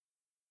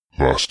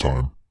Last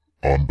time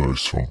on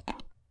Dice Funk.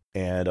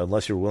 And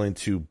unless you're willing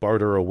to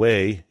barter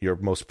away your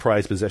most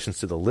prized possessions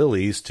to the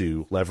Lilies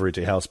to leverage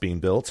a house being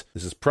built,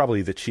 this is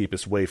probably the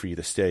cheapest way for you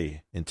to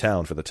stay in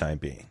town for the time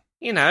being.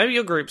 You know,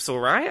 your group's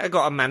alright. I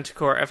got a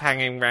manticore of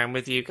hanging around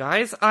with you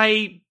guys.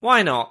 Why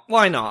not?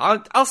 Why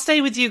not? I'll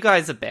stay with you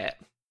guys a bit.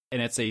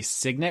 And it's a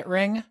signet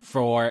ring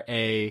for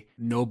a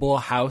noble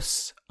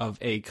house of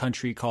a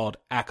country called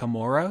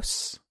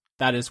Akamoros.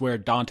 That is where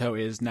Danto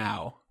is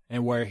now,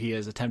 and where he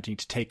is attempting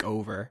to take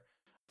over.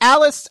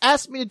 Alice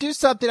asked me to do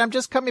something. I'm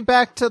just coming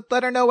back to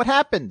let her know what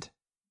happened.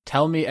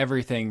 Tell me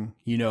everything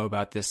you know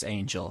about this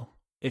angel.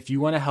 If you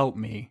want to help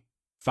me,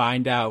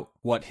 find out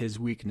what his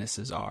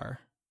weaknesses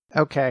are.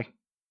 Okay.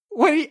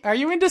 Wait, are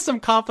you into some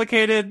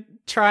complicated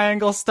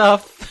triangle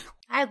stuff?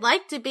 I'd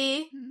like to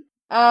be.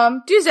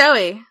 Do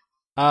Zoe.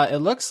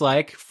 It looks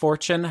like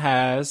Fortune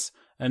has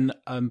an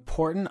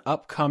important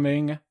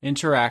upcoming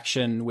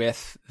interaction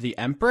with the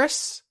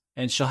Empress,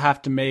 and she'll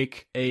have to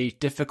make a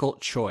difficult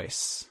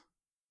choice.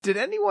 Did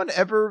anyone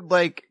ever,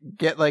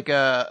 get,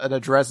 an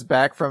address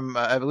back from,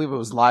 I believe it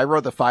was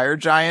Lyra, the fire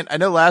giant? I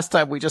know last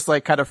time we just,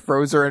 kind of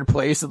froze her in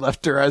place and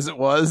left her as it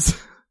was.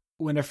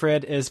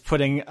 Winifred is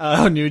putting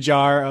a new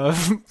jar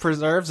of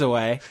preserves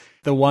away,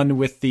 the one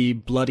with the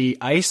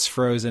bloody ice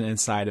frozen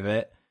inside of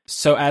it.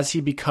 So as he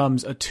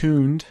becomes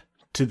attuned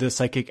to the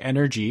psychic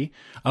energy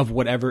of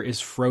whatever is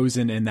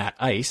frozen in that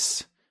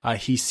ice,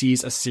 he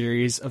sees a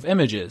series of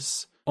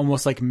images,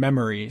 almost like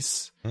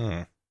memories.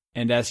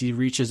 And as he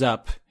reaches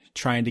up,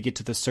 trying to get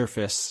to the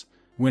surface,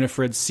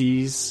 Winifred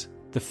sees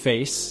the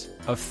face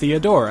of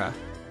Theodora,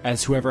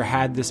 as whoever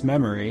had this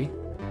memory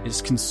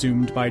is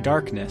consumed by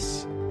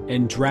darkness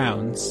and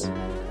drowns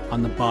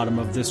on the bottom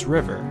of this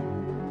river.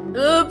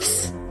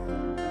 Oops.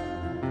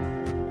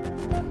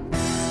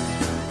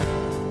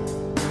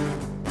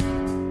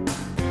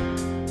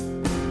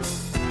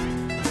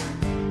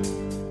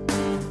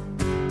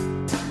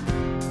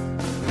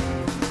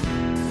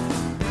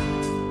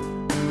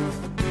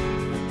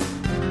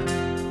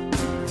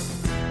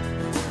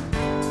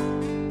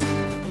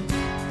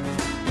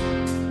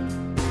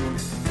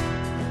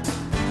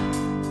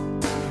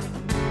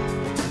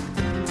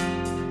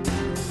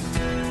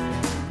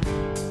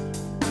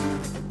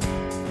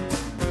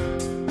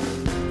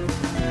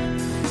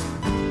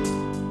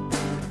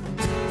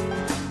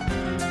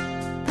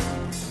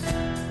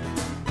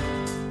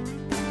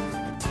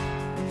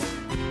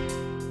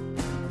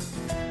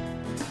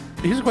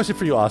 Here's a question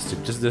for you,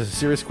 Austin. Just a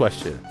serious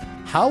question.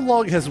 How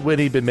long has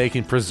Winnie been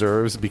making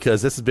preserves?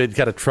 Because this has been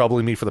kind of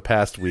troubling me for the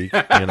past week,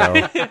 you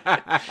know.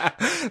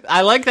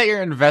 I like that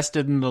you're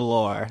invested in the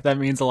lore. That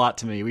means a lot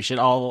to me.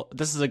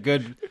 This is a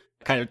good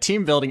kind of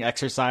team building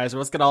exercise.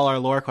 Let's get all our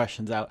lore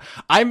questions out.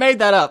 I made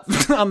that up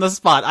on the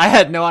spot. I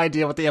had no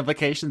idea what the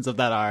implications of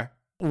that are.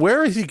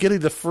 Where is he getting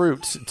the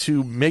fruit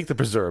to make the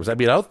preserves? I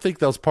mean, I don't think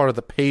that was part of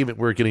the payment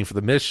we're getting for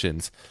the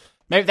missions.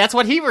 Maybe that's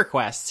what he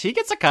requests. He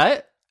gets a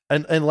cut.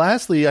 And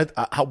lastly,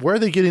 where are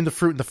they getting the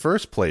fruit in the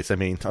first place? I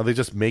mean, are they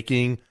just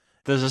making...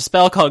 There's a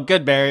spell called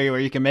Good Berry where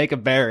you can make a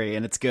berry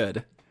and it's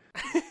good.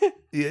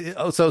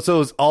 So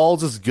it's all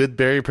just good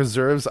berry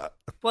preserves?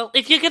 Well,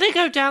 if you're going to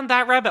go down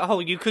that rabbit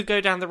hole, you could go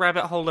down the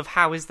rabbit hole of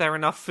how is there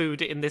enough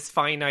food in this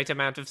finite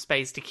amount of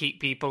space to keep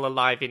people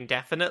alive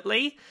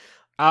indefinitely?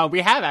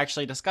 We have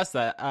actually discussed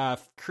that.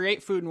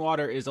 Create Food and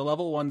Water is a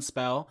level 1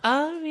 spell.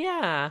 Oh,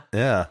 yeah.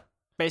 Yeah.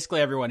 Basically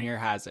everyone here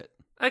has it.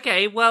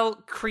 Okay, well,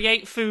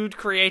 create food,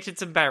 created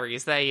some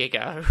berries. There you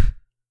go.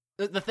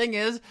 The thing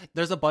is,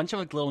 there's a bunch of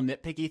little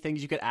nitpicky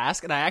things you could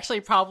ask, and I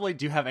actually probably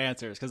do have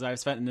answers, because I've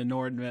spent an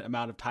inordinate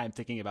amount of time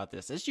thinking about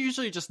this. It's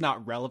usually just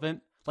not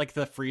relevant, like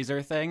the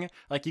freezer thing.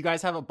 Like, you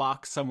guys have a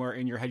box somewhere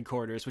in your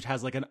headquarters which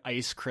has, an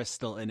ice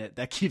crystal in it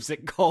that keeps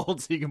it cold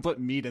so you can put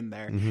meat in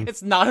there. Mm-hmm.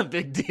 It's not a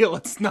big deal.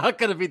 It's not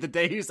going to be the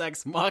Deus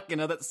Ex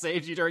Machina that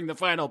saves you during the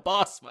final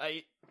boss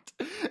fight.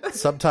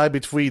 Sometime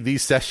between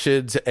these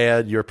sessions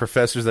and your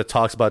professors that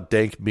talks about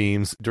dank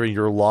memes during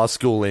your law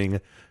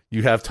schooling,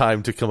 you have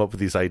time to come up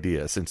with these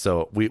ideas. And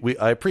so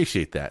I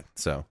appreciate that.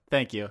 So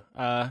thank you.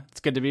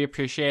 It's good to be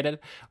appreciated.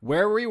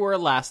 Where we were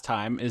last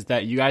time is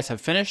that you guys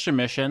have finished your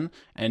mission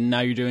and now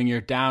you're doing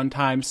your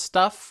downtime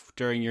stuff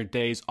during your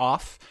days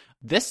off.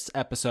 This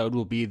episode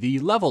will be the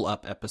level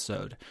up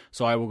episode.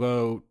 So I will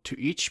go to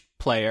each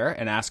player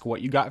and ask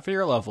what you got for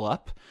your level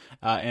up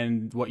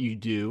and what you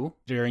do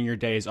during your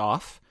days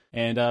off.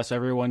 And so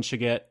everyone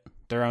should get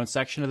their own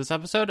section of this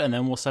episode, and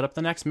then we'll set up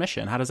the next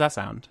mission. How does that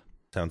sound?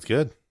 Sounds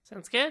good.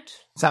 Sounds good.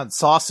 Sounds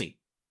saucy.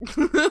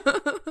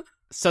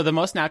 So the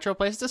most natural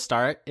place to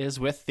start is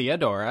with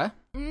Theodora.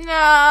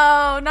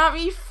 No, not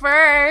me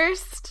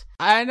first.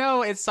 I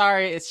know, it's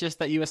just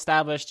that you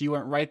established you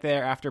weren't right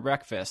there after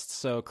breakfast.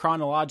 So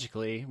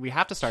chronologically, we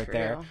have to start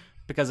there.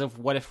 Because of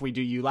what if we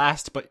do you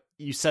last, but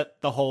you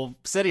set the whole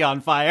city on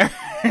fire.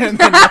 And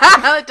then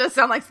that does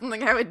sound like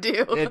something I would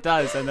do. It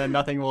does, and then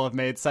nothing will have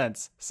made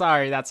sense.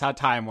 Sorry, that's how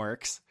time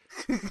works.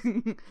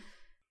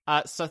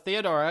 So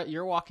Theodora,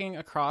 you're walking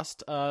across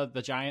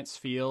the Giant's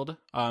Field,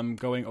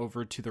 going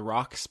over to the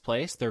Rock's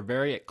place. They're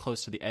very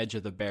close to the edge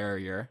of the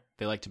barrier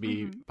They like to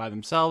be by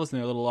themselves in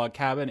their little log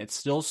cabin. It's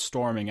still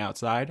storming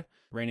outside,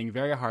 raining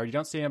very hard. You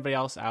don't see anybody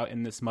else out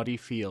in this muddy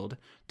field.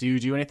 Do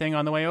you do anything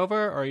on the way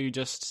over, or are you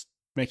just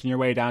making your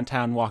way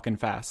downtown walking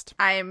fast?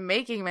 I am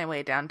making my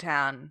way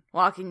downtown,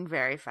 walking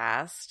very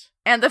fast.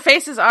 And the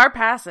faces are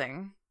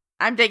passing.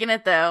 I'm digging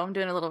it, though. I'm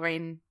doing a little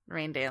rain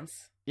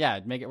dance. Yeah,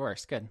 make it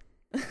worse. Good.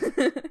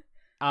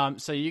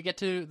 So you get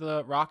to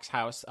the Rock's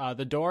house.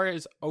 The door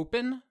is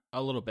open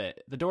a little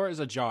bit. The door is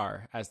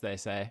ajar, as they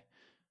say.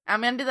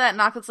 I'm gonna do that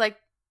knock that's like,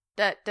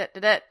 dut, dut,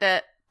 dut,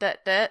 dut, dut,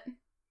 dut.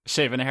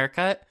 Shaving a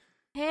haircut.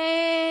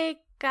 Hey,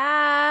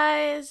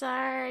 guys,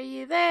 are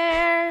you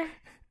there?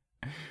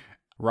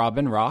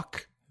 Robin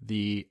Rock,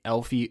 the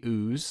elfy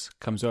ooze,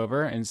 comes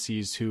over and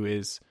sees who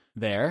is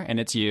there, and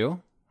it's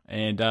you.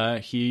 And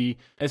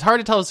it's hard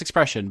to tell his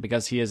expression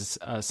because he is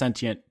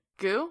sentient.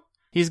 Goo?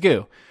 He's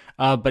goo.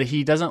 But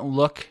he doesn't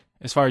look,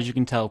 as far as you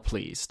can tell,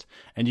 pleased.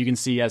 And you can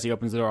see as he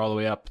opens the door all the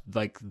way up,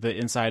 like the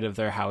inside of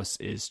their house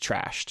is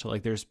trashed.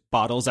 Like there's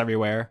bottles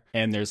everywhere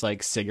and there's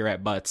like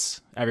cigarette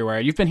butts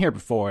everywhere. You've been here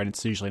before and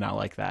it's usually not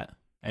like that.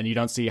 And you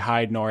don't see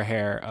hide nor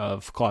hair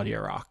of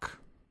Claudia Rock.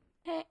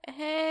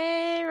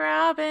 Hey,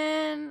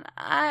 Robin.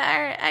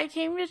 I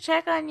came to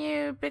check on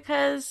you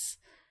because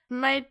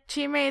my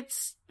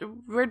teammates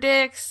were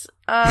dicks.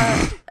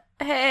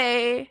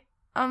 Hey.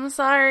 I'm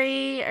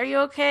sorry. Are you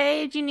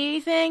okay? Do you need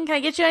anything? Can I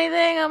get you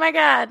anything? Oh my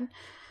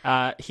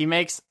god. He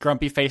makes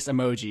grumpy face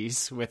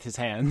emojis with his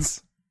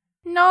hands.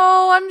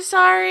 No, I'm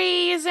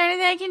sorry. Is there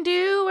anything I can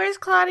do? Where's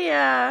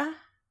Claudia?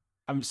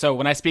 So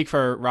when I speak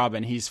for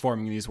Robin, he's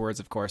forming these words,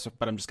 of course,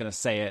 but I'm just going to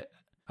say it.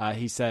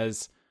 He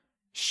says,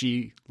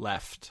 she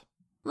left.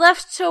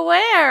 Left to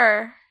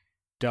where?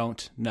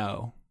 Don't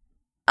know.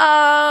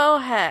 Oh,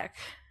 heck.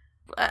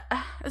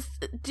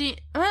 Do you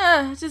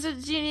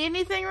need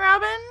anything,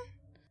 Robin?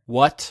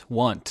 What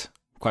want?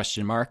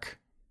 Question mark.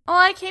 Well,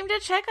 I came to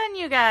check on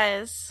you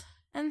guys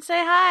and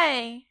say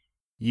hi.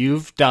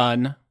 You've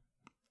done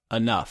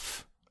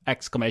enough.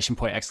 Exclamation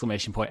point,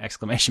 exclamation point,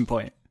 exclamation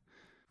point.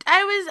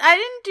 I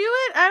didn't do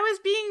it. I was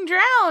being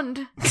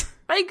drowned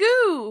by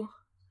goo.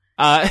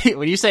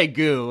 When you say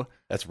goo,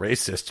 That's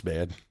racist,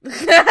 man.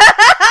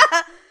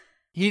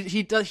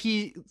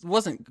 he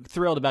wasn't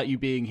thrilled about you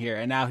being here,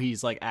 and now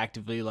he's like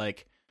actively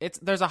like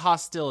there's a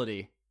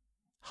hostility.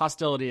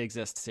 Hostility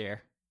exists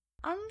here.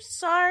 I'm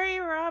sorry,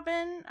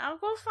 Robin. I'll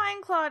go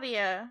find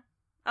Claudia.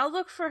 I'll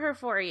look for her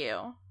for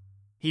you.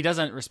 He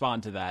doesn't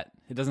respond to that.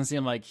 It doesn't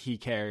seem like he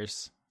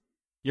cares.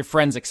 Your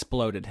friends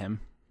exploded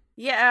him.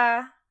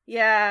 Yeah,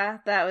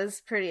 that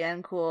was pretty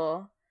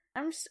uncool.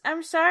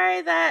 I'm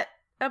sorry that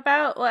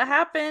about what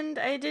happened.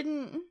 I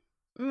didn't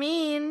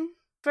mean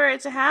for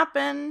it to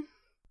happen.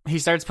 He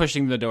starts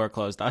pushing the door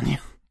closed on you.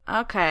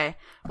 Okay.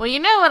 Well, you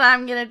know what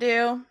I'm gonna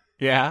do?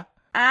 Yeah?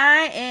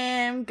 I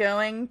am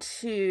going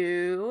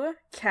to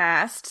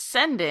cast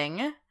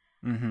Sending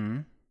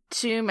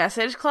to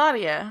message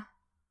Claudia.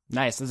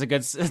 Nice. That's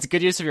a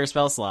good use of your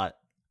spell slot.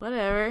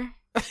 Whatever.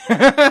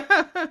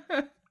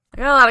 I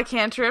got a lot of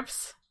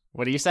cantrips.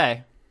 What do you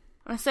say?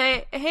 I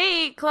say,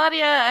 hey,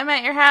 Claudia, I'm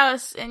at your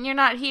house, and you're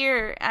not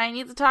here. I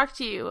need to talk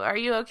to you. Are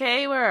you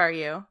okay? Where are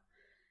you?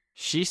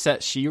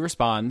 She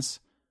responds,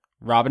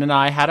 Robin and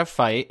I had a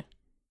fight.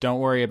 Don't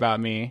worry about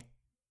me.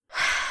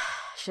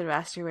 Should have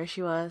asked her where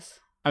she was.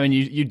 I mean,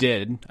 you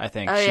did, I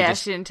think. Oh,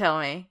 she didn't tell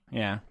me.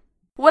 Yeah.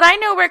 Would I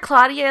know where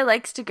Claudia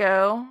likes to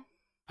go?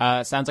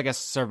 Sounds like a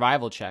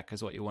survival check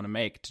is what you want to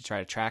make to try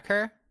to track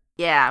her.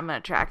 Yeah, I'm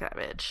gonna track that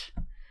bitch.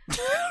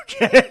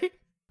 Okay.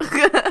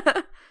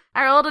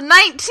 I rolled a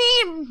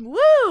 19!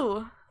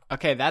 Woo!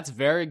 Okay, that's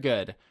very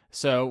good.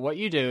 So what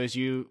you do is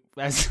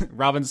as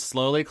Robin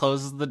slowly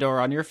closes the door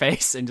on your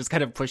face and just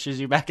kind of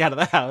pushes you back out of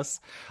the house,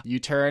 you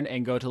turn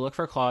and go to look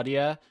for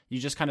Claudia. You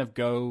just kind of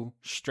go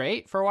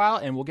straight for a while,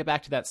 and we'll get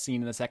back to that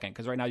scene in a second,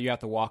 because right now you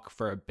have to walk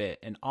for a bit.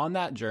 And on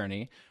that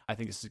journey, I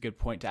think this is a good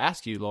point to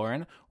ask you,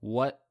 Lauren,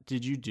 what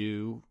did you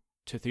do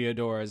to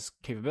Theodora's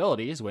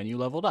capabilities when you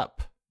leveled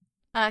up?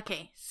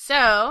 Okay,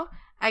 so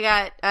I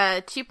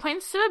got 2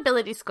 points of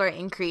ability score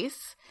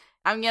increase.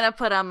 I'm gonna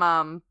put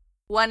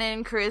 1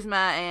 in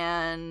charisma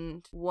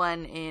and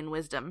 1 in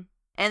wisdom.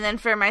 And then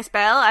for my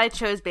spell, I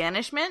chose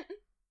banishment.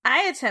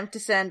 I attempt to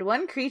send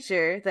one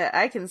creature that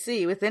I can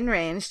see within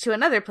range to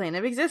another plane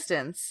of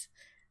existence.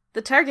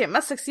 The target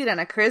must succeed on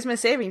a charisma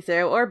saving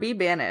throw or be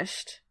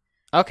banished.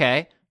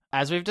 Okay,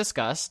 as we've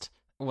discussed,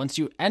 once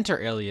you enter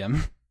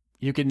Ilium,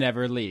 you can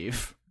never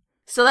leave.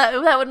 So that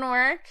wouldn't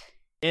work?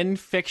 In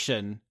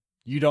fiction,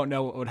 you don't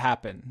know what would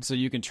happen. So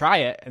you can try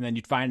it and then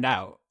you'd find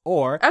out.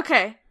 Or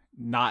okay,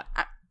 not.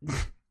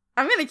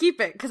 I'm gonna keep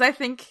it because I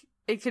think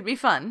it could be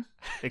fun.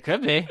 It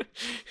could be.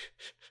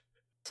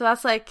 So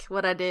that's like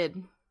what I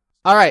did.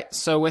 All right.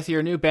 So with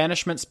your new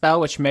banishment spell,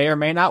 which may or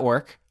may not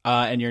work,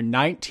 and your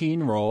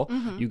 19 roll,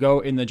 you go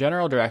in the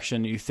general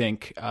direction you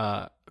think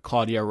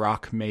Claudia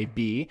Rock may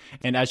be.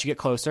 And as you get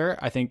closer,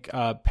 I think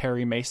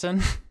Perry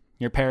Mason,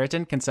 your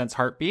Periton, can sense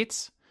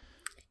heartbeats.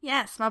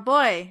 Yes, my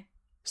boy.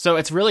 So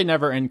it's really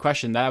never in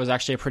question. That was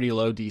actually a pretty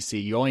low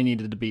DC. You only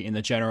needed to be in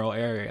the general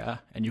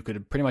area, and you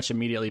could pretty much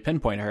immediately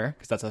pinpoint her,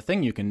 because that's a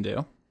thing you can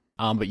do.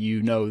 But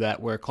you know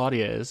that where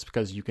Claudia is,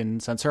 because you can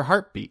sense her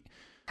heartbeat.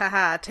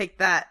 Haha, take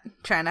that.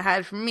 Trying to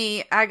hide from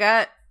me. I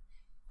got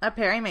a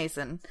Perry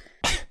Mason.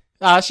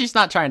 She's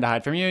not trying to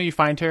hide from you. You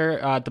find her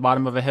at the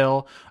bottom of a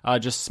hill,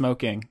 just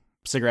smoking.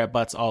 Cigarette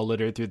butts all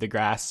littered through the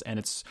grass,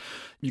 and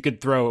you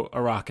could throw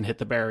a rock and hit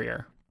the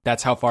barrier.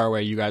 That's how far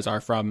away you guys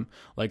are from,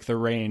 like, the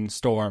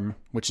rainstorm,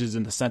 which is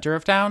in the center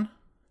of town.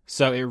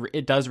 So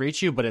it does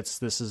reach you, but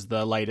this is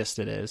the lightest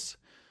it is.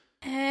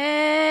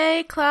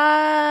 Hey,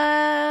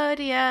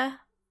 Claudia.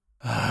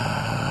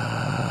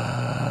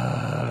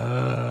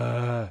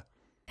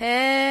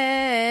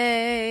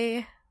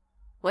 Hey,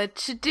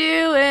 what you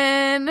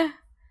doing?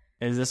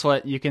 Is this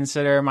what you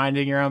consider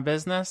minding your own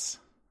business?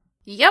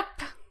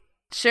 Yep,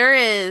 sure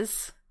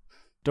is.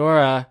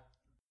 Dora.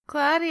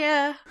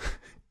 Claudia.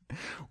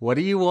 What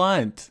do you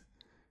want?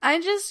 I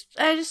just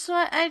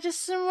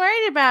am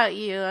worried about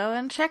you. I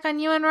want to check on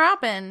you and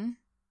Robin.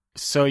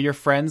 So your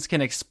friends can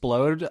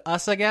explode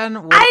us again? I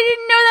didn't know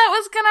that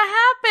was gonna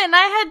happen.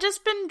 I had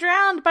just been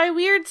drowned by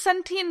weird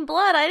sentient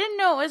blood. I didn't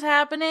know it was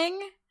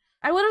happening.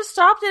 I would have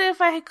stopped it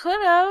if I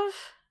could have.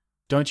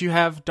 Don't you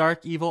have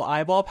dark evil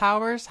eyeball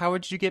powers? How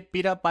would you get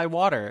beat up by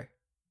water?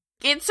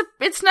 It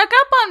snuck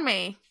up on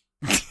me.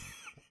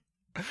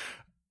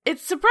 It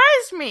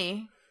surprised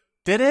me.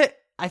 Did it?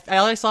 I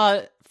only saw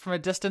it from a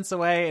distance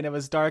away, and it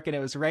was dark and it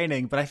was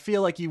raining, but I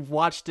feel like you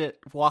watched it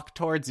walk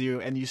towards you,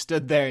 and you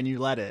stood there and you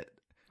let it.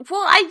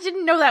 Well, I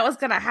didn't know that was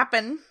gonna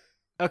happen.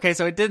 Okay,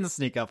 so it didn't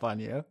sneak up on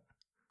you.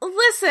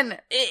 Listen,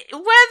 whether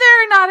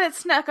or not it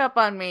snuck up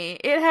on me,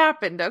 it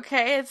happened,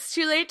 okay? It's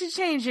too late to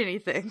change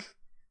anything.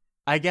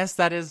 I guess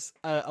that is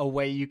a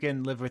way you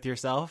can live with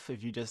yourself,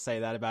 if you just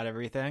say that about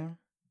everything.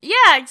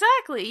 Yeah,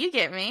 exactly. You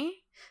get me.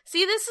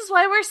 See, this is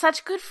why we're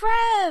such good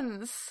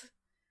friends.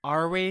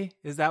 Are we?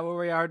 Is that what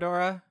we are,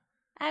 Dora?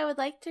 I would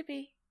like to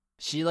be.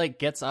 She, like,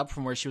 gets up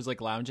from where she was,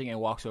 like, lounging and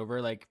walks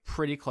over, like,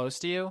 pretty close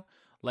to you.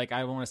 Like,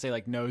 I want to say,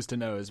 like, nose to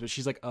nose, but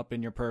she's, like, up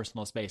in your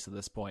personal space at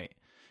this point.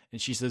 And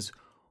she says,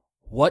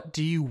 "What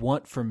do you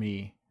want from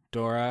me,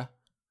 Dora?"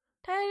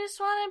 I just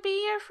want to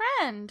be your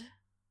friend.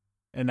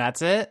 And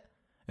that's it?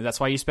 And that's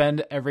why you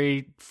spend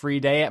every free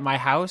day at my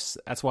house?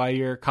 That's why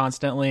you're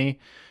constantly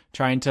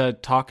trying to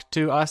talk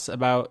to us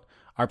about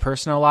our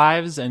personal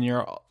lives, and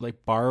you're,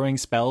 like, borrowing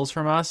spells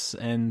from us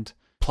and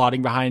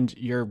plotting behind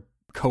your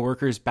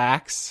coworkers'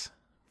 backs?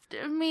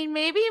 I mean,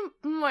 maybe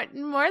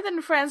more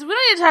than friends. We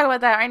don't need to talk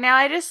about that right now.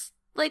 I just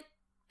like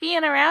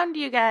being around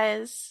you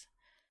guys.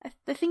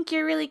 I think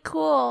you're really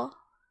cool.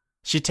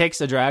 She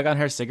takes a drag on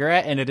her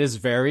cigarette, and it is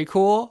very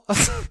cool.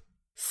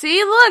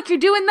 See, look, you're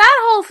doing that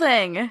whole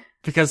thing.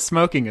 Because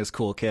smoking is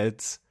cool,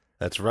 kids.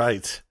 That's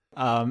right.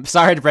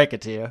 Sorry to break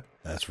it to you.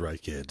 That's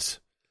right, kids.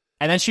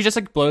 And then she just,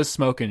 like, blows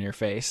smoke in your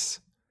face.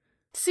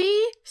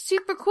 See?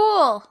 Super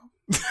cool.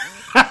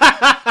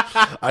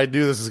 I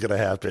knew this was going to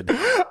happen.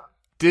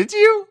 Did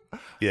you?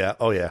 Yeah.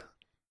 Oh, yeah.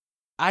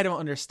 I don't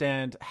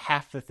understand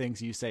half the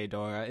things you say,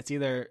 Dora. It's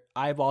either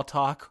eyeball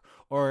talk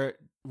or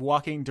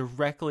walking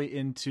directly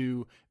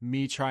into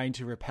me trying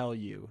to repel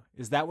you.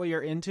 Is that what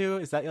you're into?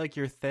 Is that, like,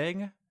 your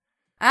thing?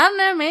 I don't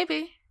know,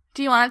 maybe.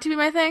 Do you want it to be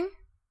my thing?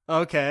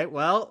 Okay,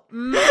 well...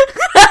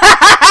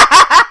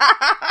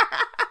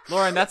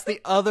 Lauren, that's the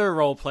other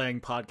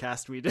role-playing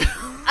podcast we do.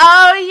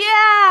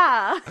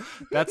 Oh, yeah!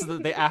 That's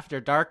the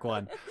After Dark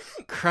one.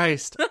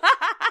 Christ.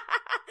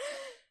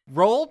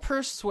 Roll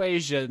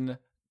persuasion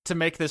to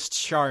make this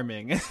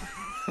charming.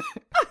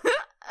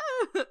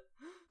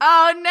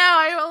 Oh, no,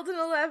 I rolled an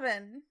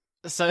 11.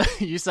 So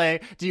you say,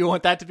 "Do you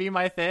want that to be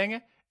my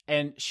thing?"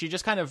 And she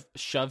just kind of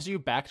shoves you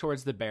back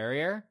towards the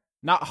barrier.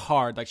 Not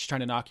hard, like she's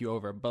trying to knock you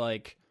over, but,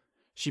 like,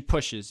 she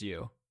pushes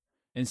you.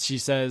 And she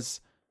says...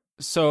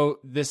 "So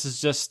this is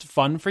just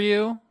fun for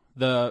you?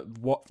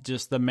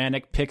 Just the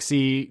manic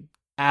pixie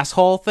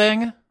asshole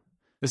thing?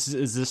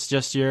 Is this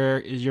just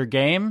your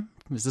game?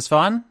 Is this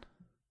fun?"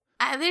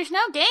 There's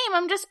no game.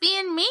 I'm just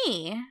being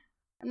me.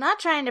 I'm not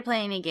trying to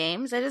play any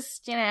games.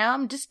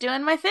 I'm just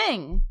doing my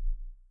thing.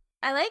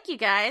 I like you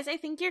guys. I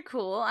think you're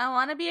cool. I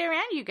want to be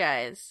around you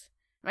guys.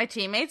 My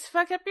teammates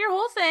fucked up your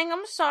whole thing.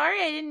 I'm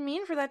sorry. I didn't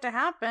mean for that to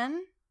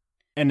happen.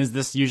 And is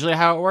this usually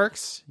how it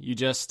works? You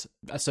just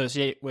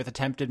associate with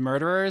attempted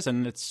murderers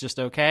and it's just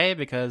okay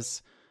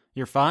because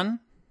you're fun?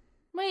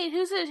 Wait,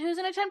 who's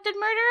an attempted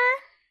murderer?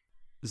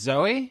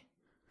 Zoe?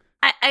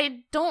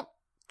 I don't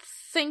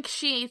think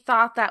she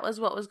thought that was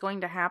what was going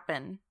to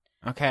happen.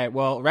 Okay,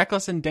 well,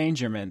 reckless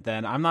endangerment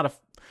then. I'm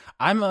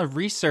a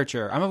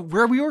researcher.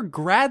 We were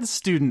grad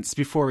students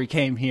before we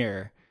came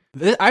here.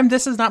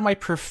 This is not my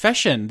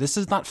profession. This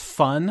is not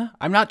fun.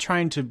 I'm not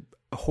trying to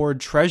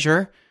hoard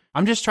treasure.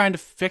 I'm just trying to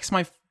fix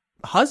my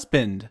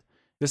husband.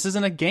 This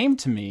isn't a game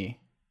to me.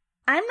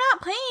 I'm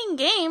not playing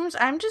games.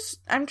 I'm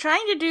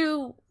trying to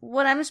do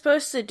what I'm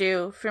supposed to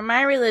do for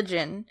my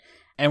religion.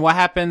 And what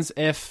happens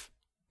if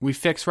we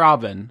fix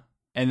Robin?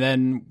 and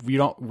then we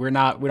don't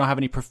have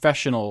any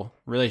professional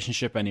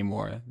relationship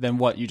anymore. Then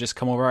what? You just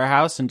come over our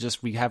house and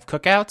we have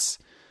cookouts.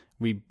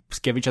 We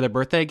give each other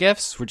birthday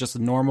gifts. We're just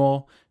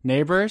normal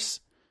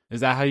neighbors.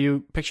 Is that how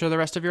you picture the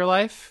rest of your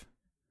life?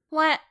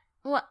 What?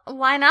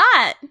 Why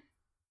not?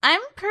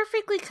 I'm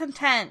perfectly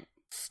content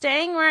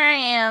staying where I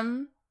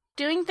am,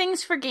 doing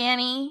things for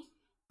Ganny,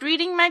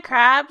 breeding my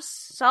crabs,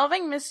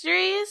 solving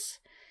mysteries,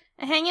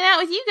 and hanging out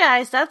with you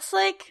guys. That's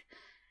like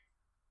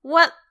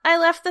what I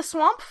left the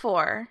swamp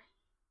for.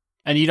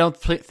 And you don't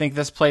think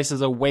this place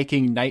is a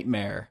waking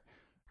nightmare?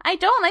 I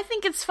don't. I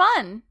think it's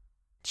fun.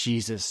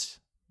 Jesus.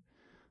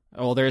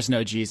 Well, there's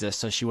no Jesus,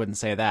 so she wouldn't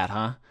say that,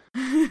 huh?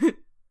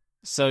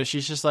 So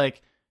she's just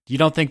like, you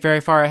don't think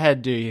very far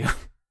ahead, do you?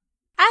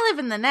 I live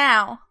in the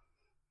now.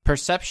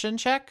 Perception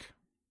check?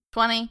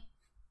 20.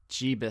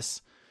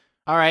 Jeebus.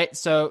 All right,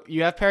 so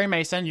you have Perry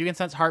Mason. You can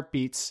sense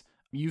heartbeats.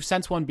 You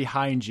sense one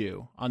behind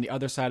you on the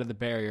other side of the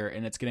barrier,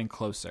 and it's getting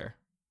closer.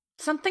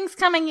 Something's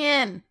coming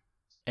in.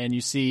 And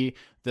you see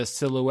the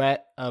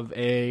silhouette of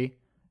a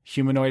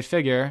humanoid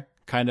figure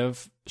kind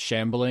of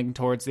shambling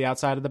towards the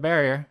outside of the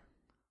barrier.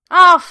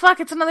 Oh, fuck,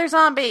 it's another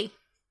zombie.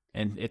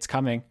 And it's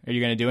coming. Are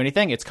you going to do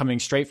anything? It's coming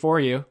straight for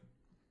you.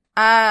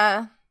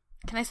 Can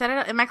I set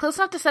it? Am I close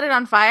enough to set it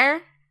on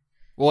fire?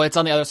 Well, it's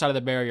on the other side of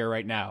the barrier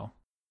right now.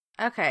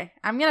 Okay,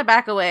 I'm gonna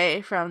back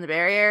away from the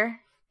barrier.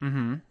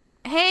 Mm-hmm.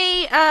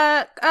 Hey,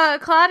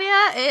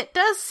 Claudia, it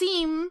does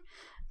seem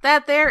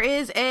that there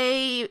is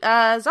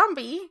a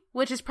zombie,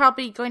 which is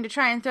probably going to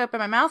try and throw up in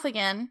my mouth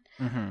again,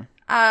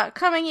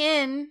 coming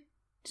in.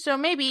 So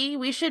maybe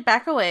we should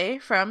back away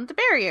from the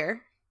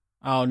barrier.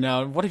 Oh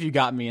no, what have you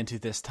gotten me into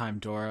this time,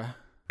 Dora?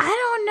 I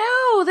don't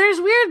know.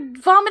 There's weird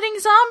vomiting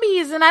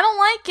zombies, and I don't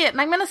like it, and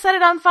I'm gonna set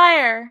it on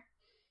fire.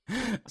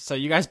 So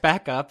you guys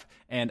back up,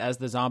 and as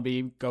the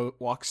zombie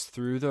walks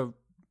through the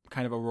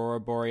kind of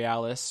Aurora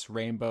Borealis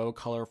rainbow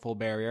colorful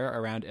barrier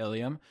around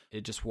Ilium,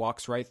 it just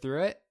walks right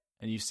through it,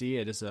 and you see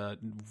it is a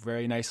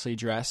very nicely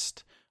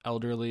dressed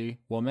elderly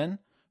woman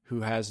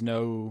who has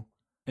no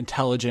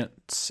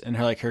intelligence in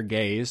her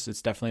gaze.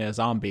 It's definitely a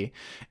zombie,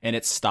 and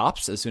it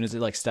stops as soon as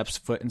it steps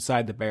foot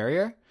inside the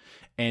barrier,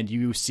 and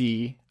you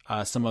see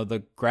some of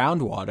the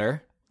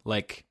groundwater,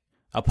 like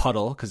a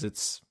puddle,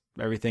 because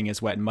everything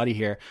is wet and muddy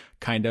here,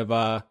 kind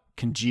of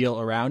congeal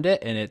around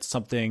it, and it's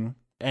something.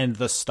 And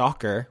the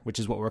stalker, which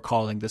is what we're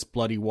calling this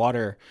bloody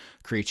water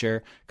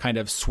creature, kind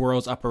of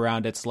swirls up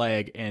around its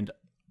leg and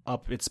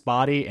up its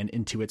body and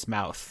into its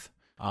mouth.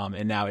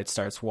 And now it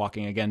starts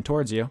walking again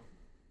towards you.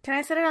 Can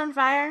I set it on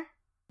fire?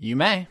 You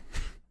may.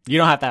 You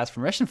don't have to ask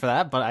permission for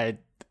that, but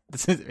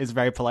it's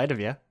very polite of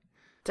you.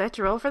 Do I have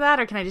to roll for that,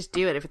 or can I just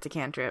do it if it's a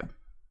cantrip?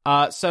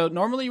 So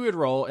normally you would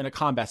roll in a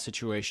combat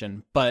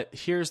situation, but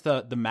here's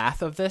the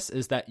math of this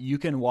is that you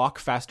can walk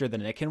faster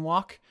than it can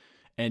walk,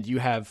 and you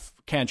have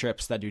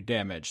cantrips that do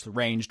damage, the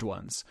ranged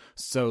ones.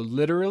 So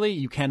literally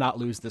you cannot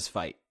lose this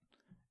fight.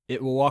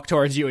 It will walk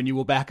towards you and you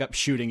will back up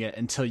shooting it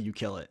until you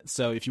kill it.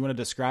 So if you want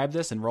to describe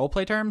this in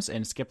roleplay terms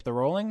and skip the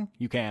rolling,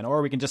 you can.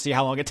 Or we can just see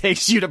how long it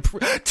takes you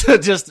to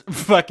just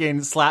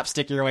fucking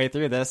slapstick your way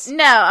through this.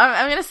 No,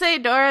 I'm going to say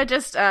Dora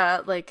just,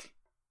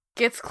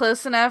 gets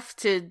close enough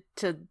to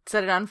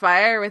set it on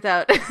fire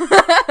without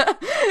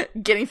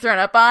getting thrown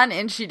up on,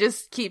 and she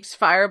just keeps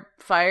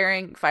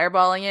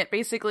fireballing it,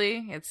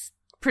 basically. It's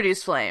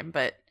produced flame,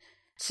 but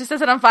she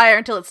sets it on fire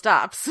until it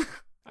stops.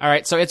 All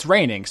right, so it's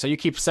raining, so you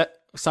keep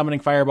summoning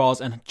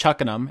fireballs and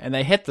chucking them, and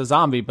they hit the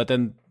zombie, but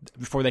then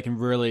before they can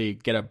really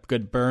get a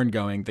good burn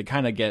going, they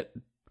kind of get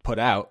put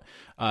out,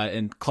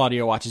 and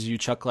Claudia watches you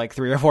chuck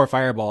 3 or 4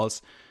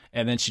 fireballs,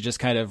 and then she just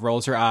kind of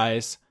rolls her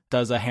eyes,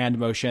 does a hand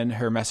motion,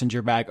 her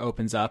messenger bag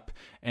opens up,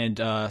 and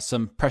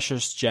some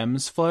precious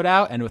gems float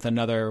out, and with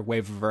another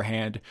wave of her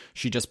hand,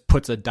 she just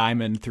puts a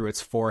diamond through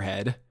its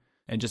forehead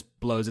and just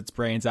blows its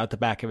brains out the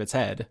back of its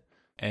head.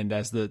 And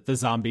as the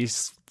zombie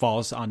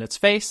falls on its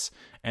face,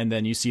 and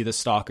then you see the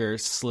stalker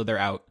slither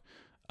out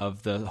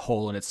of the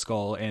hole in its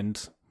skull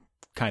and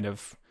kind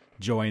of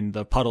join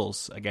the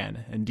puddles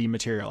again and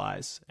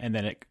dematerialize, and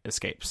then it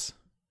escapes.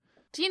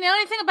 Do you know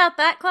anything about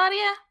that,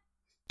 Claudia?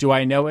 Do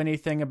I know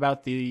anything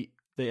about the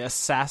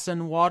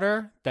assassin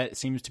water that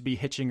seems to be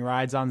hitching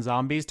rides on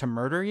zombies to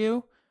murder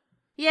you?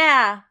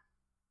 Yeah.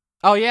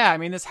 Oh yeah, I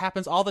mean, this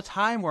happens all the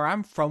time where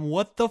I'm from.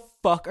 What the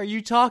fuck are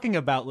you talking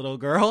about, little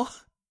girl?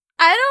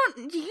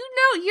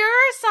 You're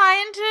a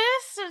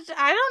scientist.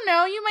 I don't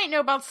know, you might know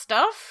about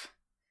stuff.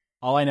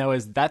 All I know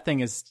is that thing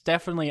is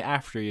definitely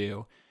after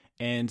you,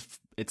 and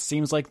it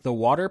seems like the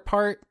water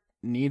part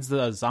needs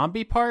the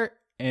zombie part,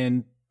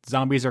 and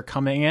zombies are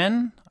coming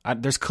in.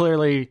 There's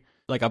clearly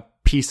a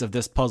piece of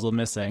this puzzle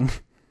missing.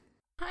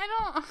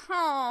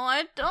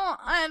 I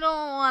don't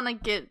want to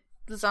get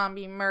the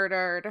zombie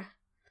murdered.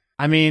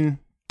 I mean,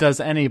 does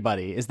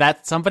anybody? Is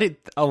that somebody?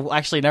 Oh,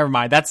 actually, never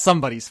mind. That's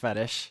somebody's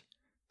fetish.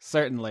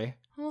 Certainly.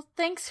 Well,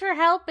 thanks for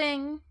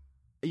helping.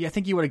 Yeah, I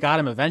think you would have got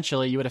him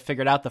eventually. You would have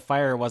figured out the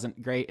fire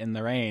wasn't great in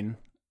the rain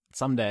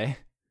someday.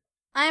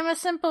 I'm a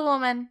simple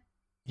woman.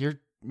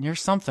 You're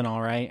something,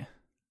 all right.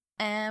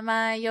 Am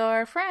I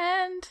your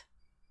friend?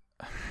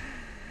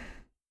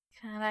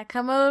 Can I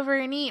come over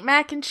and eat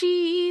mac and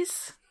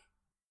cheese?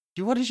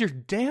 What is your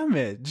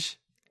damage?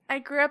 I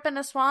grew up in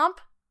a swamp.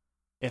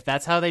 If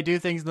that's how they do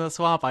things in the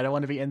swamp, I don't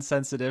want to be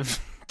insensitive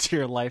to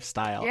your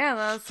lifestyle. Yeah,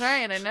 that's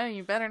right. I know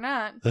you better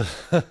not.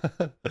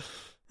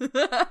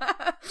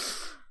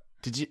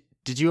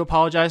 Did you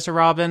apologize to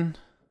Robin?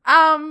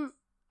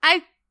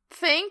 I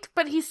think,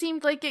 but he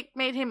seemed like it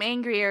made him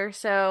angrier,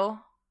 so.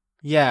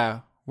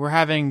 Yeah, we're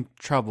having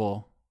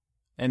trouble.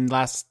 And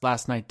last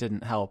night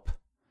didn't help.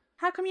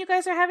 How come you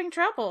guys are having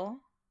trouble?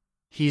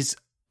 He's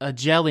a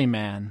jelly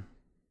man.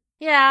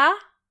 Yeah?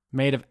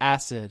 Made of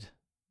acid.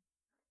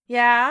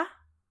 Yeah?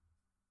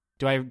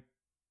 Do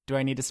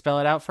I need to spell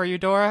it out for you,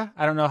 Dora?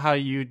 I don't know how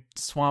you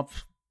swamp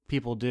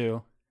people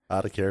do.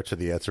 Out of character,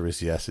 the answer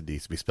is yes, it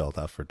needs to be spelled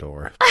out for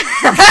Dora.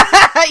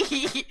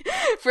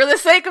 For the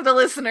sake of the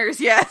listeners,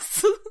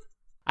 yes.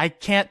 I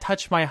can't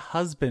touch my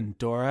husband,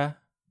 Dora.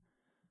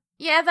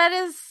 Yeah, that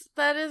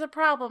is a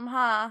problem,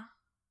 huh?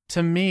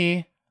 To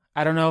me,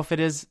 I don't know if it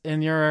is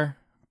in your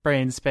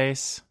brain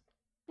space.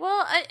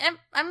 Well,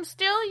 I'm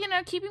still,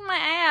 keeping my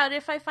eye out.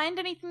 If I find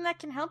anything that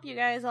can help you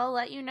guys, I'll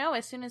let you know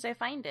as soon as I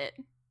find it.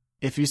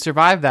 If you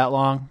survive that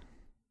long.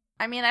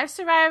 I mean, I've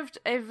survived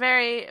a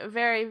very,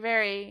 very,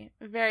 very,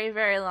 very,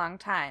 very long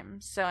time.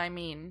 So, I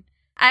mean,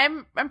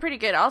 I'm pretty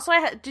good. Also,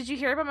 did you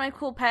hear about my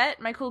cool pet?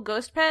 My cool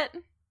ghost pet?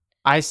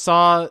 I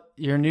saw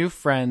your new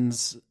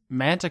friend's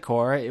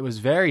manticore. It was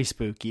very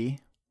spooky.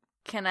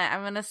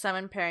 I'm gonna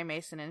summon Perry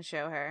Mason and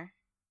show her.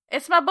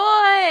 It's my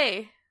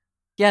boy!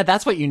 Yeah,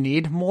 that's what you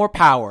need. More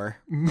power.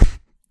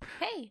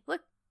 Hey,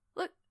 look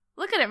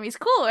at him. He's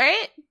cool,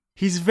 right?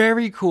 He's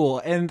very cool.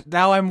 And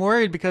now I'm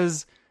worried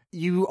because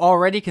you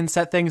already can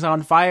set things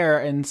on fire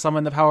and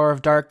summon the power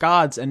of dark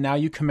gods, and now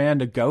you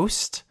command a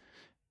ghost?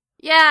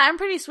 Yeah, I'm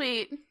pretty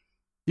sweet.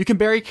 You can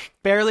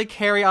barely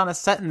carry on a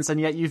sentence, and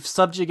yet you've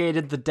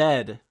subjugated the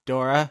dead,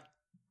 Dora.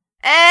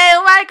 Hey,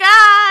 oh my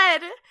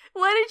god!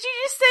 What did you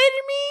just say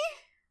to me?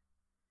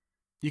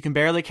 You can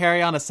barely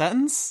carry on a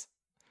sentence?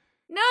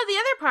 No, the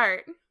other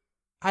part.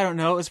 I don't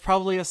know. It was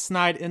probably a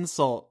snide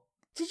insult.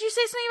 Did you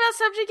say something about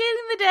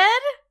subjugating the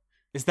dead?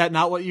 Is that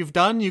not what you've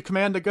done? You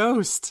command a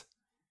ghost.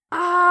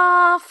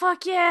 Oh,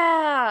 fuck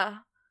yeah.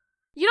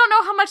 You don't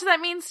know how much that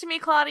means to me,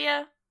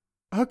 Claudia.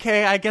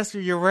 Okay, I guess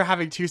we're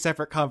having two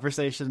separate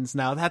conversations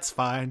now. That's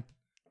fine.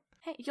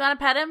 Hey, you want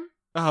to pet him?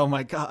 Oh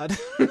my god.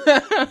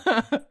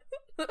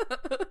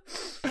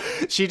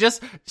 She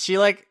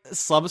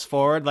slumps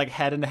forward, like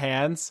head in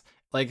hands,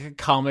 like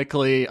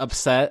comically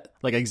upset,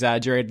 like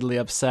exaggeratedly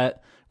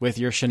upset with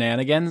your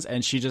shenanigans,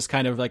 and she just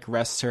kind of like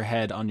rests her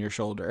head on your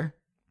shoulder.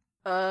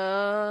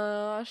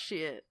 Oh,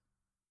 shit.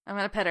 I'm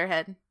gonna pet her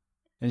head.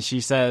 And she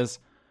says,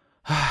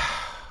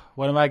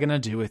 what am I gonna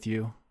do with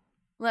you?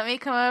 Let me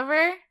come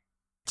over?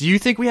 Do you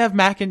think we have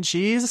mac and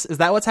cheese? Is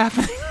that what's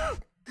happening?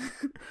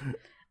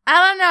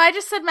 I don't know. I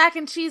just said mac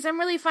and cheese. I'm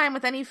really fine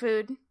with any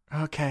food.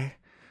 Okay.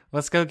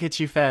 Let's go get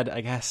you fed,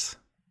 I guess.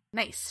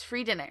 Nice.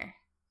 Free dinner.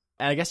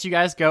 And I guess you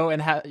guys go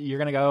and you're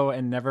gonna go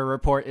and never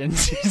report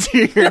into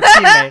your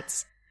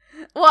teammates.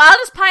 Well, I'll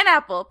just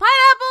pineapple.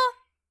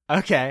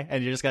 Pineapple! Okay,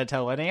 and you're just gonna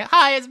tell Winnie,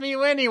 hi, it's me,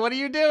 Winnie, what are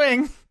you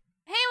doing?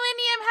 Hey,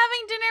 Winnie, I'm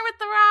having dinner with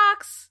the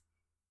rocks.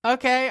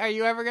 Okay, are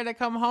you ever gonna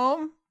come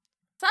home?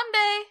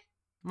 Someday.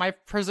 My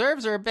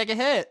preserves are a big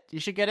hit. You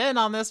should get in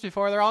on this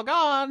before they're all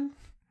gone.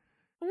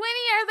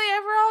 Winnie, are they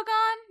ever all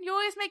gone? You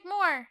always make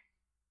more.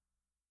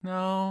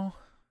 No.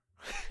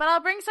 But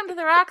I'll bring some to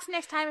the rocks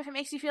next time if it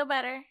makes you feel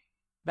better.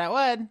 That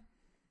would.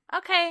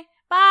 Okay,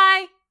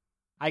 bye.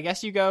 I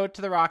guess you go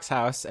to the Rock's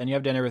house and you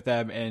have dinner with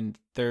them, and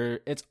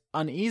it's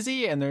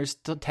uneasy and there's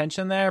still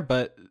tension there,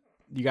 but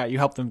you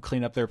help them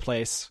clean up their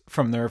place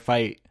from their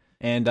fight,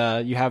 and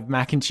you have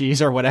mac and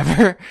cheese or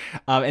whatever.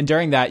 And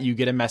during that, you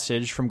get a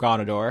message from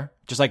Gonador,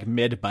 just like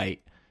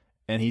mid-bite,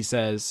 and he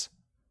says,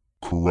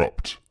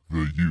 corrupt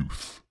the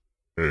youth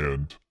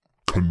and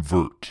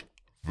convert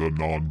the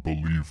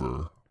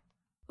non-believer.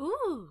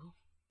 Ooh.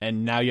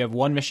 And now you have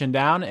one mission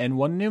down and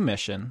one new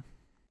mission.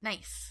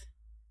 Nice.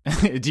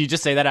 Do you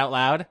just say that out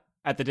loud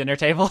at the dinner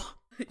table?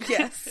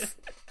 Yes.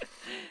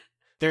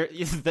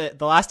 The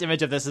last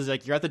image of this is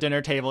like you're at the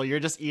dinner table, you're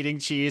just eating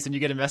cheese, and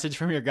you get a message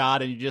from your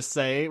god, and you just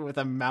say with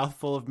a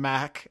mouthful of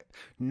mac,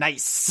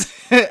 "Nice,"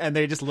 and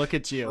they just look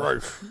at you.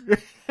 Right.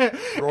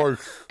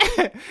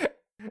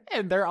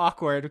 And they're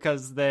awkward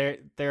because they're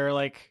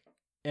like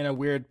in a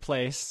weird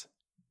place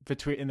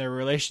in their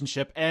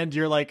relationship, and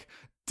you're like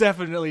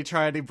definitely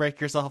trying to break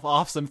yourself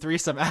off some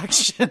threesome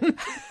action.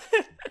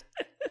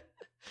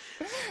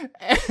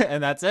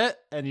 And that's it,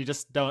 and you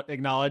just don't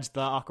acknowledge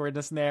the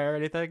awkwardness in there or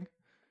anything.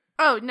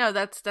 Oh no,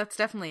 that's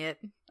definitely it.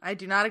 I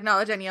do not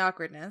acknowledge any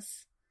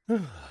awkwardness.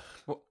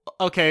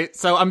 Okay,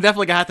 so I'm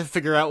definitely gonna have to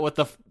figure out what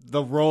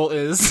the role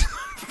is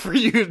for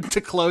you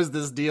to close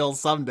this deal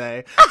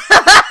someday.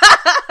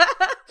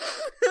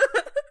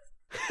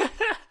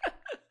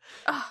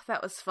 Oh,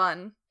 that was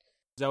fun.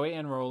 Zoe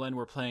and Roland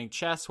were playing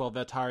chess while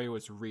Vetari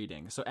was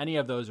reading, so any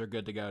of those are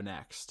good to go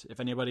next. If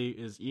anybody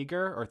is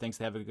eager or thinks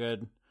they have a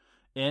good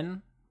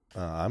in,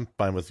 I'm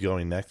fine with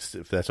going next,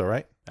 if that's all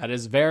right. That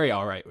is very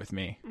all right with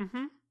me.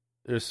 Mm-hmm.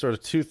 There's sort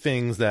of two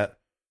things that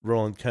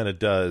Roland kind of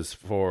does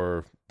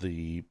for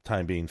the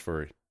time being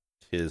for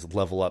his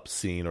level up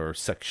scene or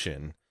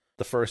section.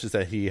 The first is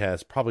that he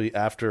has probably,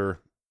 after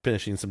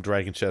finishing some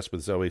Dragon Chess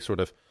with Zoe, sort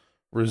of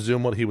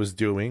resume what he was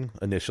doing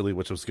initially,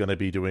 which was going to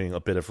be doing a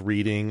bit of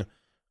reading,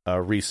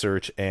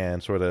 research,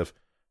 and sort of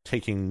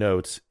taking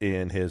notes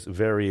in his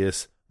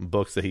various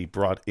books that he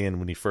brought in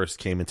when he first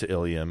came into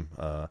Ilium.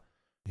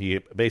 He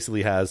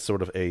basically has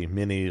sort of a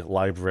mini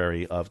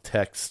library of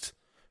text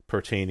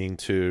pertaining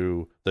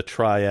to the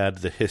Triad,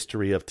 the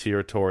history of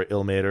Tyr,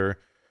 Ilmater,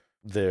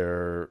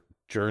 their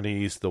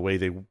journeys, the way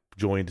they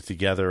joined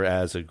together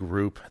as a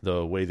group,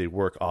 the way they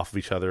work off of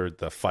each other,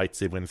 the fights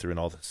they went through, and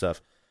all that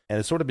stuff. And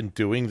has sort of been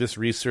doing this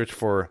research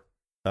for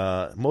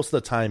most of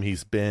the time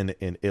he's been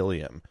in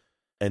Ilium.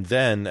 And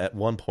then at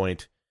one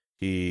point,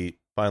 he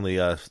finally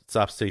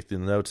stops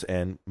taking the notes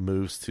and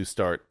moves to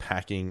start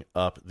packing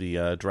up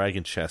the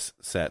Dragon Chess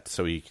set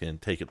so he can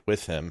take it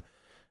with him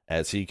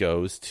as he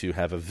goes to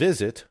have a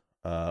visit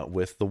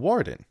with the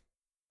Warden.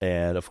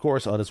 And of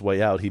course, on his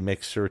way out, he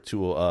makes sure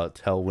to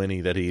tell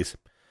Winnie that he's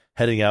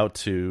heading out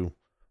to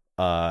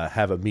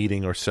have a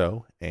meeting or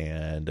so,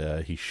 and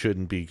he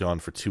shouldn't be gone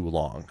for too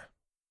long.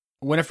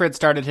 Winifred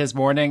started his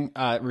morning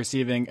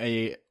receiving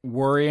a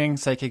worrying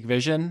psychic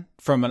vision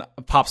from a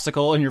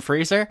popsicle in your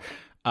freezer.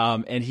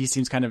 And he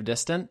seems kind of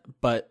distant,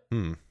 but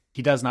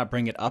he does not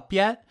bring it up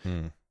yet.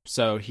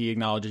 So he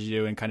acknowledges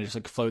you and kind of just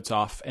like floats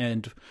off,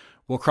 and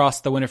we'll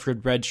cross the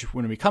Winifred Bridge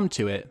when we come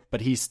to it,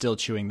 but he's still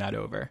chewing that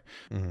over.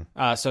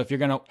 So if you're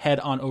going to head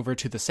on over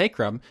to the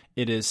Sacrum,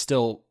 it is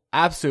still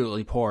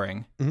absolutely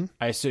pouring.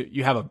 I assume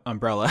you have an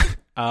umbrella.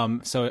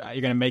 So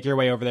you're going to make your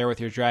way over there with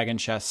your Dragon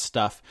Chess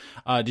stuff.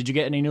 Did you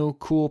get any new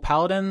cool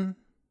Paladin?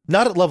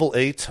 Not at level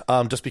 8,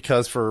 just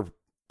because for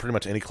pretty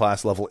much any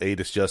class, level 8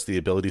 is just the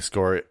ability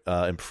score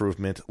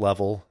improvement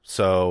level.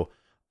 So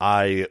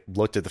I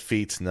looked at the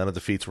feats. None of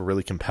the feats were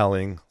really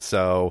compelling.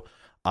 So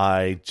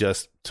I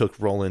just took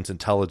Roland's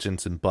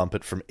intelligence and bump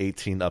it from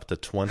 18 up to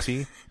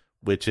 20,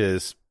 which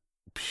is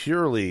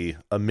purely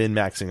a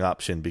min-maxing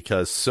option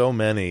because so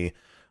many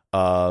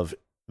of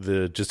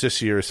the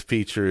Justiciar's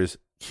features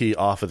key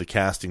off of the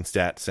casting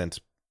stat, since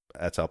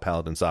that's how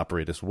Paladins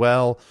operate as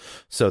well.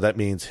 So that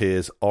means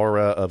his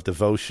aura of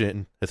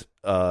devotion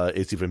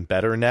is even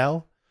better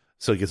now.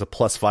 So he gets a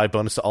 +5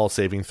 bonus to all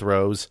saving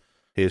throws.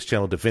 His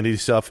channel divinity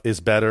stuff is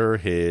better.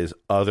 His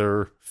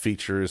other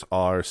features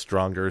are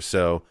stronger.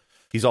 So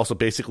he's also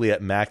basically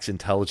at max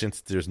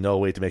intelligence. There's no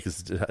way to make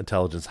his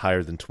intelligence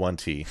higher than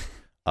 20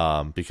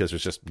 because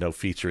there's just no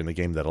feature in the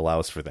game that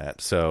allows for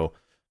that. So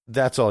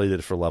that's all he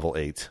did for level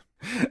 8.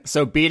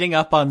 So beating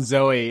up on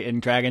Zoe in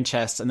Dragon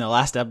Chess in the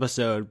last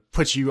episode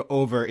puts you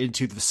over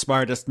into the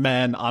smartest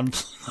man on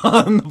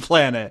the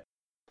planet.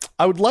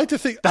 I would like to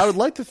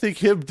think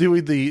him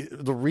doing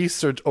the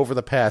research over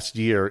the past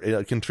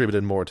year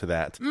contributed more to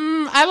that.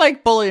 I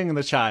like bullying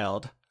the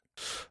child.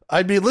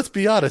 I mean, let's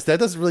be honest, that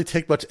doesn't really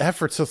take much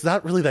effort, so it's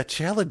not really that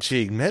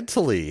challenging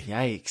mentally.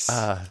 Yikes.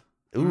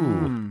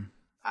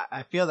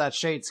 I feel that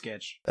shade,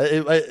 Sketch.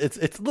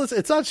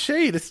 It's not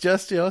shade, it's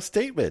just, a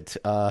statement.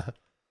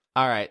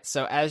 All right,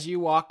 so as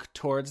you walk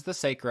towards the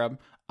Sacrum,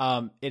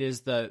 it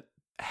is the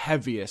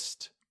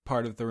heaviest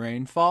part of the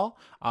rainfall,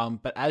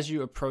 but as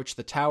you approach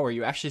the tower,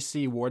 you actually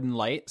see Warden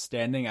Light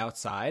standing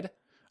outside.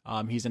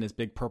 He's in his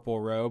big purple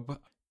robe.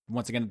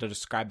 Once again, to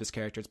describe this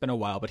character, it's been a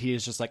while, but he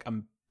is just like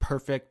a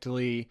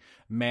perfectly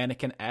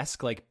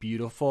mannequin-esque, like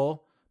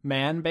beautiful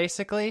man,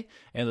 basically,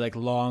 and like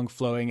long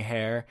flowing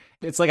hair.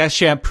 It's like a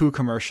shampoo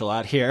commercial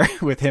out here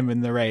with him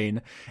in the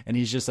rain, and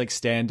he's just like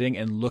standing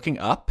and looking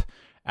up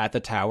at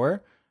the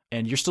tower.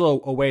 And you're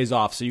still a ways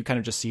off, so you kind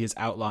of just see his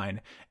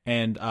outline.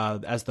 And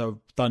as the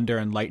thunder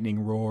and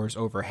lightning roars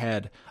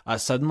overhead,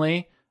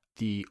 suddenly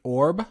the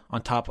orb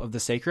on top of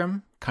the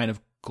Sacrum kind of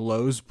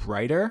glows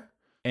brighter,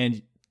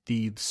 and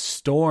the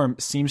storm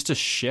seems to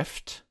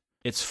shift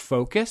its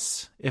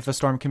focus, if a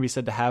storm can be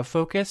said to have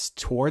focus,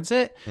 towards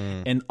it.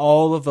 And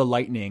all of the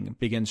lightning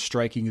begins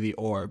striking the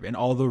orb, and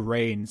all the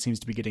rain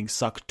seems to be getting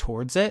sucked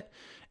towards it.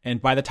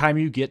 And by the time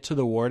you get to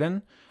the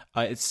Warden,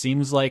 it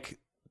seems like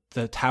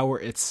the tower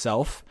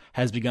itself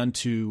has begun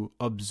to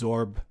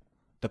absorb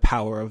the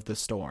power of the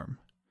storm.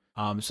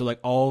 So like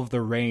all of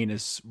the rain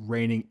is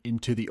raining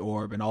into the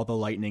orb, and all the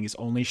lightning is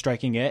only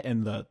striking it,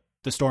 and the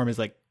storm is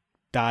like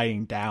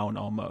dying down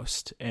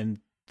almost. And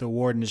the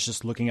Warden is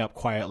just looking up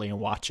quietly and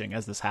watching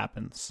as this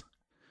happens.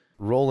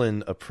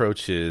 Roland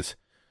approaches,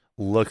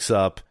 looks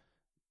up,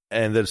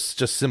 and then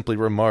just simply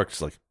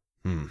remarks like,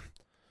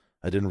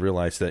 I didn't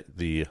realize that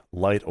the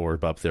light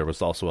orb up there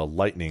was also a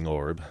lightning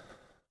orb.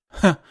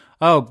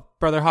 Oh,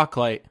 Brother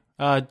Hawklight.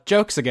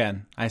 Jokes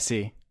again, I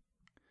see.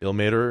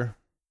 Ilmater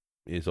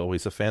is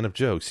always a fan of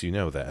jokes, you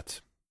know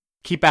that.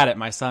 Keep at it,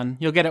 my son.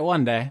 You'll get it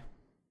one day.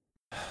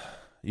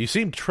 You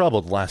seemed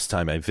troubled last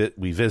time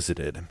we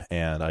visited,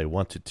 and I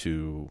wanted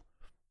to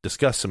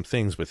discuss some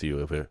things with you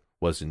if it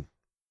wasn't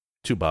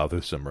too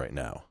bothersome right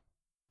now.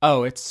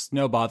 Oh, it's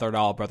no bother at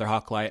all, Brother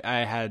Hawklight.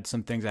 I had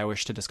some things I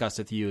wish to discuss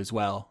with you as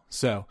well.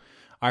 So,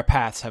 our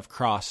paths have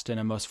crossed in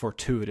a most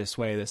fortuitous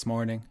way this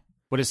morning.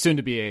 What is soon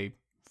to be a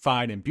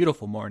fine and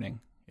beautiful morning,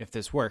 if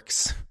this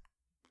works.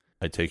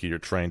 I take it you're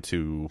trying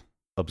to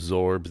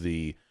absorb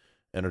the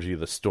energy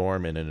of the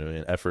storm in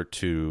an effort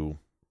to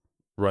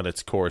run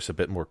its course a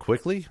bit more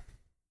quickly?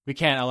 We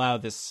can't allow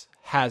this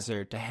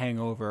hazard to hang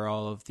over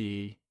all of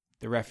the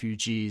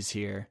refugees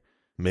here.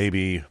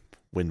 Maybe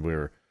when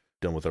we're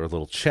done with our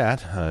little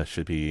chat,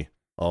 should be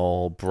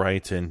all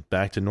bright and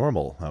back to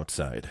normal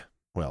outside.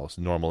 Well, as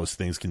normal as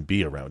things can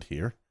be around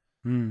here.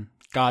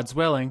 God's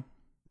willing.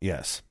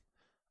 Yes.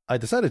 I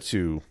decided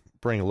to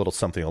bring a little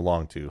something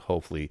along to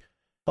hopefully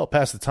help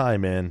pass the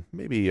time and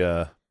maybe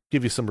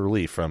give you some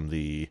relief from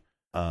the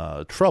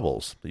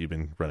troubles that you've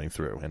been running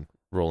through. And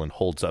Roland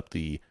holds up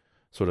the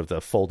sort of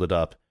the folded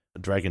up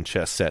dragon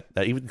chest set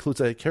that even includes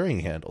a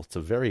carrying handle. It's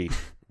a very,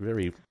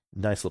 very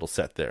nice little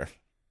set there.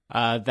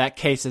 That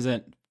case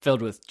isn't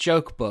filled with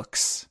joke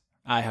books,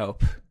 I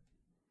hope.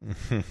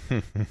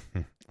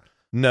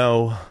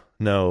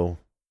 No.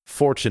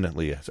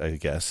 Fortunately, I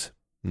guess,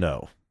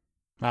 no.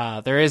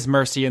 There is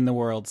mercy in the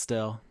world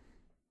still.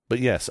 But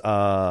yes,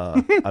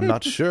 I'm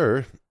not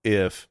sure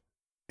if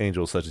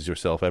angels such as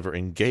yourself ever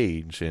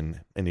engage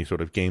in any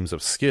sort of games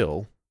of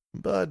skill,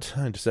 but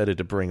I decided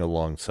to bring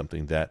along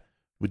something that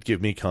would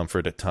give me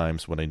comfort at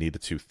times when I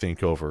needed to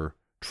think over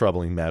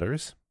troubling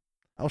matters.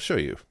 I'll show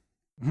you.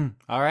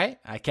 All right.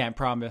 I can't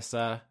promise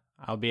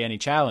I'll be any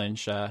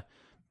challenge.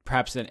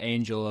 Perhaps an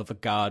angel of a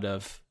god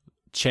of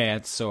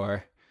chance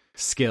or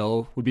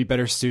skill would be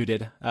better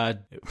suited.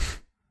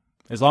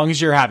 As long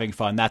as you're having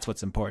fun, that's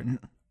what's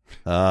important.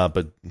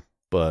 But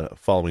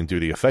following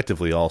duty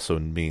effectively also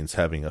means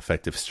having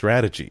effective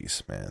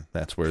strategies, man.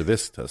 That's where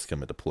this does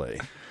come into play.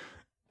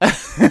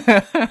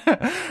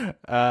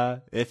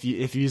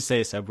 If you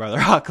say so, Brother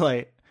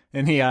Hawklight.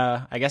 And he,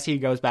 I guess he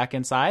goes back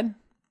inside.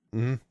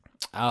 Mm-hmm.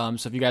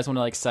 So if you guys want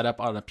to like set up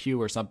on a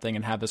pew or something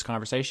and have this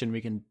conversation,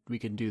 we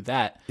can do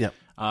that. Yeah.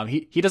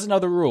 He doesn't know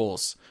the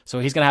rules, so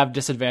he's gonna have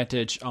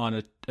disadvantage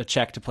on a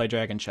check to play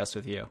dragon chess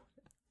with you.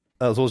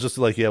 So we'll just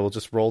we'll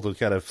just roll to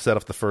kind of set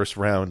up the first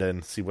round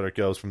and see where it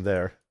goes from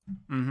there.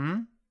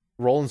 Mm-hmm.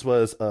 Roland's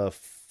was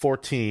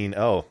 14.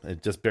 Oh,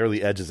 it just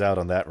barely edges out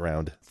on that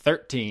round.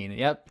 13.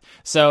 Yep.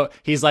 So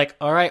he's like,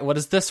 all right, what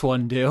does this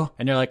one do?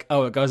 And you're like,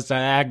 oh, it goes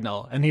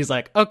diagonal. And he's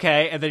like,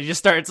 okay. And then he just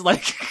starts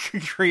like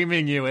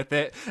creaming you with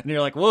it. And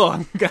you're like, whoa,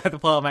 I'm going to have to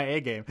pull out my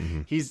A game.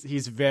 Mm-hmm.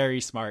 He's very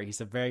smart.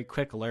 He's a very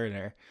quick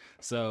learner.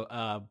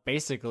 So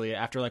basically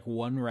after like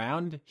one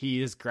round,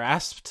 he is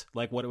grasped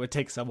like what it would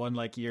take someone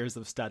like years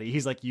of study.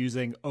 He's like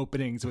using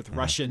openings with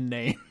Russian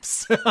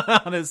names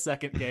on his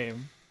second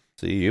game.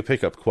 See, you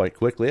pick up quite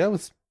quickly. I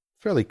was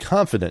fairly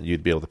confident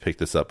you'd be able to pick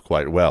this up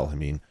quite well. I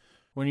mean,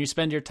 when you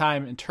spend your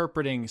time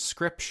interpreting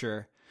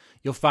scripture,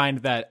 you'll find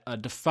that a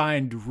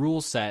defined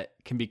rule set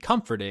can be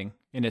comforting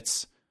in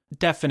its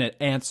definite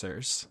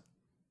answers.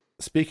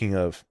 Speaking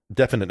of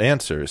definite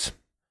answers,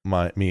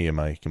 me and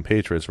my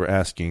compatriots were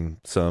asking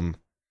some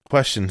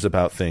questions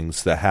about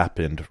things that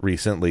happened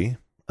recently,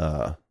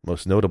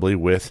 most notably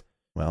with,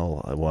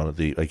 one of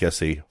the, I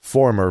guess, a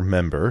former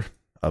member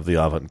of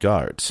the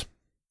Avant-Gardes.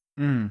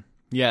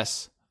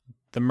 Yes,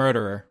 the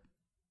murderer.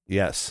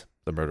 Yes,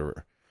 the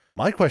murderer.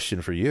 My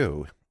question for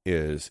you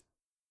is,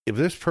 if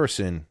this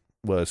person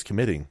was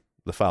committing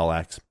the foul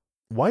acts,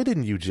 why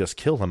didn't you just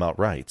kill him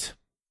outright?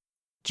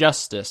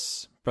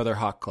 Justice, Brother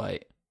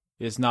Hawklight,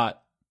 is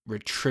not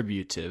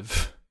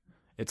retributive.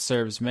 It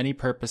serves many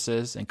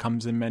purposes and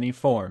comes in many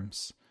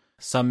forms.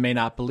 Some may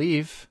not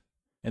believe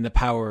in the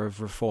power of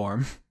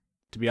reform.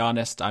 To be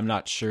honest, I'm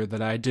not sure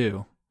that I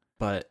do,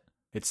 but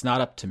it's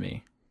not up to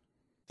me.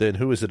 Then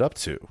who is it up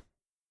to?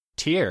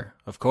 Tyr,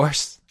 of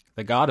course,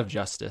 the god of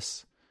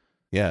justice.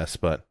 Yes,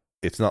 but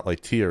it's not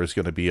like Tyr is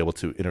going to be able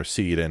to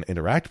intercede and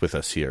interact with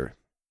us here,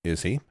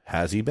 is he?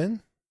 Has he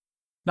been?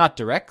 Not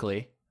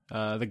directly.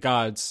 The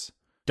gods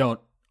don't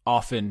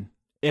often,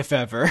 if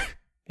ever,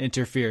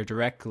 interfere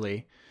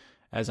directly.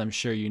 As I'm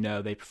sure you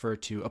know, they prefer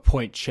to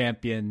appoint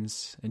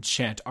champions,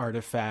 enchant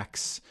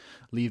artifacts,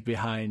 leave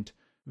behind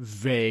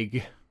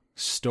vague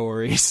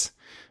stories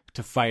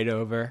to fight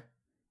over.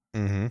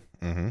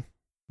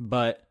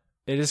 But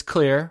it is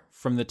clear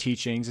from the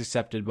teachings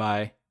accepted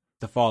by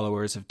the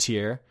followers of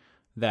Tyr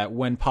that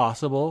when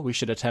possible, we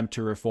should attempt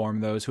to reform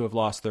those who have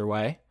lost their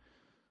way.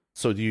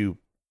 So do you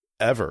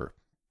ever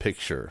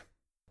picture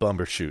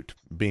Bumbershoot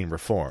being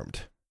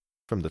reformed?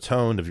 From the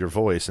tone of your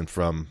voice and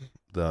from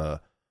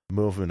the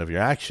movement of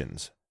your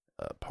actions,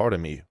 part of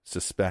me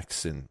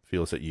suspects and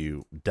feels that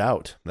you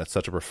doubt that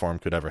such a reform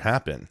could ever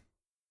happen.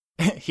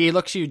 He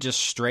looks you just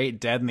straight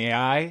dead in the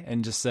eye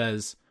and just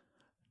says,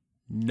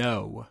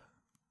 no.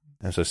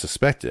 As I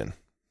suspected.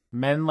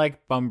 Men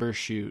like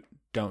Bumbershoot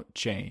don't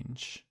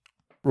change.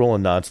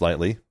 Roland nods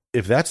lightly.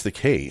 If that's the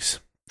case,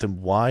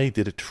 then why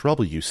did it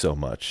trouble you so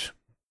much?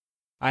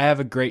 I have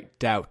a great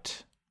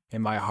doubt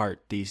in my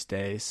heart these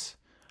days.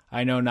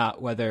 I know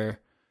not whether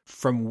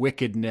from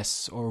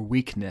wickedness or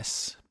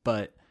weakness,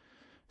 but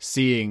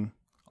seeing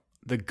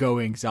the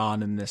goings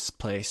on in this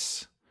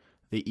place,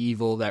 the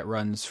evil that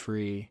runs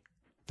free,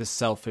 the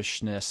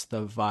selfishness,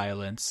 the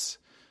violence.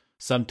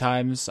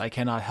 Sometimes I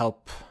cannot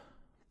help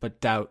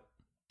but doubt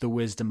the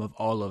wisdom of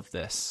all of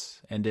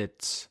this, and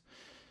it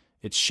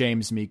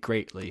shames me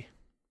greatly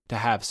to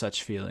have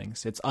such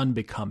feelings. It's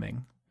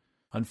unbecoming.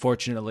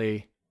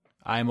 Unfortunately,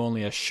 I am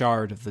only a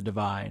shard of the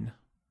divine,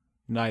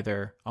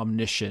 neither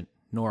omniscient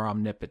nor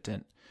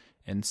omnipotent,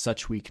 and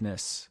such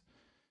weakness,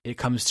 it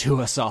comes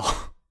to us all.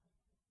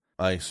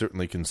 I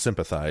certainly can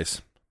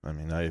sympathize. I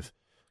mean, I've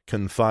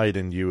confided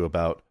in you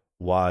about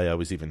why I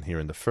was even here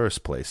in the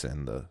first place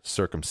and the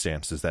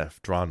circumstances that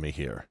have drawn me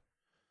here.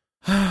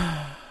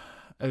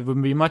 It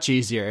would be much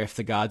easier if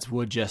the gods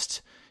would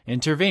just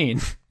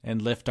intervene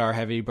and lift our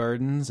heavy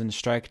burdens and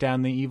strike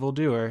down the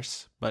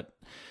evildoers, but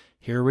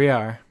here we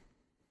are.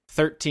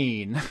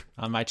 13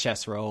 on my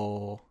chess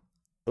roll.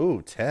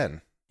 Ooh,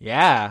 10.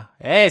 Yeah.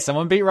 Hey,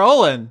 someone beat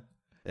Roland.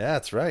 Yeah,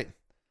 that's right.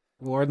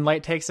 Warden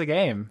Light takes a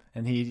game,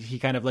 and he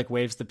kind of like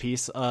waves the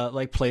piece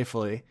like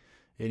playfully,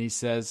 and he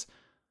says,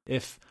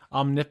 if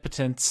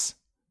omnipotence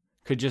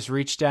could just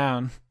reach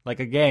down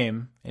like a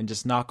game and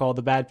just knock all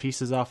the bad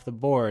pieces off the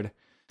board,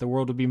 the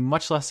world would be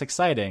much less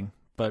exciting,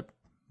 but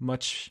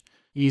much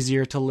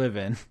easier to live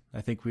in.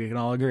 I think we can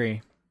all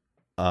agree.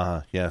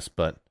 Yes,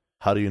 but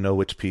how do you know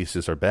which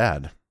pieces are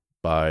bad?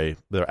 By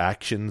their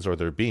actions or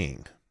their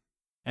being?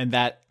 And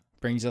that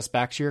brings us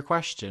back to your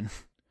question.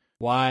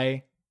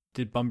 Why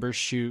did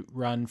Bumbershoot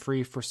run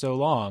free for so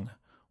long?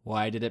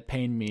 Why did it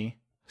pain me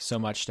so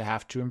much to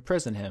have to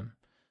imprison him?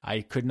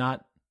 I could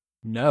not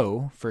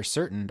know for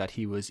certain that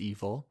he was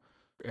evil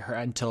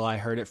until I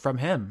heard it from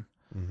him.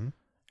 Mm-hmm.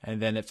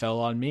 And then it fell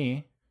on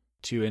me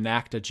to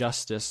enact a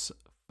justice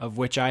of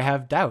which I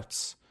have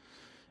doubts.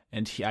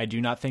 And I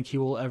do not think he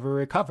will ever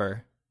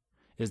recover.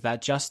 Is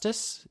that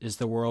justice? Is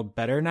the world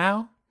better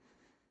now?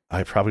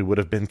 I probably would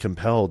have been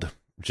compelled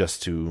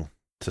just to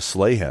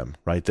slay him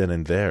right then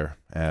and there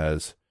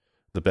as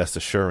the best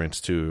assurance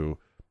to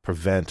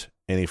prevent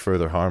any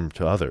further harm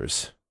to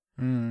others.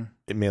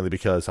 Mainly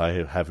because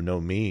I have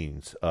no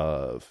means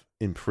of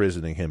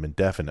imprisoning him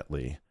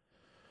indefinitely.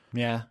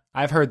 Yeah,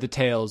 I've heard the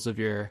tales of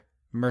your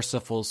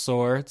merciful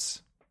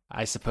swords.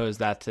 I suppose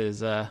that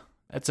is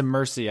it's a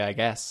mercy, I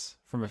guess.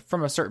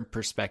 From a certain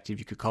perspective,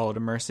 you could call it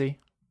a mercy.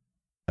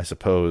 I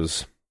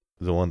suppose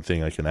the one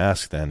thing I can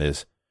ask then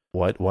is,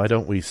 why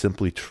don't we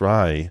simply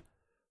try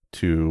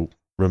to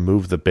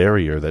remove the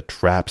barrier that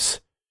traps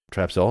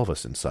all of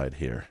us inside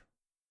here?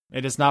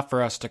 It is not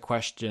for us to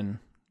question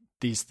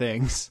these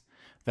things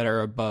that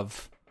are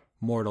above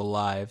mortal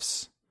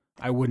lives.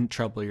 I wouldn't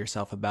trouble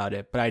yourself about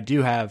it, but I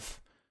do have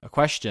a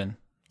question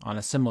on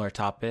a similar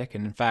topic,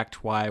 and in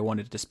fact, why I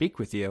wanted to speak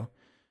with you.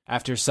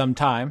 After some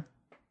time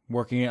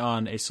working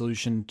on a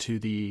solution to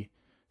the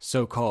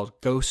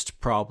so-called ghost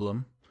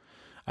problem,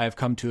 I have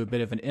come to a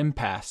bit of an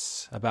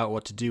impasse about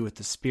what to do with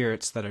the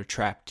spirits that are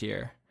trapped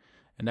here,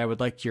 and I would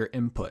like your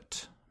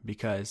input,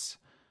 because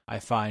I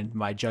find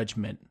my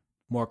judgment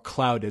more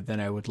clouded than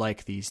I would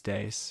like these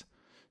days.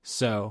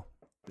 So,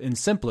 in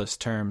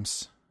simplest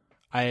terms,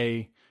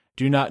 I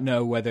do not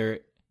know whether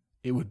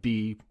it would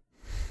be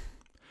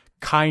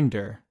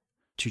kinder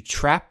to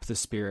trap the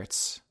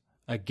spirits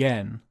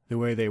again the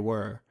way they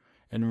were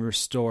and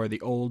restore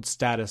the old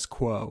status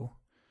quo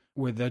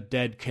where the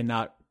dead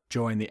cannot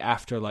join the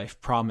afterlife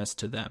promised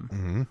to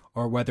them,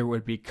 or whether it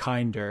would be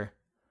kinder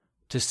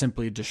to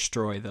simply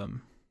destroy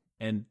them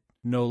and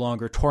no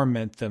longer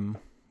torment them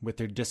with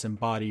their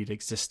disembodied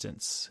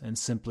existence and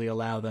simply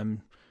allow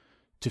them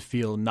to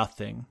feel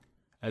nothing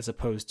as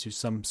opposed to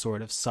some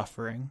sort of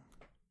suffering.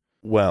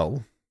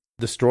 Well,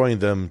 destroying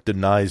them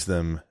denies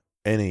them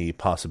any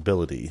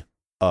possibility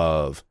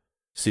of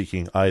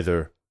seeking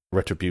either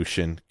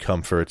retribution,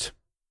 comfort,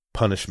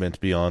 punishment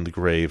beyond the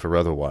grave, or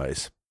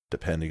otherwise,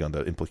 depending on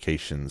the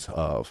implications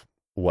of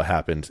what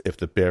happens if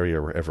the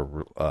barrier were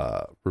ever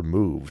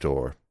removed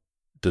or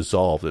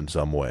dissolved in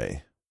some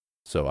way.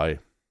 So I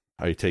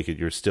take it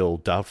you're still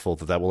doubtful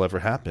that will ever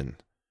happen.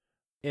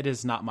 It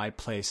is not my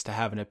place to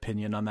have an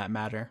opinion on that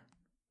matter.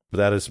 But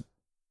that is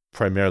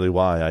primarily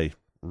why I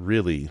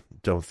really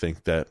don't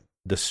think that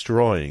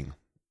destroying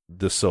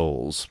the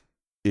souls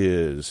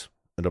is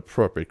an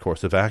appropriate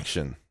course of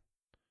action.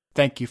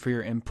 Thank you for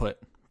your input,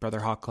 Brother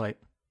Hawklight.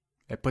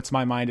 It puts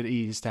my mind at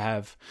ease to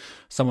have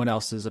someone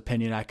else's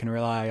opinion I can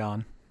rely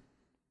on.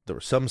 There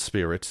were some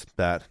spirits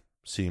that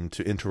seemed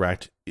to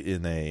interact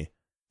in a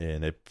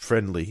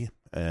friendly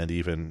and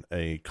even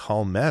a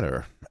calm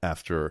manner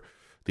after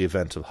the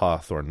event of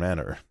Hawthorne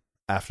Manor.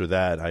 After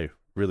that, I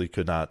really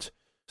could not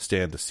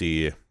stand to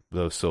see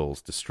those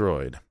souls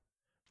destroyed.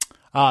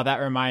 Ah, that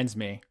reminds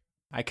me.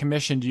 I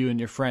commissioned you and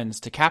your friends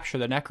to capture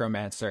the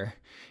necromancer,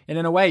 and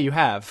in a way you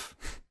have.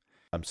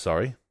 I'm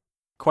sorry?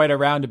 Quite a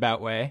roundabout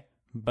way,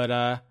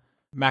 but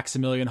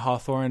Maximilian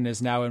Hawthorne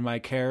is now in my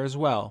care as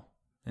well,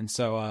 and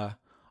so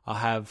I'll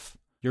have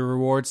your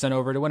reward sent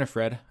over to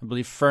Winifred. I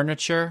believe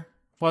furniture,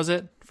 was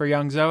it, for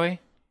young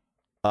Zoe?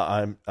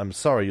 I'm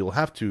sorry, you'll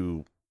have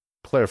to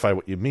clarify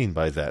what you mean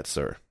by that,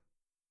 sir.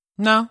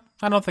 No,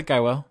 I don't think I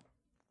will.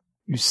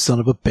 You son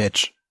of a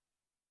bitch.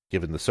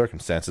 Given the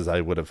circumstances, I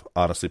would have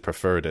honestly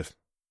preferred if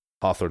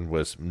Hawthorne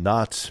was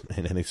not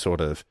in any sort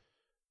of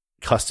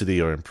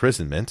custody or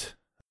imprisonment.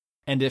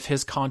 And if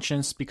his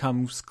conscience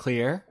becomes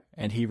clear,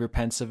 and he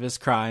repents of his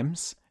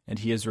crimes, and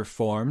he is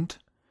reformed,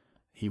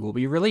 he will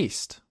be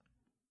released.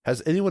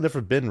 Has anyone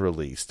ever been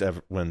released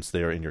once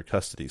they are in your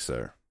custody,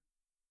 sir?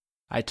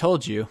 I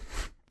told you,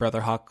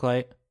 Brother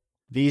Hawklight.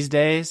 These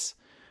days,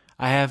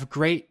 I have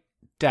great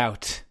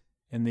doubt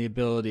in the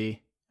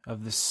ability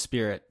of the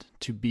spirit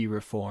to be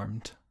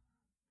reformed.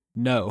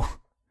 No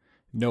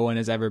one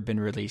has ever been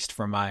released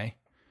from my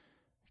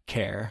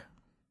care.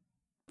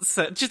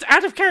 So, just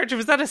out of character,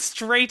 was that a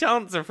straight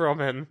answer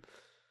from him?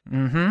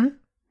 Mm-hmm.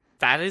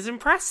 That is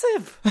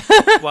impressive.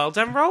 Well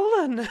done,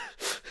 Roland.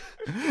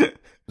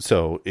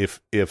 So, if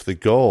the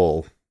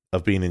goal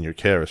of being in your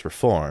care is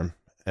reform,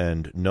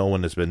 and no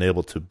one has been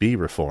able to be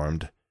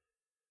reformed...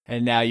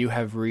 And now you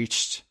have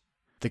reached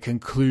the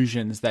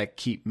conclusions that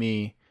keep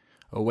me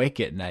awake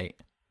at night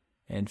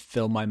and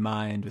fill my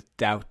mind with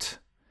doubt.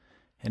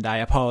 And I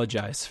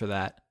apologize for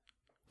that.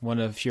 One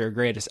of your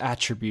greatest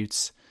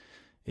attributes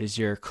is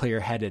your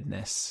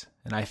clear-headedness,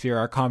 and I fear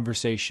our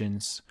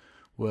conversations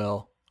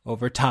will,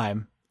 over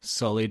time,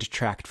 slowly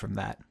detract from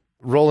that.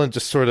 Roland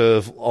just sort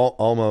of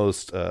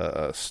almost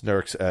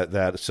snirks at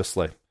that. It's just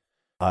like,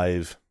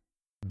 I've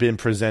been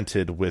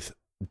presented with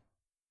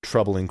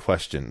troubling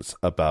questions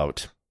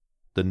about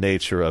the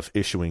nature of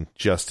issuing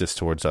justice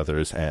towards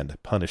others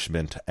and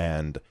punishment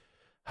and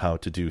how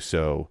to do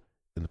so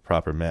in the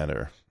proper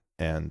manner.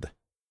 And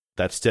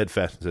that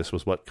steadfastness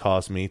was what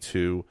caused me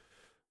to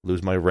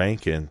lose my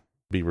rank and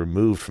be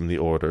removed from the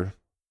order,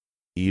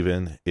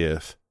 even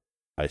if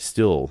I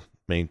still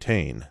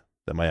maintain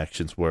that my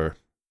actions were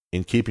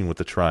in keeping with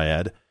the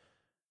triad.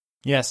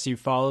 Yes, you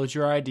followed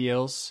your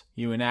ideals,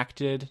 you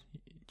enacted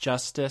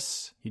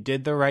justice, you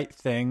did the right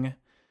thing,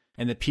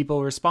 and the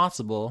people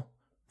responsible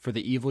for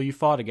the evil you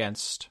fought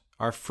against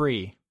are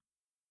free.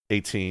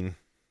 18.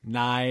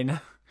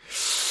 9.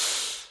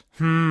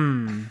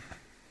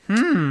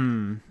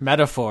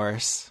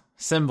 Metaphors.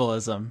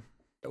 Symbolism.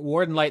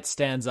 Warden Light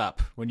stands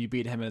up when you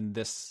beat him in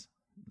this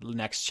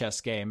next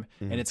chess game,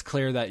 and it's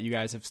clear that you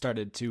guys have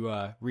started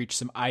to reach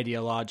some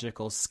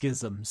ideological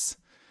schisms.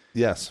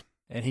 Yes.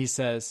 And he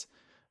says,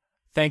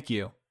 "Thank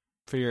you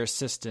for your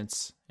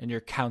assistance and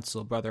your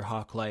counsel, Brother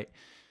Hawklight.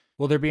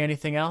 Will there be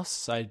anything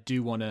else? I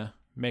do want to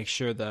make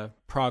sure the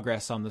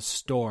progress on the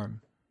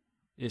storm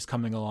is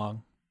coming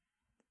along."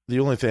 The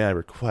only thing I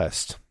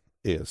request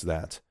is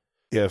that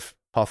if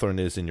Hawthorne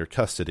is in your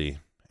custody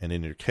and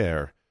in your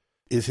care,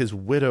 is his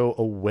widow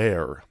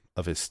aware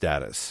of his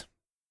status?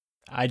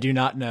 I do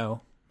not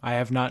know. I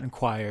have not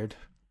inquired.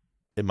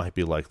 It might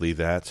be likely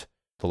that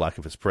the lack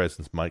of his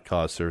presence might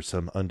cause her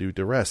some undue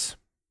duress.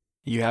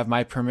 You have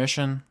my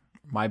permission,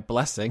 my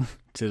blessing,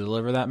 to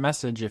deliver that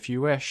message if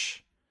you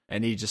wish.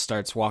 And he just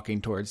starts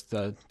walking towards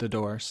the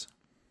doors.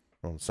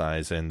 Roland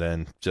sighs and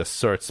then just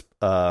starts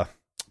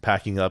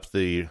packing up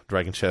the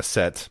Dragon Chess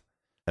set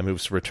and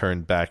moves to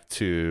return back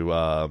to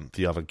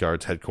the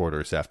Avant-Garde's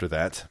headquarters after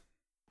that.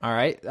 All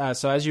right,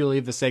 so as you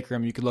leave the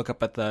sacrum, you can look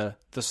up at the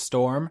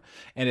storm,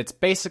 and it's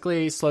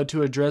basically slowed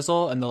to a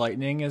drizzle, and the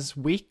lightning is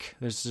weak.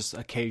 There's just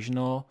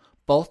occasional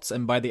bolts,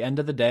 and by the end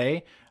of the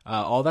day,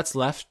 all that's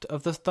left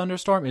of the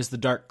thunderstorm is the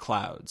dark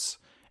clouds,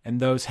 and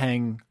those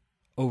hang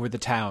over the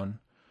town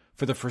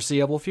for the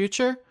foreseeable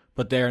future,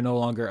 but they are no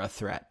longer a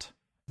threat.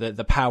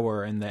 The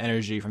power and the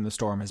energy from the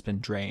storm has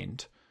been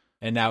drained,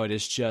 and now it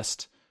is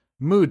just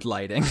mood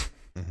lighting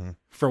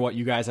for what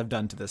you guys have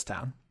done to this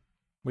town.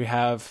 We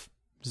have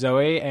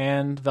Zoe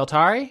and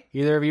Veltari.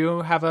 Either of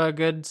you have a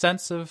good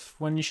sense of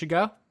when you should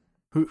go?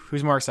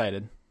 Who's more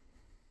excited?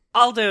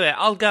 I'll do it.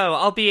 I'll go.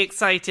 I'll be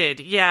excited.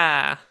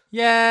 Yeah.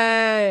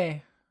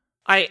 Yay!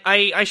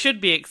 I should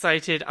be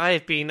excited. I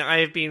have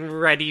been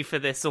ready for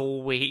this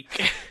all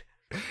week.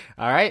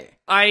 All right.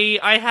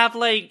 I have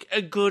like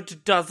a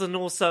good dozen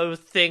or so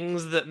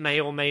things that may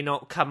or may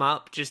not come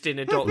up just in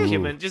a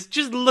document.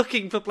 just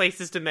looking for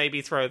places to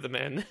maybe throw them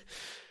in.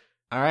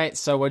 All right.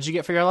 So what'd you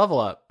get for your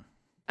level up?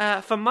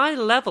 For my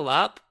level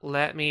up,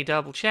 let me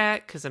double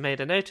check, because I made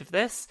a note of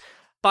this.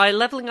 By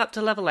leveling up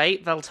to level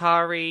 8,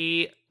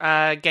 Veltari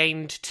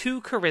gained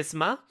 2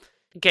 charisma,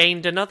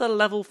 gained another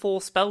level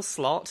 4 spell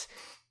slot,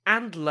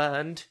 and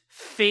learned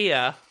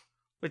Fear,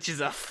 which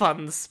is a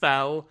fun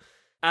spell.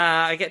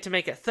 I get to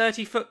make a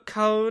 30-foot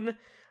cone,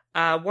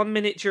 1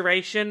 minute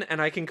duration,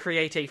 and I can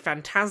create a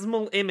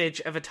phantasmal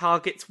image of a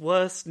target's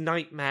worst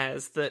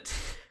nightmares that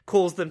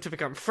cause them to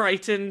become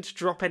frightened,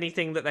 drop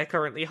anything that they're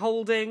currently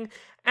holding,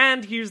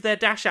 and use their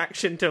dash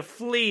action to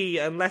flee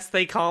unless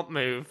they can't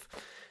move.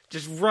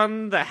 Just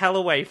run the hell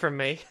away from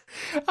me.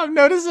 I'm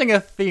noticing a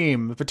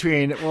theme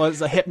between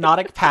a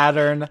hypnotic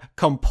pattern,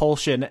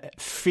 compulsion,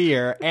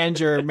 fear, and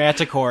your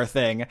Manticore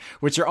thing,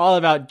 which are all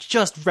about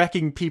just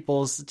wrecking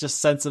people's just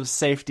sense of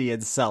safety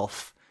and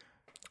self.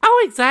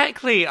 Oh,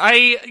 exactly.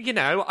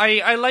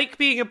 I like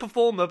being a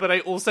performer, but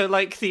I also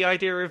like the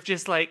idea of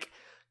just like,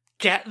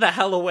 get the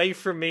hell away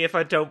from me if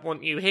I don't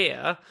want you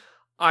here.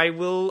 I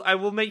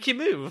will make you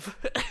move.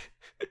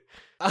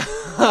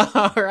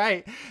 All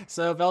right.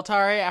 So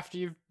Veltari, after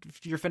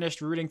you're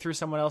finished rooting through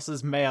someone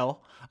else's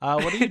mail,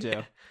 what do you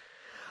do?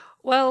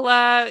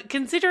 Well,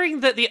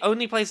 considering that the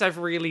only place I've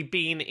really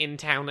been in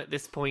town at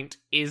this point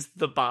is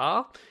the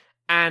bar,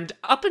 and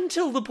up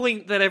until the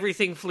point that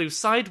everything flew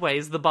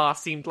sideways, the bar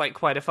seemed like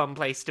quite a fun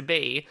place to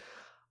be,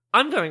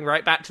 I'm going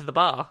right back to the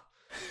bar.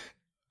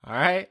 All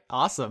right.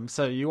 Awesome.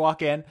 So you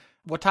walk in.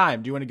 What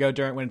time? Do you want to go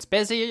during when it's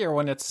busy or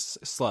when it's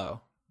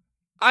slow?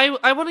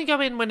 I want to go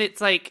in when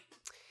it's like,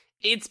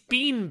 it's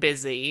been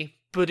busy,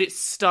 but it's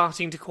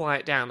starting to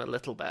quiet down a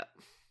little bit.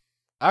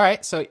 All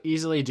right, so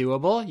easily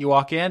doable. You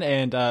walk in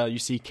and you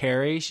see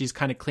Carrie. She's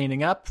kind of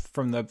cleaning up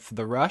from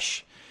the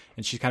rush,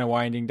 and she's kind of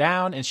winding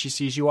down. And she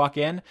sees you walk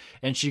in,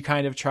 and she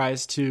kind of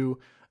tries to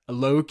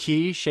low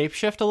key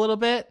shapeshift a little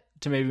bit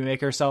to maybe make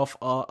herself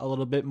a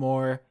little bit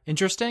more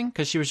interesting,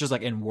 because she was just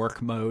like in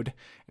work mode.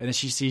 And then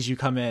she sees you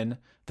come in,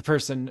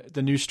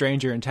 the new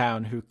stranger in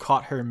town who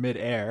caught her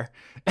midair.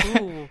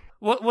 Ooh.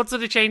 What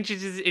sort of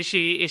changes is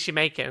she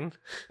making?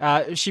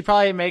 She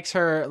probably makes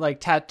her like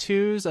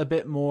tattoos a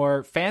bit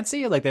more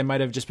fancy. Like they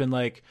might have just been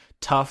like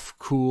tough,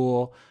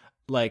 cool,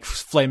 like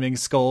flaming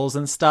skulls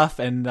and stuff,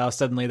 and now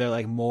suddenly they're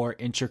like more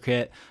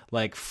intricate,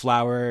 like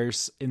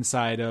flowers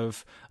inside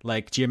of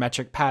like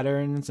geometric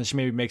patterns. And she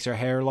maybe makes her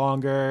hair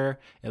longer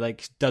and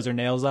like does her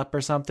nails up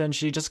or something.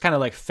 She just kind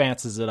of like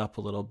fancies it up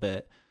a little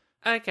bit.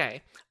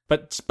 Okay.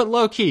 But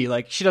low key,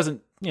 like she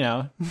doesn't, you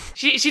know.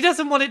 She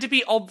doesn't want it to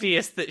be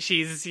obvious that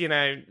she's, you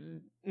know,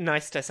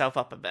 niced herself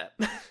up a bit.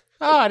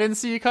 Oh, I didn't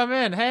see you come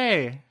in.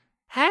 Hey.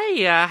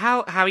 Hey,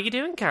 how are you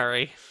doing,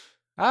 Carrie?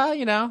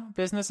 You know,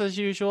 business as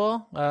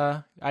usual.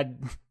 I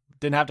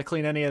didn't have to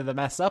clean any of the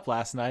mess up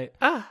last night.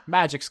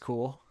 Magic's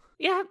cool.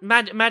 Yeah,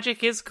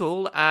 magic is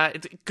cool.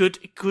 It's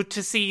good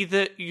to see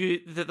that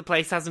the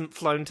place hasn't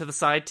flown to the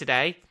side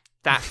today.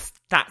 That's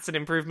an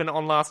improvement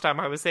on last time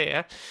I was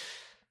here.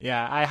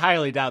 Yeah, I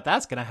highly doubt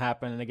that's going to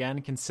happen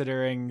again,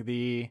 considering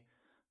the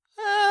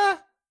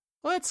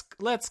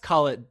let's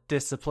call it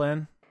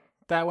discipline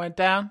that went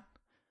down.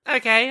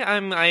 Okay,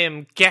 I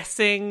am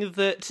guessing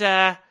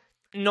that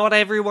not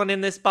everyone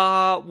in this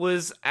bar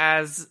was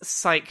as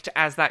psyched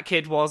as that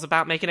kid was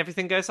about making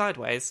everything go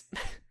sideways.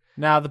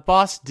 Now, the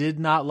boss did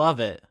not love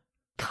it.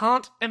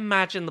 Can't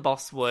imagine the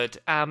boss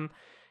would. Yeah,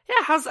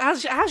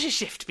 how's your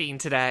shift been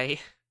today?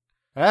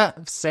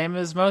 Same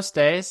as most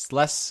days.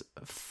 Less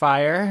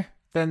fire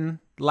than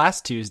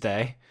last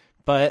Tuesday,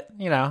 but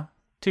you know,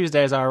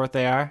 Tuesdays are what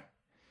they are.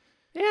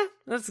 Yeah,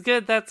 that's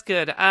good.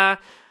 I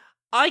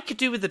could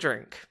do with a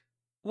drink.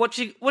 What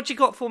you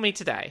got for me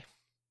today?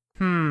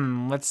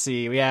 Let's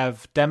see. We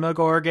have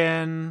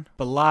Demogorgon,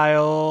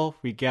 Belial,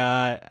 we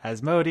got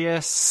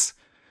Asmodeus.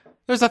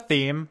 There's a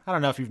theme. I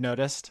don't know if you've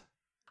noticed.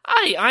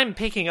 I'm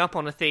picking up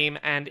on a theme,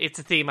 and it's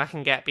a theme I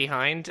can get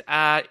behind.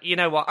 You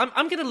know what?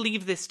 I'm going to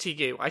leave this to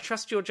you. I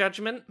trust your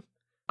judgment.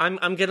 I'm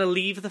going to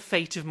leave the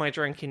fate of my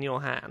drink in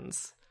your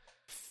hands.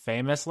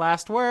 Famous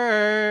last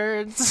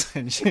words.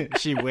 And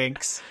she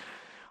winks.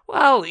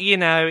 Well, you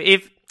know,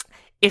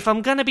 if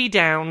I'm going to be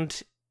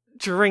downed,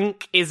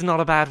 drink is not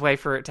a bad way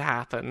for it to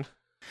happen.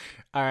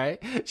 All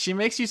right. She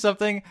makes you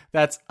something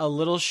that's a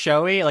little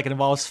showy, like it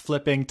involves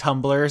flipping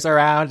tumblers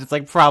around. It's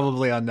like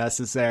probably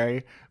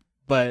unnecessary,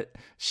 but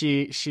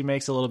she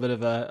makes a little bit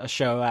of a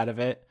show out of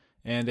it,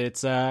 and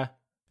it's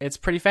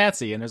pretty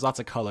fancy, and there's lots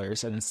of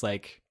colors, and it's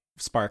like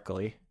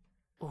sparkly.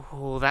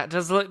 Oh, that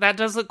does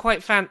look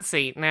quite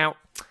fancy. Now,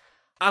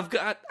 I've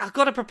got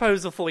a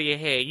proposal for you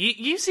here.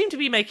 You seem to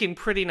be making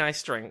pretty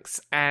nice drinks,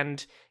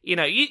 and you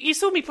know you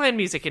saw me playing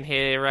music in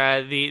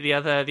here the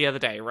other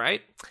day,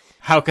 right?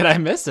 How could I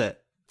miss it?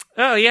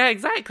 Oh yeah,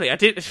 exactly. I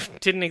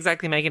didn't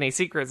exactly make any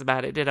secrets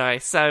about it, did I?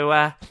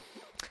 So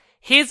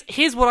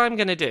here's what I'm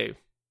gonna do.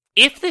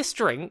 If this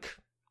drink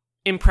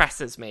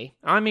impresses me,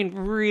 I mean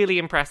really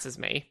impresses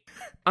me,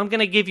 I'm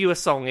gonna give you a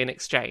song in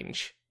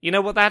exchange. You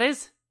know what that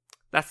is?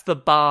 That's the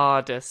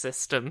barter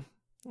system.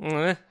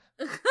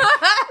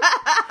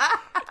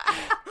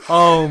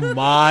 Oh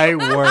my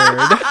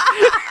word.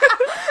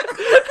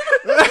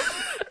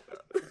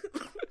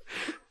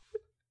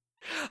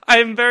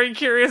 I'm very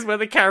curious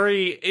whether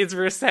Carrie is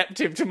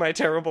receptive to my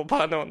terrible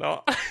pun or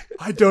not.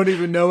 I don't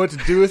even know what to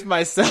do with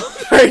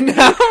myself right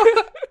now.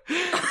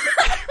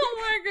 Oh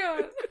my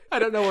god. I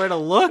don't know where to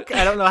look.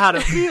 I don't know how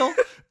to feel.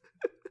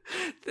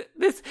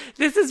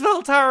 This is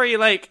Veltari,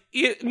 like,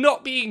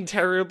 not being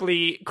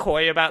terribly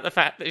coy about the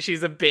fact that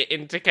she's a bit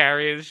into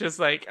Carrie. It's just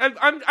like,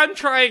 I'm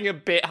trying a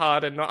bit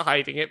hard and not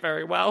hiding it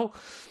very well.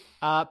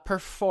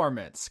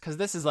 Performance, because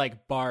this is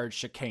like bard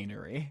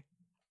chicanery.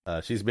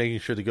 She's making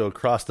sure to go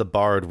across the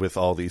bard with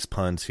all these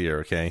puns here,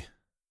 okay?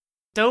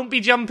 Don't be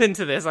jumping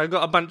to this. I've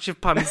got a bunch of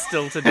puns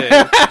still to do.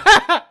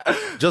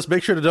 Just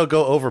make sure to don't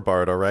go over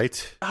bard, all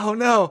right? Oh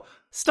no.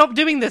 Stop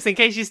doing this in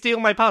case you steal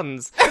my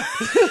puns.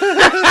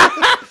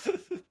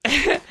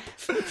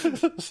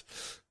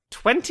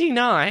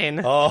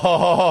 29.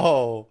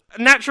 Oh.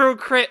 Natural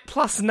crit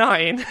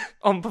 +9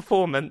 on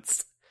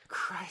performance.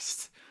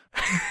 Christ.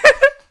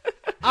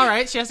 All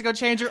right, she has to go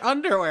change her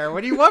underwear.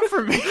 What do you want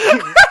from me?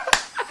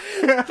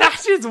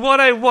 That is what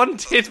I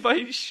wanted my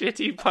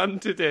shitty pun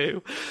to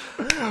do.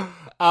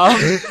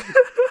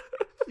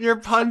 Your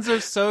puns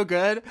are so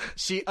good.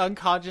 She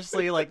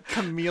unconsciously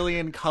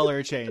chameleon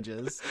color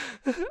changes.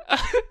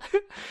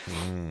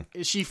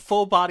 She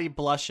full body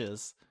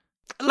blushes.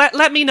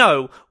 Let me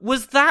know.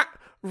 Was that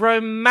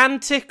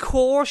romantic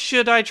or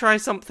should I try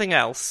something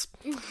else?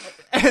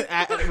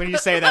 When you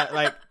say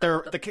that,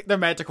 the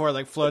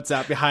manticore floats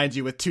out behind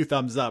you with 2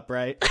 thumbs up,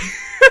 right?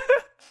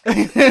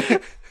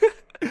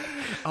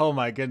 Oh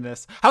my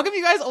goodness. How come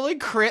you guys only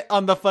crit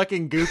on the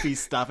fucking goofy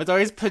stuff? It's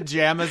always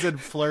pajamas and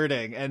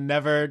flirting and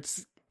never...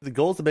 The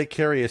goal is to make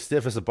Carrie as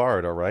stiff as a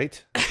bard, all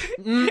right?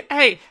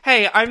 Hey,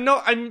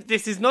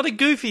 this is not a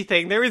goofy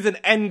thing. There is an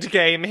end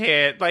game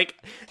here.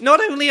 Not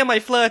only am I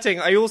flirting,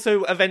 I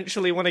also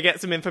eventually want to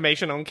get some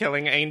information on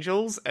killing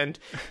angels, and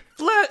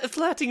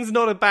flirting's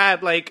not a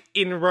bad,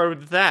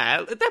 inroad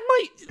there.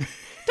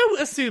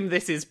 Don't assume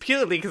this is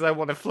purely because I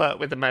want to flirt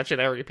with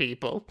imaginary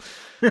people.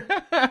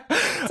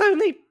 It's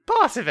only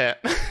part of it.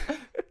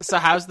 So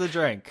how's the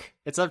drink?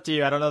 It's up to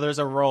you. I don't know there's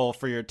a role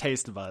for your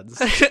taste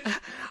buds.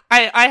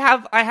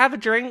 I have a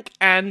drink,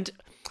 and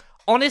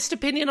honest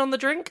opinion on the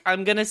drink,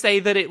 I'm gonna say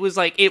that it was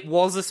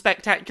a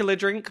spectacular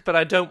drink, but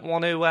I don't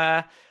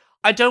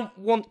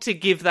want to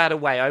give that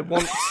away. I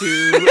want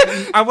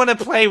to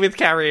play with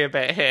Carrie a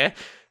bit here.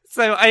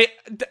 So I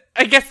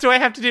guess, do I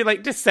have to do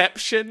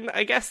deception,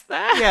 I guess,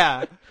 there?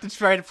 Yeah, to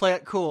try to play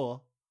it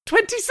cool.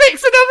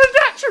 26, another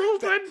natural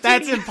 20.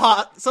 That's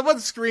impossible. Someone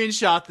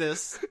screenshot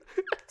this.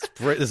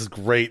 This is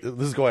great.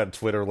 This is going on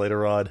Twitter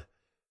later on.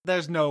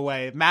 There's no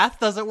way. Math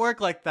doesn't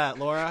work like that,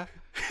 Laura.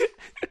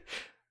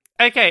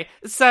 Okay,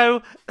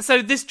 so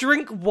this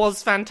drink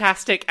was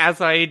fantastic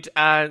as I'd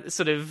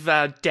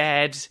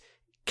dared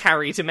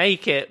Carrie to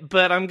make it,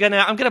 but I'm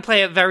gonna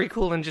play it very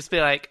cool and just be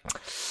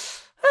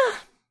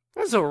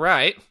that's all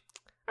right.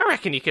 I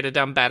reckon you could have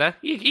done better.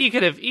 You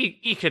could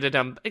have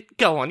done.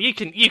 Go on, you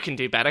can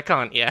do better,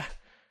 can't you?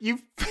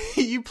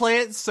 You play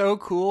it so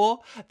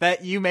cool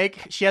that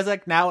she has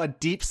now a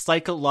deep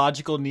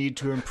psychological need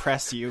to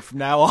impress you from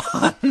now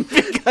on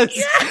because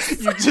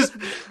you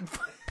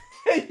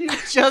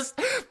just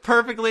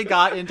perfectly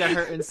got into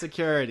her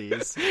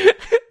insecurities.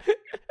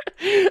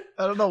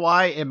 I don't know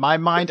why, in my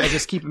mind, I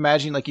just keep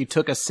imagining you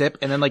took a sip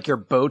and then your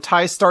bow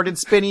tie started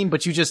spinning,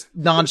 but you just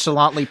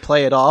nonchalantly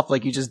play it off,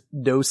 you just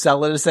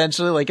no-sell it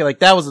essentially.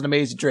 That was an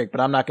amazing drink, but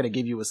I'm not going to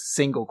give you a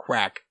single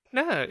crack.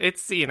 No,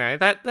 it's,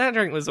 that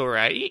drink was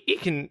alright. You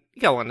can,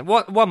 go on,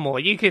 one more,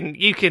 you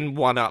can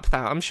one-up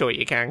that, I'm sure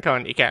you can,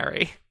 can't you,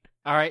 Carrie?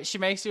 Alright, she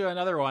makes you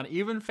another one,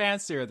 even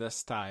fancier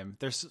this time.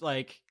 There's,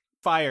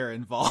 fire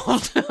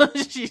involved.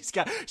 She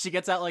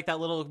gets out that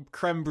little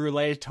creme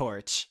brulee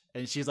torch,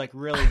 and she's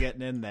really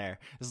getting in there.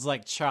 This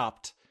is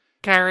chopped.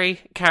 Carrie,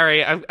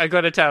 I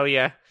gotta tell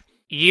you,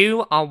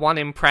 you are one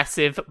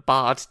impressive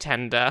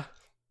bartender.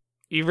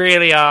 You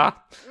really are.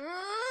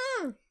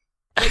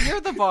 But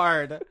you're the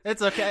bard.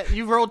 It's okay.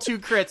 You rolled 2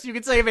 crits. You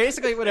can say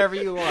basically whatever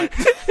you want.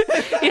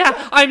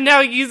 Yeah, I'm now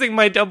using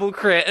my double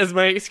crit as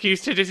my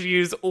excuse to just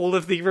use all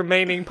of the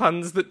remaining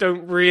puns that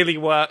don't really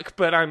work,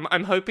 but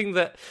I'm hoping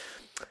that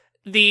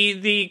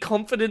the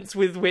confidence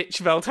with which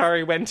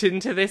Veltari went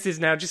into this is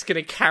now just going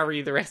to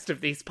carry the rest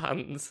of these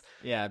puns.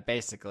 Yeah,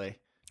 basically.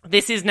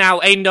 This is now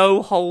a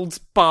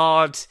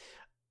no-holds-barred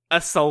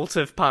assault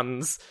of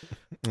puns.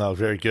 Oh,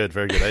 very good,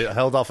 very good. I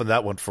held off on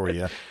that one for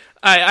you.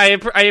 I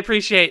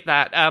appreciate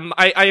that.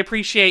 I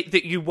appreciate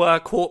that you were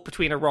caught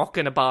between a rock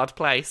and a barred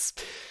place.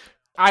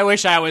 I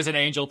wish I was in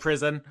Angel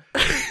Prison.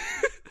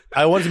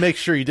 I wanted to make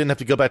sure you didn't have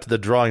to go back to the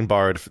drawing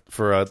board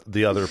for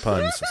the other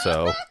puns,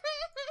 so...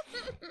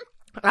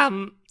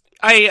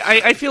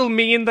 I feel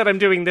mean that I'm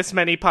doing this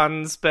many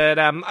puns, but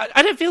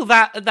I don't feel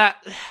that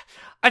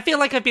I feel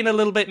like I've been a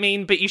little bit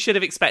mean, but you should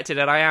have expected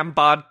it. I am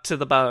barred to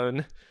the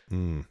bone.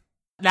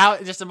 Now,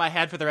 just in my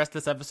head for the rest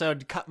of this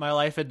episode, Cut My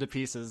Life Into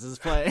Pieces is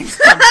playing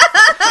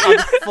on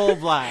full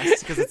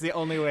blast, because it's the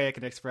only way I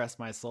can express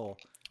my soul.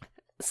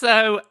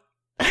 So,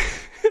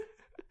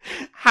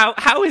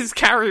 how is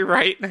Carrie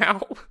right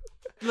now?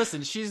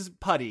 Listen, she's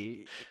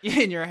putty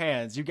in your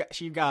hands.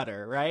 You got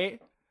her,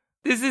 right?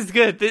 This is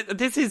good.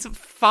 This is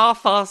far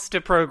faster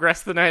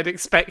progress than I had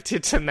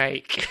expected to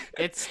make.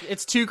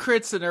 It's 2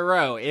 crits in a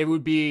row. It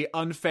would be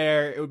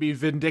unfair. It would be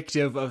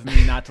vindictive of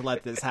me not to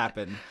let this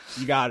happen.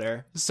 You got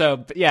her.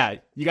 So, yeah,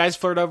 you guys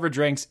flirt over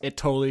drinks.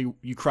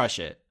 You crush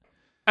it.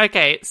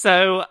 Okay,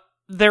 so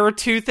there are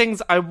 2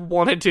 things I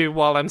want to do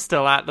while I'm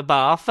still at the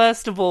bar.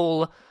 First of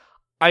all,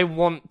 I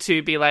want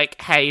to be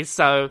hey,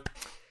 so,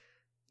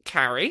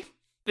 Carrie,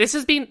 this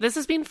has been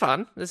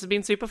fun. This has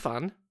been super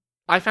fun.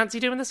 I fancy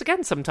doing this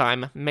again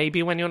sometime,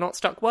 maybe when you're not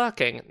stuck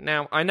working.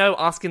 Now, I know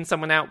asking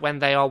someone out when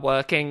they are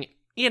working,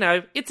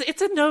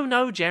 it's a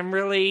no-no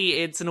generally.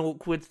 It's an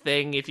awkward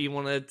thing if you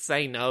want to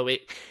say no.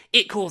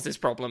 It causes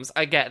problems.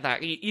 I get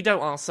that. You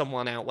don't ask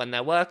someone out when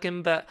they're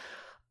working, but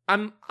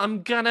I'm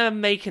gonna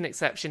make an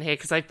exception here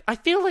because I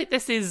feel like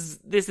this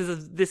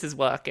is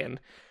working.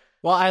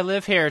 Well, I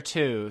live here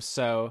too,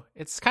 so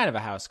it's kind of a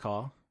house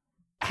call.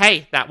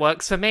 Hey, that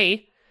works for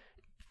me.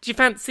 Do you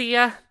fancy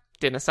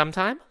dinner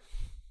sometime?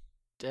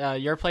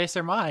 Your place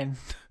or mine?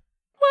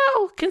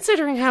 Well,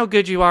 considering how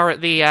good you are at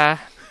the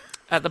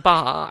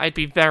bar, I'd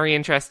be very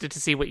interested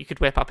to see what you could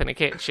whip up in a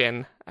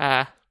kitchen.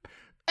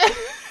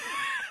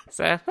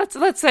 So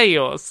let's say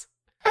yours.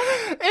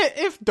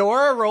 If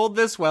Dora rolled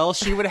this well,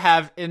 she would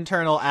have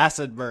internal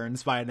acid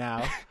burns by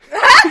now.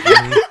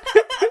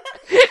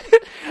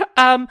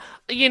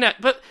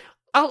 But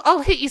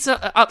I'll hit you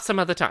up some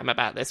other time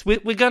about this.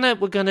 We're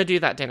gonna do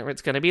that dinner.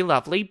 It's gonna be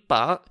lovely.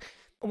 But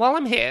while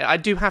I'm here, I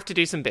do have to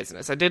do some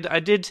business.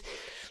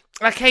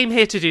 I came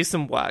here to do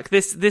some work.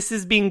 This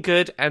has been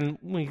good, and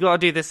we gotta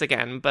do this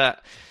again.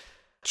 But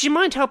do you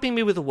mind helping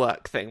me with the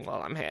work thing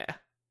while I'm here?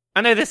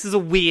 I know this is a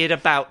weird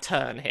about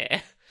turn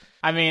here.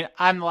 I mean,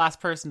 I'm the last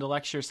person to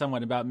lecture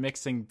someone about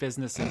mixing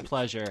business and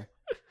pleasure.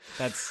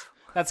 That's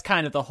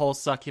kind of the whole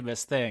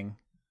succubus thing,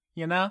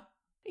 you know?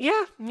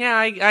 Yeah,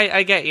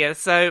 I get you.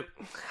 So,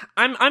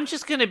 I'm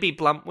just gonna be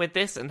blunt with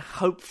this, and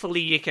hopefully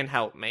you can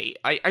help me.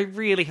 I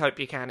really hope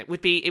you can. It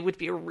would be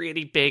a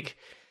really big,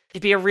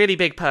 it'd be a really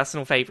big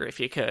personal favor if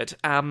you could.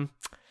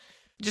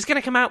 Just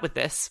gonna come out with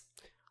this.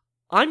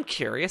 I'm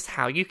curious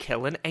how you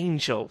kill an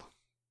angel.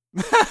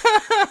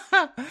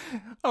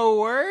 A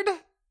word?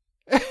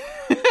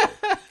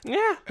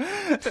 Yeah.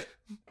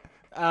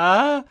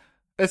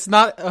 It's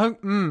not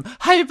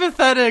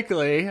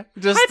hypothetically.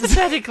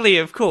 Hypothetically,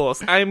 of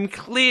course. I'm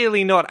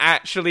clearly not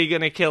actually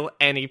going to kill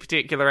any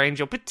particular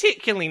angel,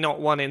 particularly not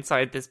one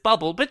inside this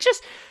bubble. But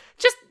just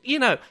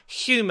humor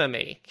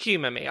me.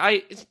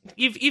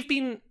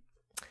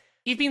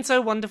 You've been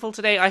so wonderful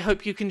today. I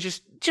hope you can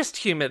just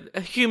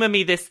humor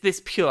me.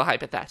 This pure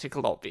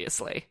hypothetical,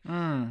 obviously.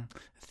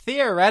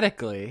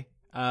 Theoretically.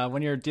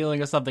 When you're dealing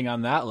with something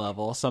on that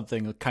level,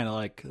 something kind of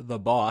like the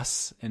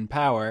boss in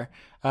power,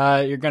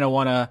 you're going to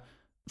want to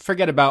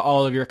forget about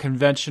all of your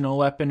conventional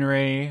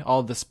weaponry,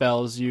 all the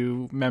spells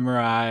you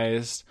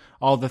memorized,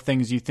 all the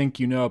things you think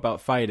you know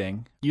about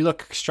fighting. You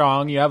look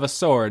strong, you have a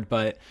sword,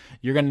 but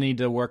you're going to need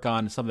to work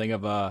on something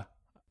of a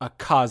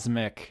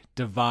cosmic,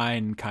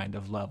 divine kind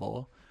of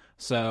level.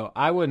 So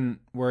I wouldn't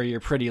worry your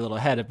pretty little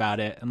head about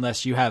it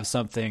unless you have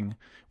something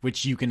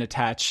which you can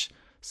attach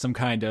some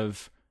kind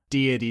of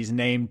deity's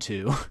name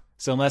to.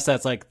 So unless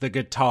that's like the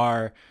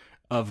guitar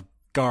of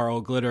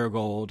Garl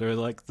Glittergold or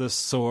like the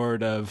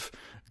sword of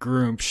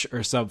Groomsh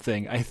or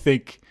something, I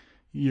think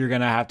you're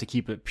gonna have to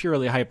keep it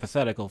purely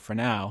hypothetical for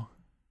now.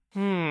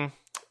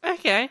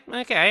 Okay,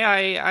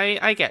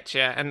 I get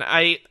you, and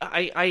I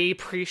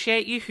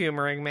appreciate you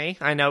humoring me.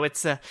 I know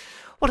it's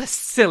what a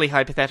silly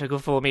hypothetical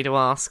for me to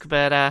ask,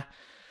 but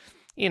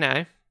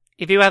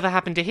if you ever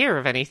happen to hear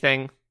of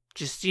anything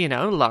just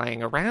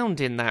lying around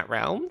in that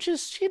realm,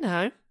 just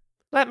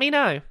let me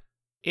know.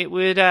 It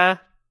would,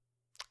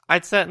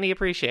 I'd certainly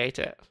appreciate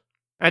it.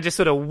 I just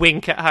sort of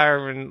wink at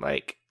her and,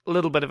 like, a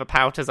little bit of a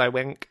pout as I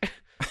wink.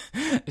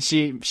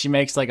 She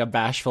makes, like, a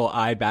bashful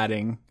eye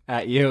batting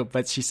at you,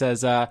 but she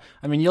says,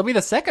 you'll be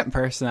the second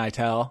person I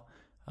tell.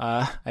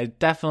 I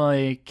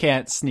definitely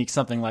can't sneak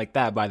something like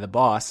that by the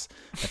boss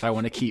if I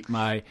want to keep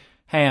my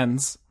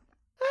hands.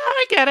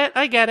 I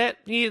get it.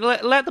 You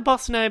let the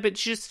boss know, but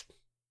just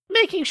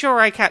making sure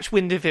I catch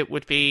wind of it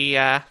would be,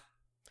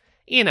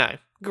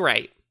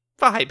 great.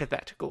 For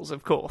hypotheticals,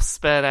 of course,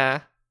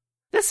 but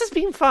this has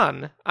been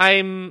fun.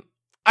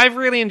 I've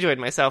really enjoyed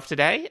myself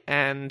today,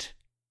 and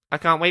I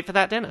can't wait for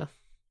that dinner.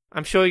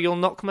 I'm sure you'll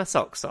knock my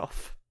socks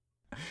off.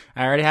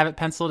 I already have it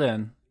penciled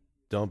in.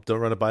 Don't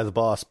run it by the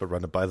boss, but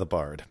run it by the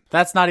bard.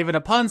 That's not even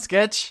a pun,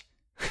 Sketch.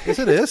 Yes,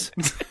 it is.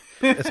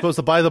 It's supposed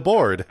to buy the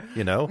board,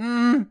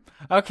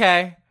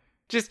 Okay.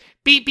 Just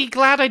be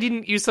glad I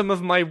didn't use some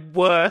of my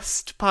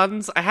worst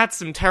puns. I had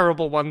some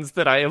terrible ones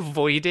that I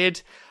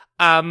avoided.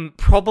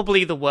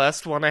 Probably the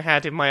worst one I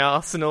had in my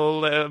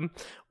arsenal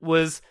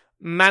was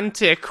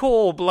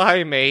Manticore,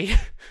 blimey.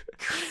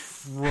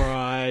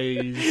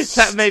 Christ.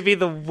 That may be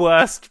the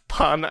worst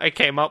pun I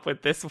came up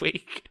with this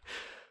week.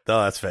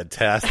 Oh, that's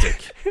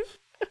fantastic.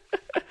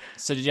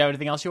 So did you have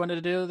anything else you wanted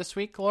to do this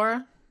week,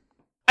 Laura?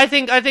 I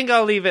think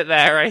I'll leave it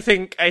there. I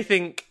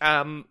think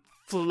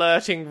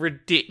flirting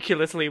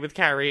ridiculously with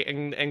Carrie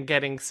and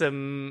getting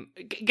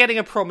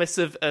a promise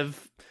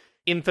of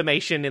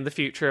information in the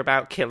future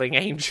about killing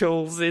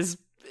angels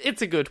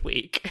it's a good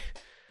week.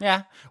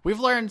 Yeah,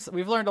 we've learned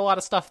a lot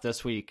of stuff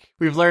this week.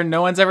 We've learned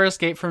no one's ever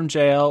escaped from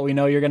jail. We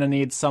know you're going to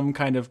need some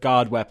kind of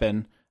god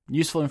weapon.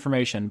 Useful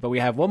information, but we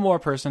have one more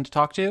person to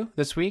talk to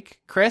this week.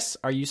 Chris,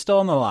 are you still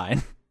on the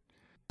line?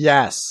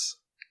 Yes,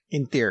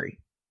 in theory.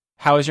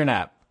 How was your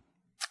nap?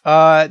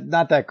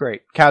 Not that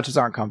great. Couches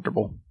aren't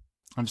comfortable.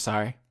 I'm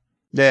sorry.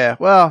 Yeah,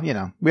 well,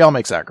 we all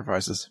make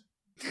sacrifices.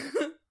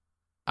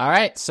 All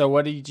right, so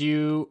what do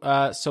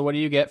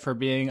you get for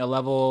being a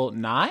level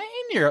 9?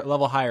 You're a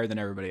level higher than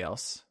everybody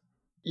else.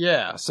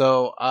 Yeah,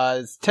 so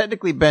it's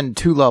technically been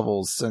 2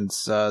 levels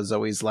since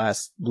Zoe's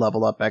last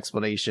level up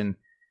explanation.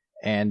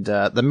 And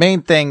the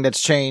main thing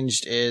that's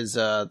changed is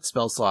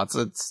spell slots.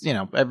 It's,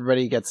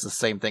 everybody gets the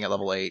same thing at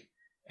level 8.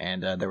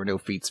 and there were no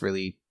feats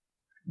really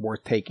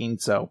worth taking,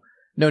 so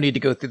no need to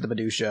go through the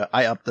minutia.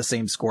 I upped the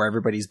same score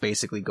everybody's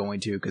basically going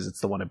to because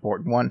it's the one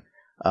important one.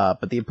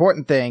 But the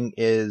important thing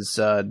is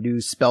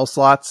new spell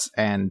slots,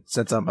 and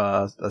since I'm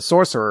a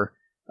sorcerer,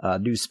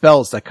 new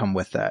spells that come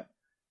with that.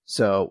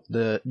 So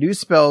the new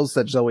spells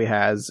that Zoe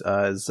has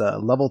is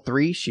level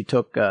 3. She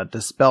took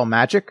Dispel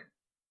Magic,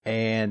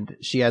 and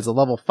she has a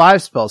level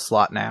 5 spell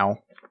slot now,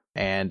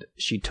 and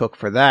she took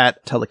for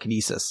that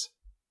Telekinesis,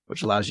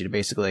 which allows you to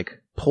basically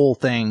like pull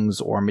things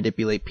or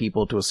manipulate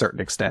people to a certain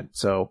extent.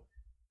 So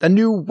the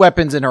new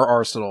weapons in her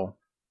arsenal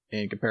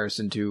in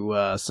comparison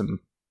to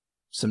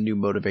some new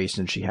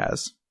motivation she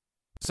has.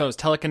 So it's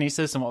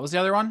telekinesis, and what was the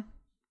other one?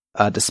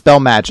 Dispel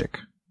Magic.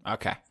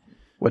 Okay.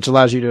 Which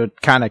allows you to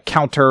kind of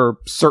counter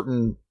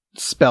certain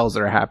spells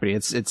that are happening.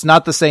 It's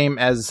not the same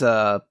as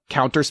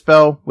Counter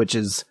Spell, which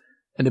is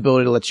an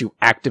ability to let you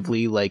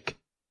actively like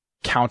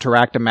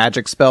counteract a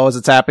magic spell as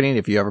it's happening.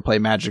 If you ever play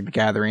Magic the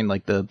Gathering,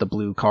 like the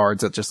blue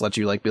cards that just let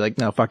you like be like,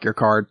 no, fuck your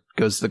card,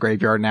 goes to the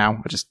graveyard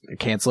now, I just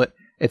cancel it.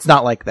 It's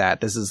not like that.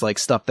 This is like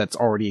stuff that's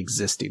already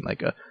existing,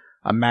 like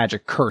a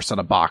magic curse on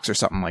a box or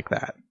something like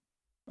that.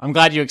 I'm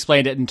glad you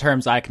explained it in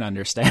terms I can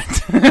understand.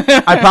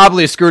 I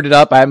probably screwed it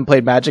up. I haven't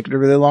played Magic in a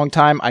really long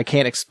time. I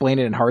can't explain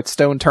it in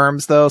Hearthstone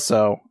terms though,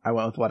 so I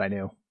went with what I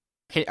knew.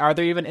 Okay, are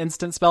there even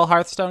instant spell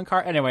Hearthstone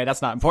card? Anyway,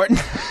 that's not important.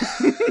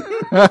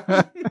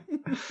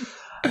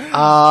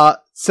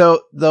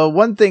 So the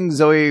one thing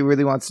Zoe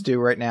really wants to do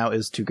right now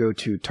is to go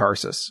to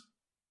Tarsus.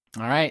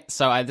 All right,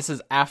 so this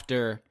is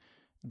after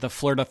the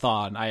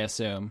flirtathon, I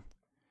assume.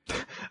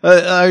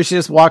 She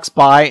just walks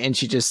by and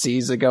she just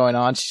sees it going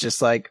on. She's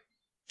just like,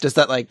 just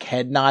that like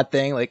head nod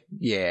thing, like,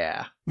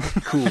 yeah,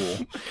 cool.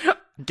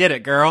 Get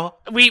it, girl.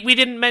 We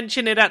didn't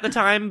mention it at the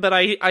time, but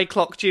I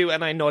clocked you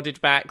and I nodded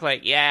back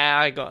like, yeah,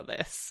 I got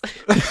this.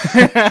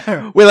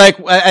 We like,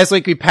 as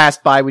like we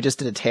passed by, we just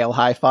did a tail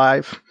high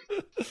five.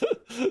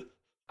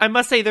 I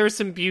must say there is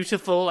some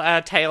beautiful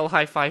tail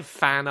high five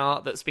fan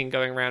art that's been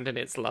going around, and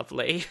it's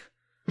lovely.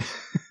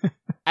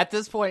 At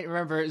this point,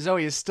 remember,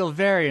 Zoe is still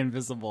very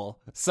invisible,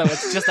 so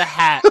it's just a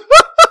hat.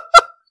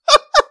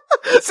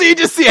 So you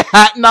just see a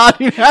hat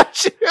nodding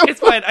at you. It's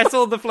fine. I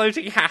saw the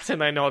floating hat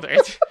and I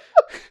nodded.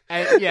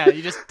 And, yeah,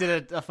 you just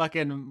did a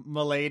fucking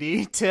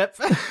milady tip.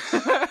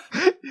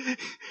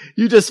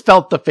 You just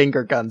felt the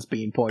finger guns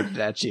being pointed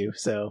at you,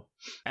 so.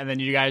 And then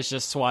you guys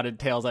just swatted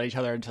tails at each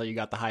other until you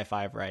got the high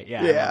five right.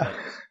 Yeah.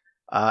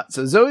 Yeah.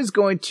 So Zoe's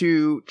going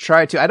to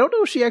try to, I don't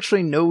know if she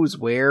actually knows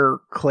where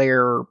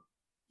Claire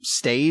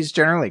stays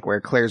generally, like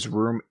where Claire's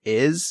room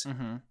is.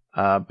 Mm-hmm.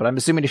 But I'm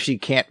assuming if she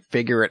can't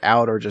figure it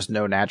out or just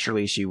know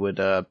naturally, she would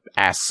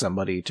ask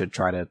somebody to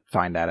try to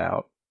find that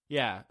out.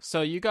 Yeah,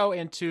 so you go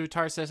into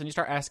Tarsus and you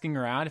start asking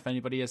around if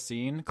anybody has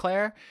seen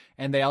Claire,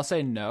 and they all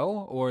say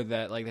no, or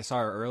that like they saw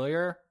her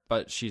earlier,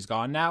 but she's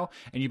gone now.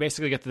 And you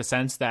basically get the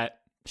sense that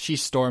she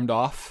stormed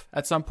off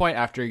at some point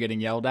after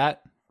getting yelled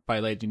at by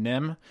Lady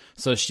Nim.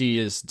 So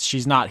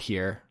she's not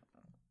here.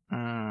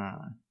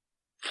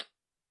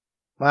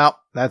 Well,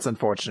 that's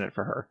unfortunate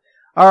for her.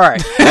 All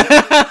right.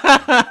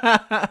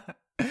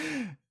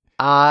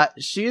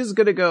 She is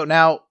gonna go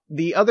now.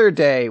 The other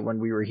day when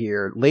we were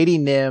here, Lady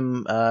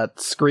Nim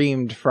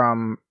screamed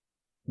from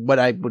what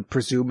I would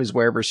presume is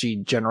wherever she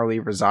generally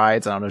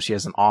resides. I don't know if she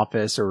has an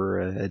office or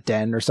a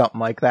den or something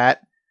like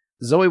that.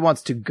 Zoe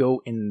wants to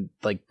go in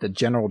like the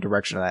general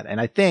direction of that, and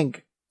I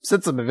think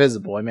since I'm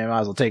invisible, I might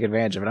as well take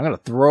advantage of it. I'm gonna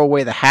throw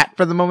away the hat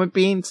for the moment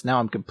being. So now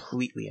I'm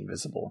completely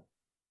invisible.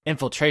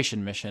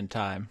 Infiltration mission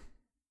time.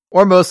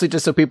 Or mostly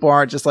just so people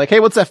aren't just like, hey,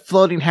 what's that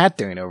floating hat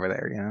doing over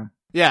there, you know?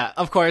 Yeah,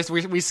 of course,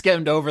 we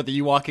skimmed over the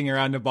you walking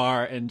around a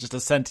bar and just a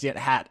sentient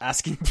hat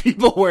asking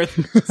people where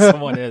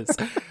someone is.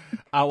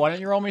 Why don't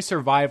you roll me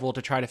survival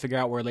to try to figure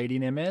out where Lady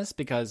Nim is?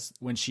 Because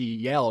when she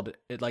yelled,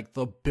 it like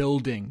the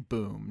building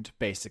boomed,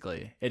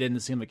 basically. It didn't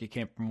seem like it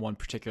came from one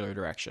particular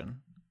direction.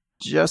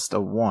 Just a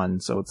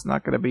 1, so it's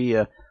not going to be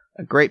a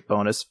great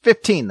bonus.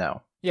 15,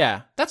 though.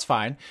 Yeah, that's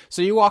fine.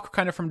 So you walk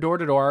kind of from door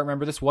to door.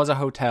 Remember, this was a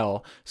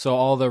hotel, so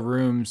all the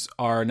rooms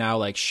are now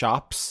like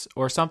shops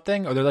or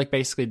something, or they're like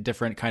basically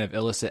different kind of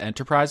illicit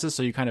enterprises.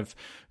 So you kind of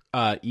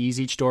ease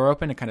each door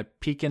open and kind of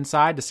peek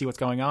inside to see what's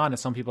going on. And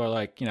some people are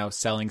like, you know,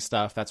 selling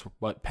stuff. That's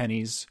what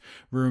Penny's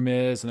room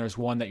is. And there's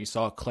one that you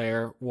saw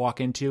Claire walk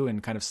into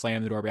and kind of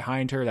slam the door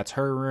behind her. That's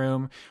her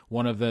room.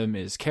 One of them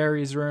is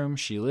Carrie's room.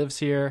 She lives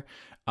here.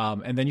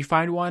 And then you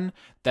find one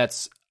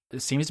that's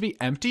it seems to be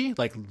empty,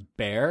 like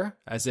bare,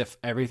 as if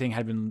everything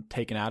had been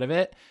taken out of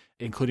it,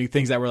 including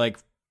things that were like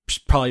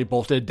probably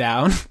bolted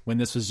down when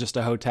this was just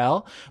a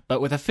hotel.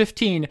 But with a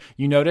 15,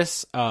 you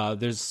notice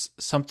there's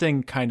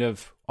something kind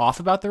of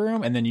off about the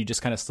room, and then you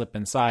just kind of slip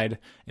inside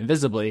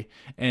invisibly.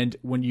 And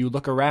when you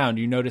look around,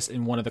 you notice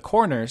in one of the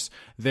corners,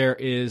 there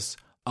is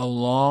a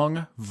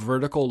long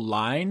vertical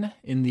line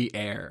in the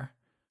air.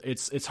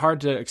 It's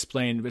hard to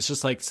explain, but it's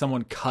just like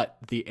someone cut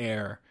the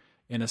air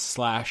in a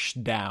slash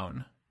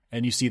down.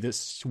 And you see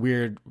this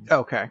weird,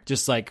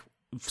 just like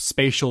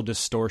spatial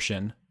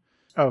distortion.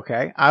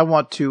 Okay. I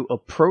want to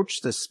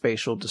approach this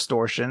spatial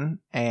distortion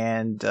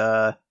and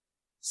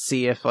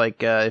see if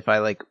if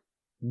I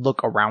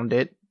look around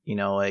it,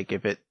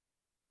 if it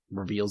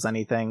reveals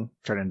anything.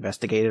 Try to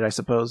investigate it, I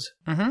suppose.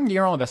 Mm-hmm.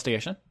 Your own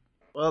investigation.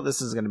 Well,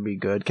 this is going to be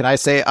good. Can I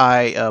say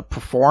I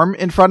perform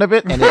in front of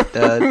it and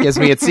it gives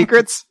me its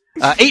secrets?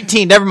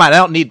 18. Never mind. I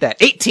don't need that.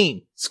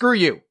 18. Screw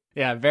you.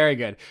 Yeah, very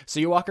good. So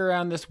you walk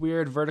around this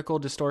weird vertical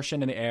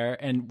distortion in the air,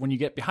 and when you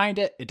get behind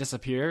it, it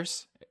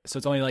disappears. So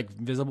it's only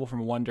visible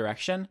from one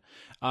direction.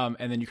 And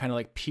then you kind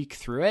of peek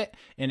through it,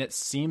 and it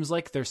seems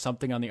like there's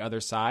something on the other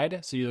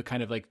side. So you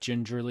kind of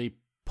gingerly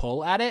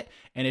pull at it,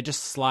 and it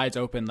just slides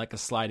open like a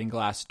sliding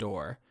glass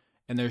door.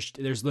 And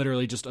there's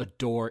literally just a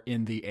door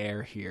in the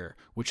air here,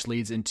 which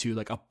leads into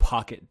a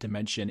pocket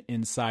dimension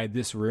inside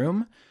this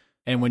room.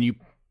 And when you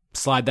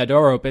slide that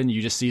door open,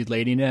 you just see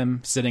Lady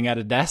Nim sitting at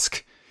a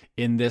desk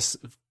in this.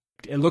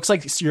 It looks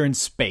like you're in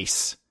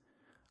space.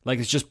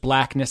 It's just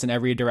blackness in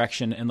every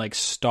direction and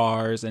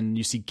stars, and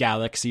you see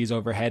galaxies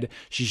overhead.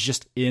 She's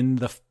just in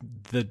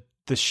the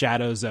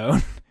shadow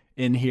zone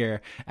in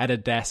here at a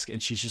desk,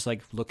 and she's just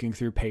looking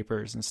through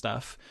papers and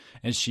stuff.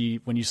 And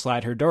when you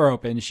slide her door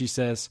open, she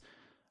says,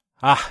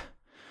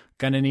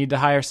 gonna need to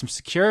hire some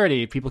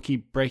security. People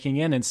keep breaking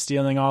in and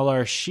stealing all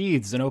our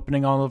sheaths and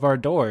opening all of our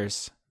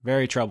doors.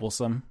 Very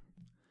troublesome.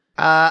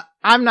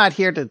 I'm not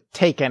here to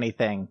take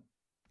anything.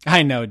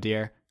 I know,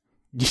 dear.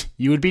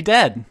 You would be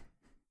dead.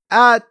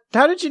 How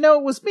did you know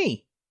it was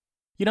me?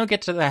 You don't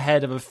get to the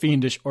head of a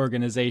fiendish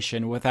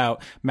organization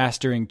without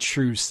mastering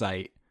true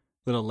sight,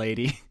 little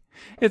lady.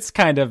 It's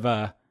kind of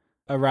a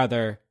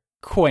rather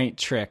quaint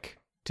trick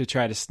to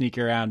try to sneak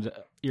around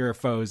your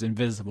foes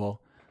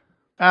invisible.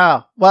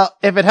 Oh, well,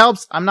 if it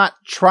helps, I'm not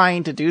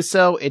trying to do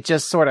so. It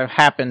just sort of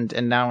happened,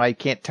 and now I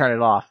can't turn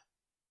it off.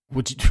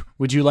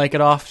 Would you like it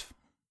off?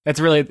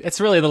 It's really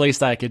the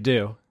least I could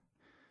do.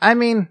 I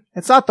mean,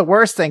 it's not the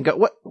worst thing.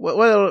 What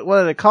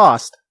did it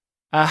cost?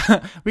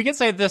 We can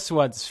say this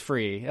one's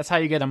free. That's how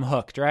you get them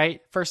hooked, right?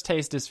 First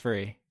taste is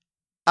free.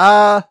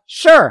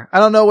 Sure. I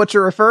don't know what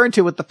you're referring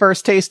to with the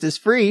first taste is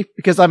free,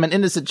 because I'm an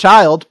innocent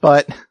child,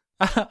 but...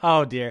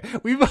 Oh dear.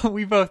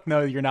 We both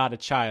know you're not a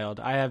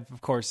child. I have,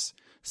 of course,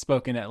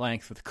 spoken at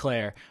length with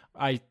Claire.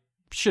 I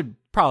should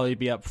probably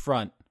be up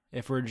front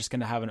if we're just going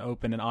to have an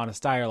open and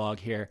honest dialogue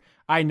here.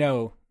 I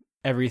know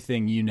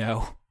everything you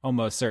know,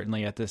 almost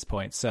certainly at this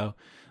point. So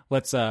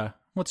let's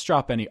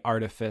drop any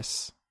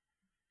artifice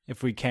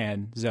if we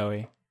can,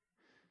 Zoe.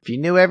 If you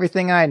knew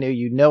everything I knew,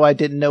 you'd know I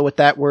didn't know what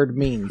that word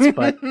means,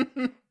 but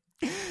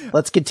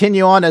let's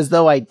continue on as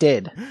though I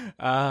did.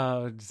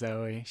 Oh,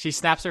 Zoe. She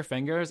snaps her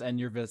fingers and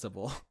you're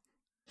visible.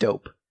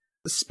 Dope.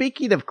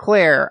 Speaking of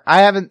Claire,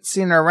 I haven't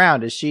seen her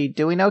around. Is she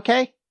doing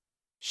okay?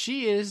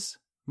 She is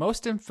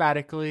most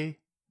emphatically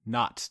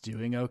not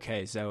doing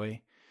okay,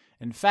 Zoe.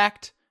 In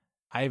fact,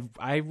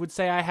 I would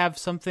say I have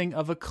something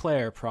of a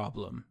Claire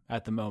problem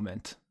at the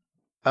moment.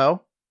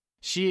 Oh?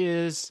 She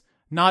is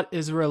not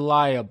as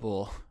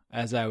reliable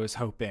as I was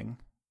hoping.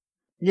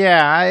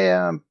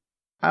 Yeah,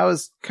 I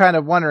was kind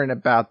of wondering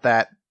about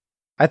that.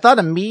 I thought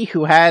a me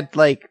who had,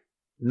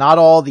 not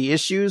all the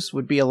issues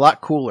would be a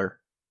lot cooler.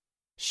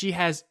 She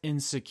has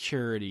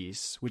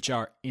insecurities, which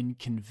are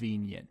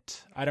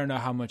inconvenient. I don't know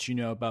how much you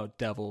know about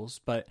devils,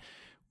 but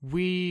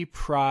we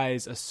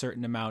prize a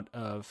certain amount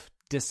of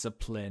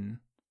discipline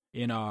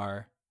in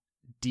our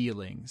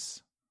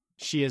dealings.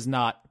 She has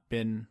not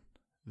been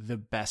the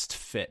best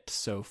fit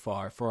so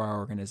far for our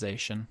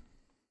organization.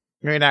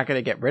 You're not going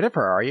to get rid of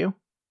her, are you?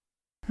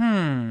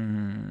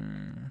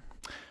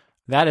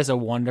 That is a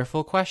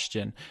wonderful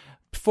question.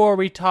 Before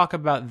we talk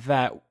about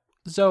that,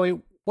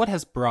 Zoe, what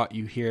has brought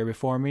you here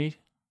before me?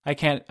 I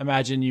can't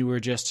imagine you were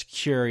just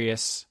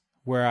curious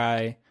where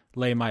I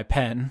lay my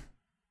pen.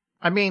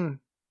 I mean,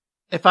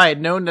 if I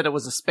had known that it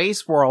was a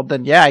space world,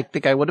 then yeah, I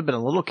think I would have been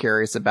a little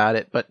curious about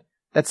it, but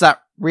that's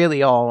not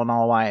really all in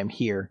all why I'm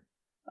here.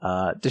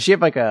 Does she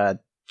have a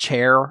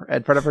chair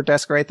in front of her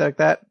desk or anything like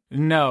that?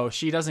 No,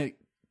 she doesn't.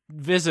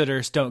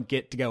 Visitors don't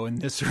get to go in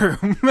this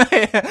room.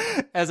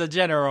 As a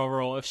general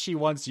rule, if she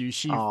wants you,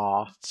 she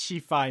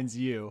finds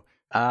you.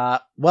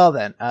 Well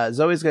then,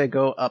 Zoe's gonna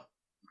go up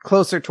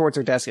closer towards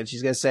her desk and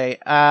she's gonna say,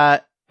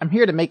 I'm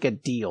here to make a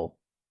deal.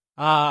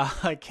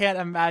 I can't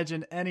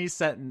imagine any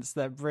sentence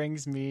that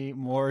brings me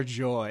more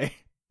joy.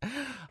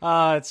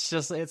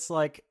 It's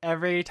like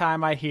every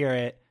time I hear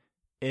it,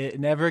 it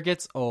never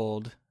gets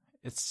old.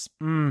 It's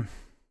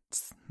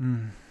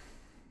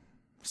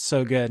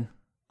so good.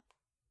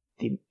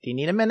 Do you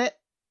need a minute?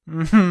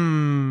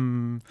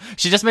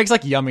 She just makes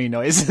yummy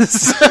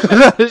noises.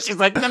 She's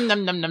like, nom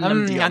nom nom nom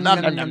nom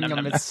nom nom nom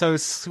nom. It's so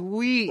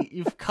sweet.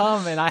 You've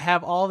come and I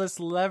have all this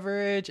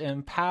leverage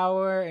and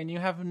power and you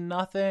have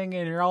nothing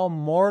and you're all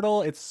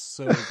mortal. It's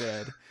so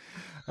good.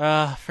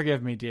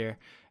 Forgive me, dear.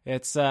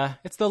 It's the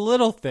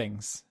little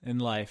things in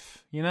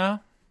life, you know?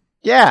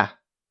 Yeah.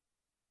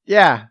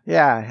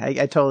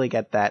 I totally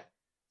get that.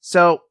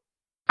 So,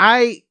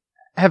 I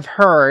have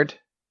heard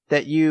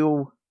that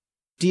you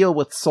deal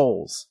with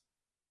souls.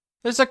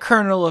 There's a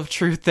kernel of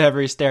truth to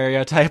every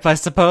stereotype, I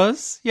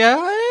suppose. Yeah,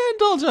 I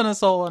indulge on a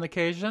soul on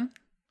occasion.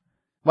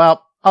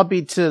 Well, I'll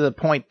be to the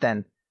point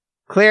then.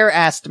 Claire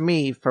asked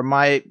me for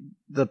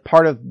the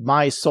part of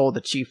my soul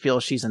that she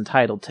feels she's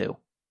entitled to.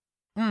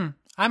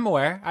 I'm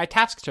aware. I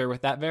tasked her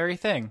with that very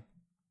thing.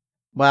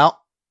 Well,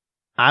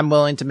 I'm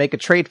willing to make a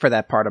trade for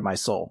that part of my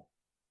soul.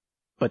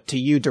 But to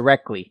you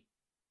directly.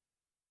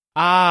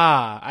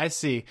 Ah, I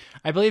see.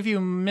 I believe you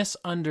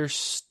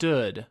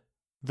misunderstood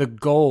the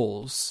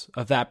goals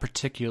of that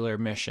particular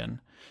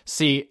mission.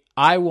 See,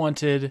 I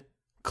wanted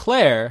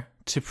Claire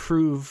to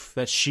prove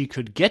that she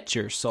could get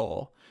your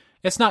soul.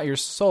 It's not your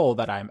soul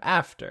that I'm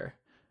after.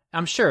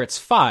 I'm sure it's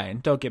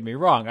fine, don't get me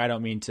wrong. I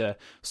don't mean to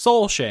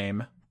soul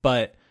shame,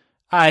 but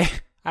I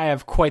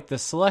have quite the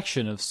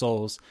selection of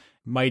souls,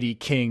 mighty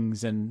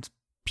kings and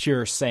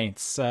pure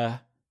saints.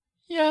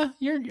 Yeah,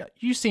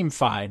 you seem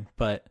fine,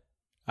 but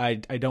I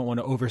don't want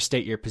to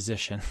overstate your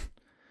position.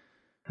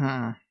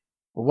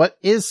 What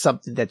is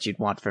something that you'd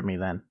want from me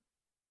then?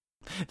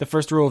 The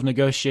first rule of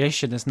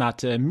negotiation is not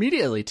to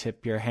immediately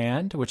tip your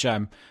hand, which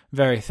I'm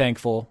very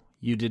thankful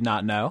you did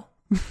not know,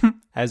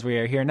 as we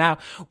are here now.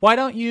 Why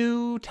don't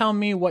you tell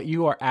me what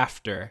you are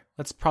after?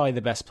 That's probably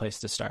the best place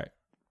to start.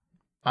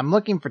 I'm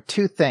looking for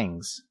two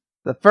things.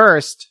 The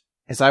first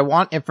is I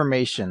want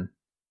information.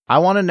 I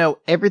want to know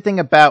everything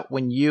about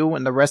when you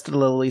and the rest of the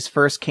Lilies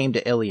first came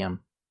to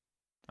Ilium.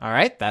 All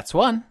right, that's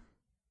one.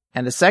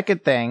 And the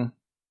second thing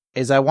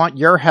is I want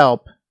your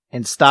help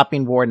in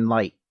stopping Warden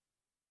Light.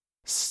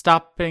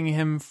 Stopping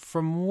him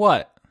from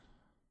what?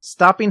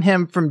 Stopping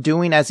him from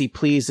doing as he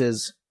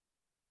pleases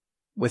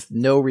with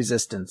no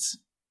resistance.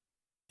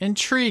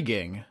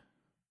 Intriguing.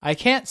 I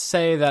can't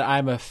say that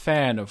I'm a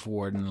fan of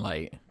Warden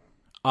Light,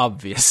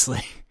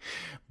 obviously,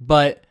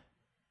 but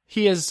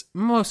he is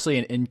mostly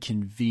an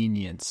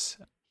inconvenience.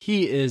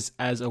 He is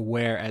as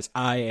aware as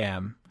I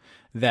am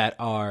that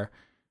our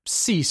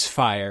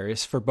ceasefire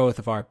is for both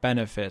of our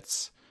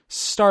benefits.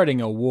 Starting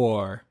a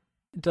war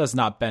does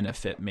not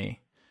benefit me.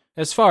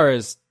 As far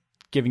as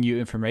giving you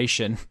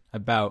information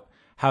about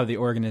how the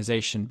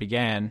organization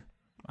began,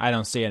 I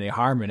don't see any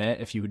harm in it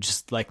if you would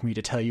just like me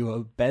to tell you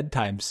a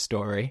bedtime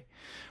story.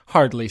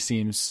 Hardly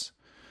seems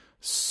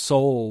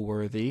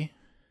soul-worthy.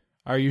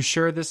 Are you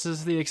sure this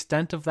is the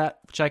extent of that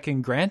which I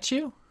can grant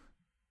you?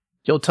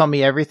 You'll tell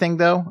me everything,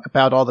 though,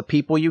 about all the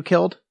people you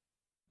killed?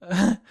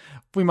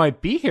 We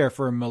might be here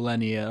for a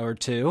millennia or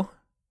two.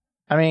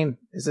 I mean,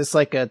 is this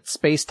like a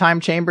space-time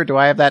chamber? Do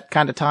I have that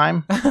kind of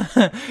time?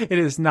 It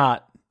is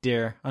not,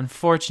 dear,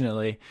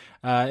 unfortunately.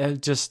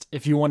 Just,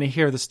 if you want to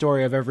hear the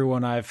story of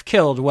everyone I've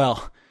killed,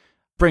 well,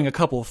 bring a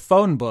couple of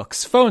phone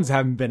books. Phones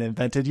haven't been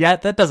invented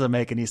yet. That doesn't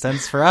make any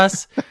sense for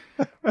us.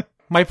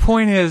 My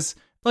point is,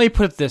 let me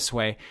put it this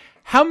way.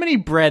 How many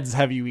breads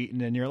have you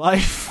eaten in your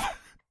life?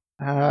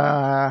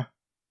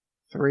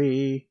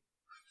 3,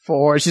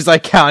 4. She's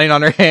like counting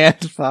on her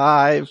hand.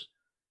 5.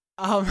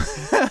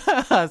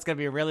 It's gonna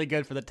be really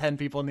good for the 10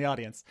 people in the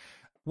audience.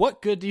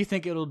 What good do you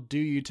think it'll do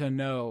you to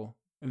know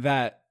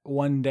that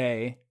one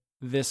day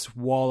this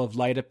wall of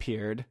light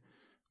appeared,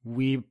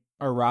 we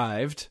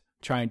arrived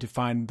trying to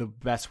find the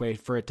best way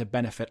for it to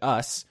benefit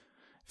us,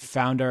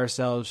 found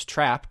ourselves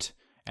trapped,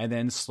 and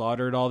then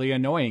slaughtered all the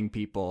annoying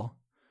people?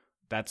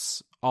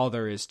 That's all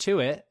there is to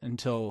it,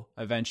 until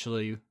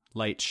eventually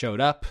Light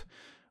showed up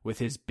with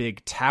his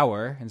big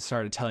tower and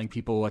started telling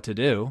people what to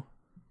do.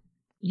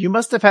 You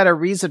must have had a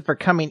reason for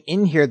coming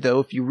in here,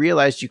 though, if you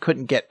realized you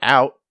couldn't get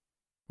out.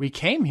 We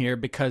came here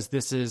because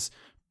this is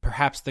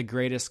perhaps the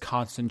greatest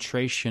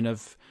concentration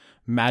of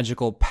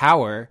magical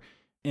power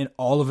in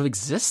all of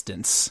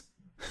existence.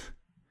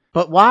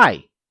 But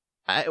why?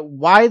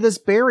 Why this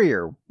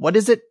barrier? What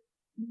is it?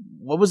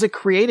 What was it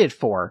created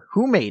for?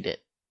 Who made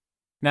it?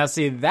 Now,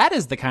 see, that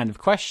is the kind of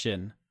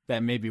question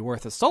that may be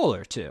worth a soul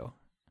or two.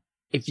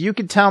 If you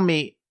could tell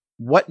me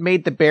what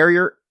made the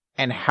barrier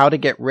and how to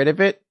get rid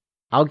of it,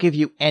 I'll give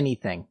you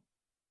anything.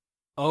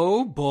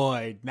 Oh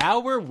boy, now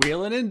we're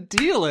wheeling and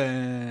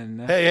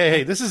dealing.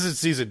 Hey, this isn't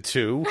season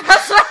 2.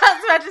 That's what I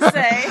was about to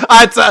say.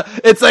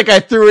 It's like I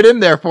threw it in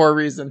there for a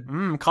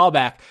reason.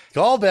 Callback.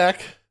 Call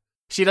back.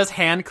 She does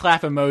hand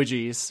clap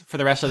emojis for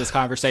the rest of this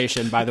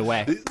conversation, by the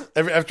way.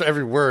 After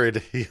every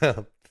word,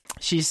 yeah.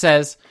 She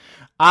says,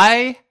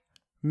 I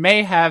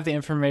may have the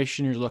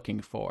information you're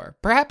looking for.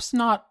 Perhaps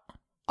not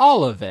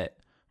all of it,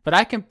 but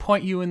I can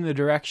point you in the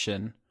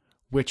direction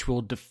which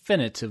will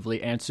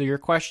definitively answer your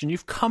question.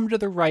 You've come to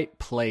the right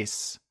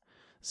place,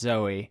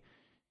 Zoe.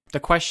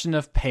 The question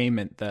of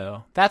payment,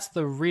 though, that's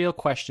the real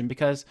question,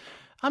 because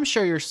I'm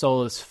sure your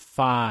soul is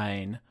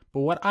fine,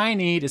 but what I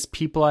need is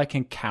people I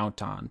can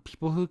count on,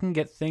 people who can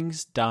get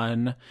things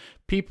done,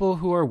 people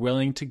who are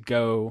willing to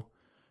go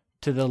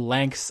to the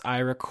lengths I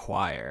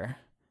require.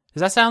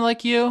 Does that sound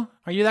like you?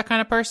 Are you that kind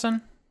of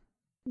person?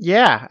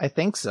 Yeah, I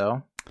think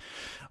so.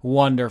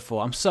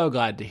 Wonderful. I'm so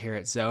glad to hear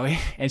it, Zoe.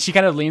 And she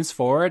kind of leans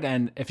forward,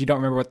 and if you don't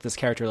remember what this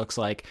character looks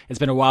like, it's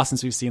been a while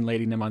since we've seen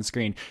Lady Nim on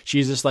screen.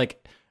 She's just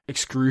like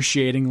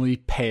excruciatingly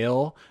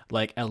pale,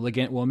 like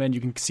elegant woman. You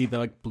can see the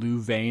like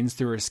blue veins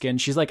through her skin.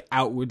 She's like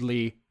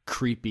outwardly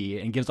creepy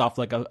and gives off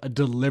like a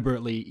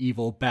deliberately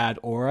evil, bad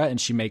aura, and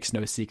she makes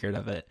no secret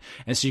of it.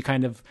 And she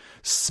kind of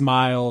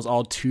smiles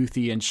all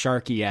toothy and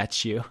sharky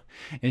at you.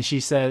 And she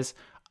says,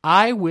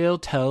 I will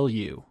tell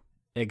you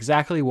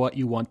exactly what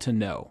you want to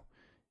know.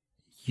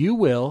 You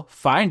will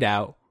find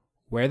out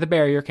where the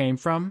barrier came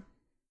from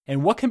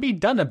and what can be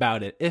done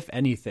about it, if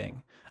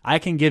anything. I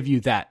can give you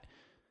that.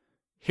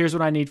 Here's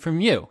what I need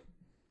from you.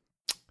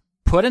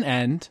 Put an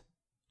end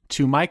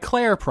to my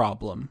Claire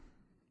problem.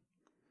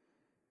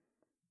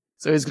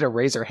 So he's gonna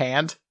raise her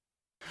hand.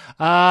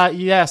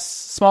 Yes,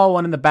 small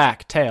one in the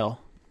back, tail.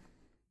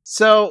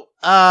 So,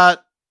 to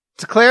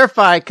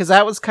clarify, because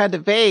that was kind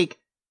of vague,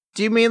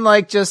 do you mean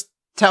like just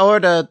tell her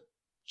to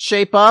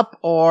shape up,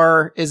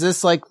 or is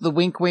this like the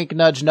wink wink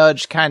nudge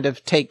nudge kind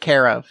of take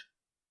care of?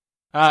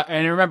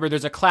 And remember,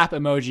 there's a clap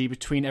emoji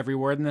between every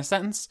word in the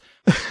sentence.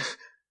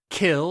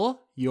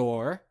 Kill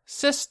your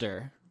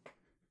sister.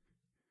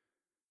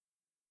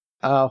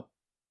 Oh.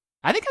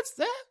 I think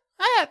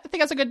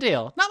that's a good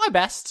deal. Not my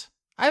best.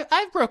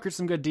 I've brokered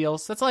some good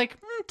deals. That's like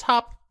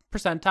top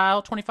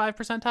percentile, 25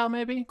 percentile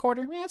maybe,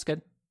 quarter. Yeah, that's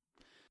good.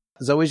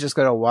 Zoe's just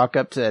gonna walk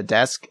up to the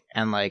desk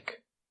and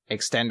like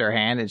extend her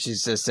hand, and she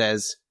just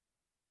says,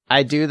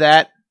 I do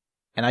that,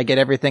 and I get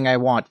everything I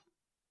want,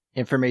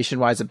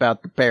 information-wise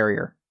about the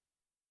barrier.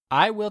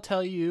 I will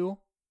tell you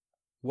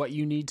what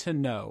you need to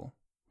know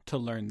to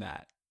learn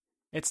that.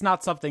 It's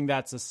not something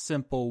that's a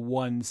simple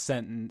one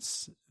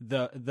sentence,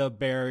 the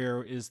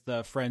barrier is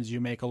the friends you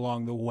make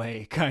along the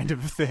way kind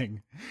of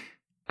thing.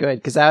 Good,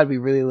 because that would be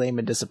really lame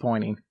and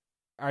disappointing.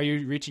 Are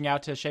you reaching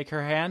out to shake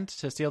her hand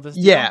to seal this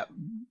deal? Yeah,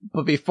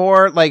 but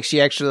before like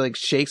she actually like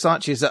shakes on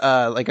it, she's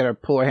like gonna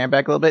pull her hand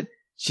back a little bit.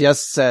 She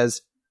just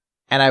says,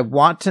 and I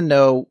want to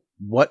know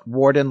what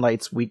Warden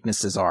Light's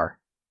weaknesses are.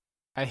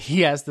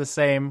 He has the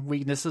same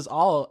weaknesses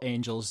all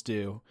angels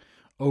do.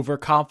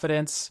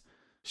 Overconfidence,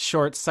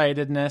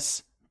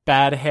 short-sightedness,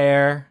 bad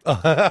hair.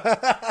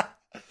 I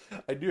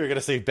knew you were going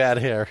to say bad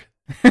hair.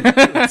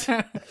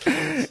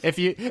 If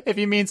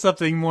you mean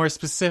something more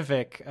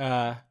specific,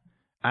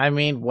 I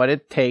mean what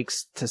it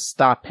takes to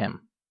stop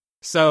him.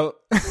 So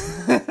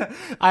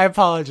I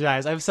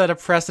apologize. I've set a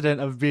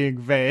precedent of being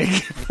vague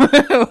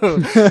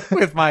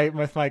with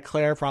my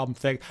Claire problem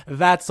thing.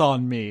 That's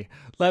on me.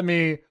 Let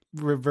me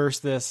reverse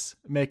this,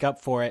 make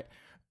up for it.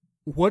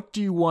 What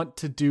do you want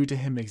to do to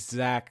him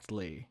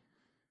exactly?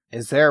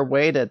 Is there a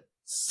way to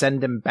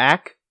send him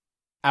back?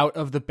 Out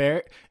of the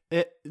bear?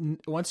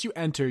 Once you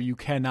enter, you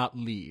cannot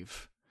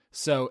leave.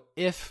 So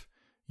if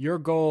your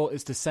goal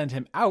is to send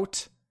him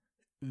out,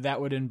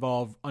 that would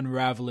involve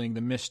unraveling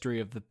the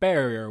mystery of the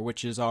barrier,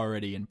 which is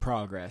already in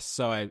progress.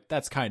 So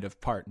that's kind of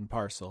part and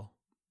parcel.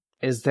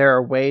 Is there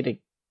a way to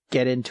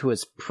get into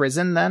his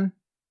prison then?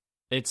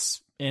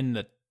 It's in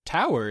the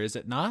tower, is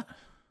it not?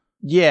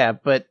 Yeah,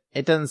 but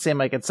it doesn't seem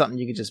like it's something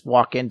you could just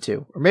walk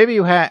into. Or maybe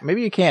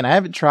maybe you can. I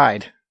haven't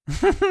tried.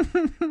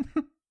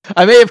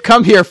 I may have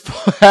come here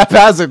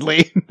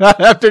haphazardly,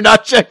 after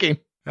not checking.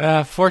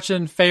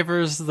 Fortune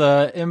favors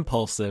the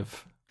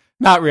impulsive.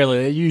 Not really.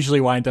 They usually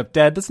wind up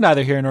dead. That's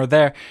neither here nor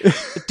there.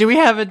 Do we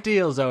have a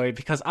deal, Zoe?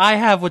 Because I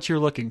have what you're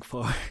looking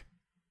for.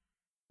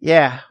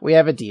 Yeah, we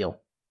have a deal.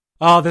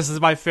 Oh, this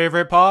is my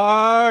favorite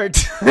part.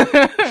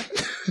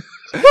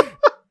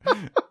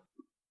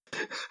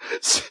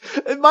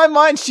 In my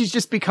mind, she's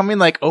just becoming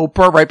like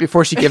Oprah right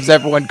before she gives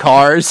everyone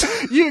cars.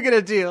 You get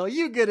a deal.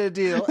 You get a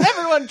deal.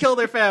 Everyone kill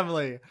their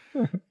family.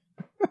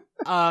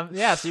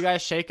 Yeah, so you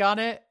guys shake on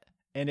it,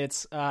 and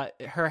it's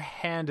her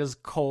hand is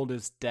cold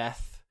as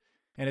death.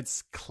 And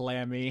it's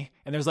clammy.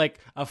 And there's like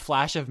a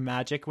flash of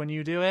magic when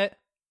you do it,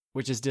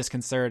 which is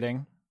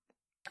disconcerting.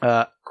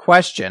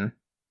 Question.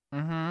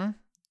 Mm-hmm.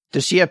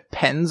 Does she have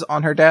pens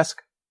on her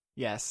desk?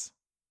 Yes.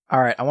 All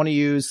right, I want to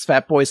use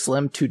Fatboy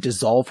Slim to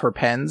dissolve her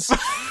pens.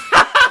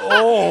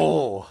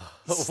 Oh!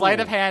 Sleight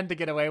of hand to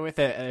get away with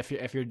it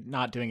if you're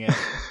not doing it,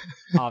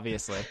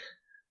 obviously.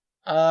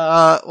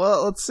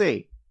 Well, let's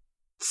see.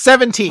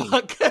 17.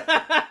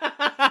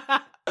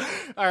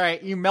 All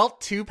right, you melt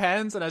 2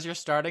 pens, and as you're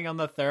starting on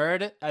the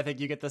 3rd, I think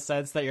you get the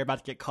sense that you're about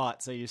to get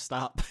caught, so you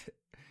stop.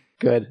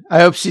 Good. I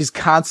hope she's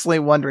constantly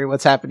wondering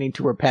what's happening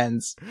to her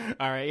pens.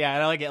 All right, yeah,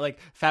 and I like it. Like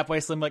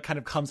Fatboy Slim like kind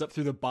of comes up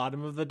through the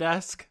bottom of the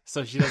desk,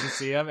 so she doesn't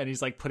see him, and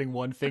he's like putting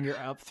one finger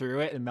up through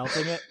it and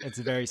melting it. It's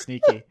very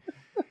sneaky.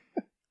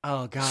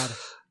 Oh God!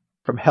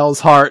 From Hell's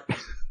Heart.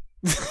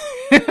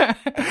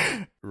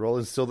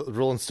 Roland's still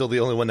the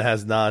only one that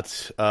has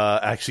not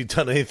actually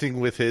done anything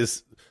with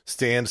his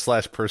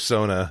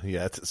stand/persona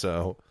yet.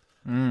 So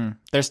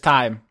there's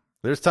time.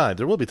 There's time.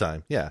 There will be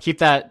time. Yeah. Keep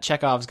that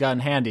Chekhov's gun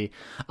handy.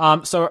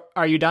 So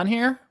are you done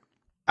here?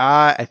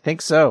 I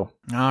think so.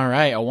 All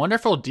right. A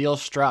wonderful deal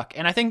struck.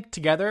 And I think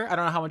together, I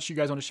don't know how much you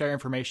guys want to share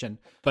information,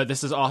 but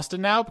this is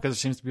Austin now because there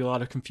seems to be a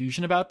lot of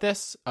confusion about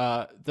this.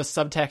 The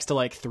subtext to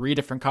like 3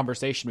 different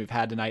conversations we've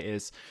had tonight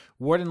is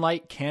Warden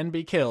Light can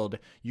be killed.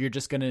 You're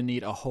just going to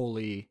need a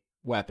holy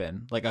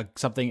weapon, like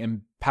something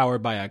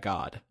empowered by a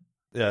god.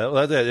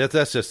 Yeah.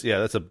 That's just,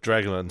 that's a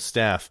dragon on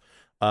staff.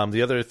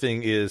 The other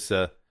thing is,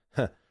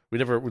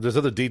 There's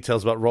other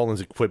details about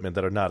Roland's equipment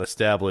that are not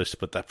established,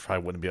 but that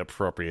probably wouldn't be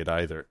appropriate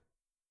either.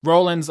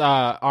 Roland's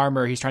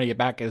armor he's trying to get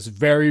back is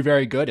very,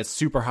 very good. It's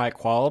super high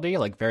quality,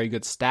 like very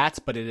good stats,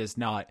 but it is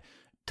not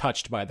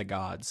touched by the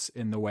gods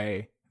in the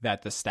way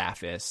that the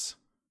staff is.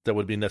 That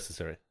would be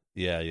necessary.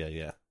 Yeah.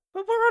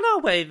 But we're on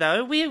our way,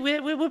 though.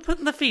 We're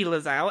putting the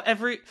feelers out.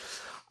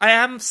 I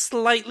am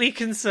slightly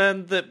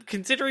concerned that,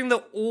 considering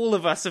that all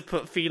of us have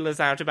put feelers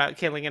out about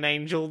killing an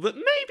angel, that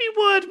maybe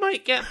word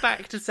might get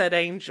back to said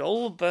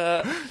angel,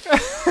 but...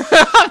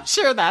 I'm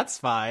sure that's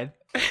fine.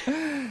 It's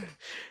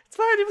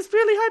fine, it was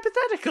purely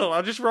hypothetical.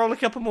 I'll just roll a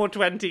couple more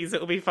 20s,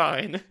 it'll be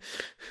fine.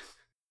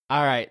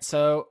 All right,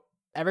 so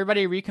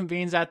everybody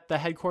reconvenes at the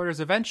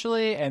headquarters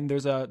eventually, and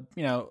there's a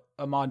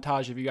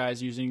montage of you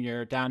guys using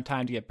your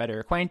downtime to get better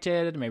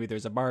acquainted. Maybe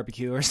there's a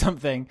barbecue or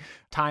something.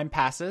 Time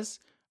passes,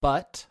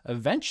 but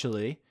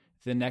eventually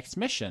the next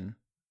mission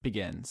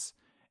begins.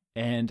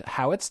 And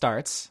how it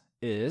starts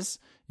is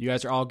you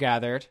guys are all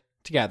gathered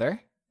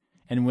together,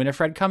 and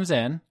Winifred comes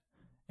in,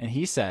 and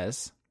he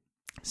says,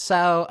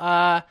 "So,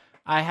 I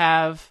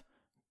have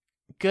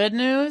good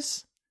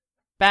news,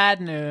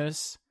 bad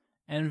news,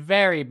 and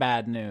very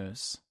bad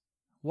news.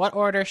 What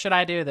order should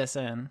I do this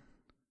in?"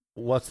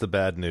 What's the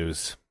bad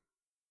news?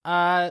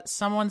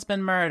 Someone's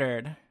been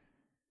murdered.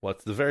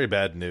 What's the very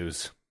bad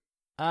news?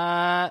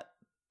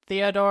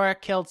 Theodora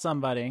killed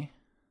somebody.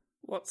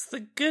 What's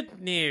the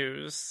good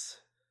news?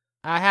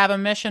 I have a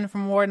mission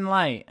from Warden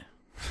Light.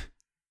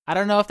 I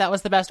don't know if that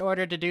was the best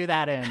order to do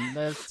that in.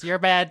 It's your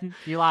bed,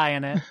 you lie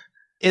in it.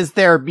 Is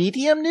there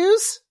medium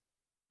news?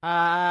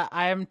 I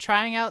am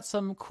trying out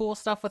some cool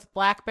stuff with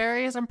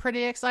blackberries I'm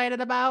pretty excited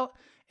about.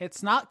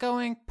 It's not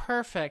going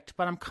perfect,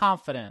 but I'm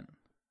confident.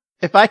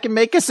 If I can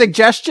make a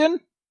suggestion?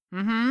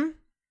 Mm-hmm.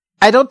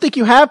 I don't think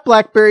you have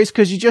blackberries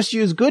because you just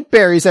use good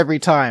berries every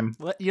time.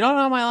 You don't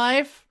know my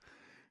life?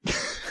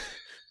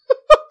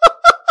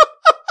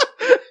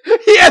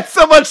 He had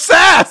so much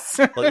sass!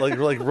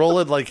 like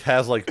Roland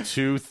has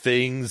 2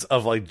 things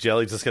of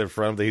jelly just kind of in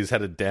front of him that he's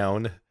headed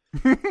down.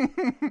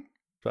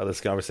 About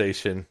this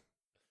conversation.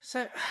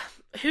 So,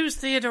 who's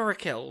Theodora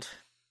killed?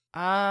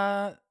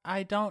 I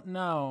don't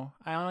know.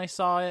 I only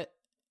saw it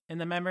in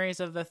the memories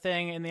of the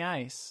thing in the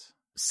ice.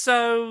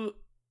 So,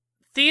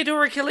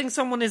 Theodora killing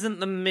someone isn't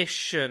the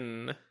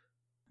mission.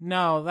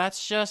 No,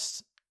 that's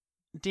just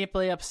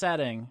deeply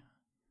upsetting.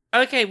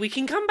 Okay, we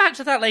can come back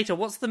to that later.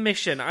 What's the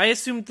mission? I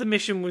assumed the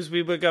mission was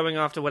we were going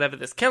after whatever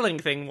this killing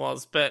thing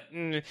was, but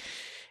if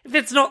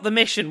it's not the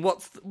mission,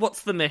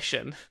 what's the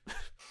mission?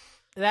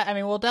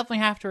 We'll definitely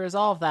have to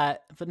resolve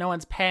that, but no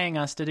one's paying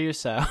us to do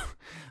so.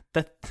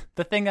 The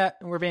thing that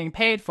we're being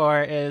paid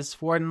for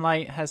is Warden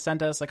Light has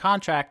sent us a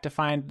contract to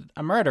find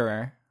a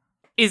murderer.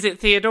 Is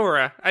it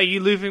Theodora? Are you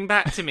looping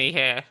back to me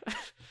here?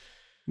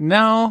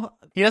 No,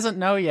 he doesn't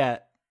know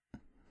yet.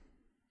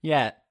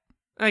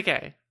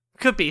 Okay.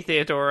 Could be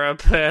Theodora,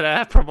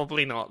 but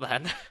probably not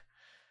then.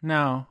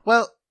 No.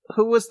 Well,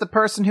 who was the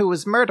person who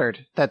was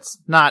murdered? That's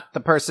not the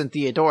person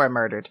Theodora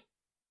murdered.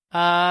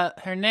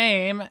 Her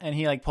name, and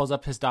he pulls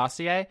up his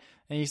dossier,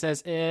 and he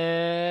says,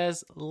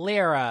 is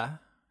Lyra.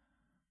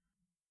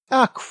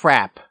 Ah,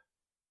 crap.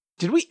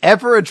 Did we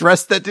ever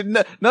address that?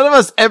 None of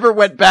us ever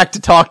went back to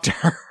talk to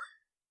her.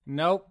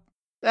 Nope.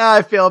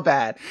 I feel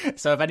bad.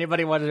 So if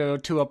anybody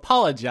wanted to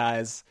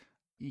apologize,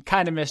 you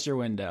kind of missed your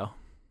window.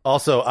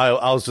 Also,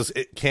 I was just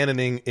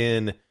canoning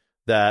in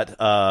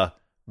that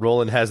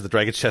Roland has the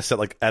Dragon Chess set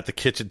at the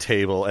kitchen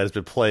table and has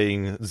been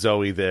playing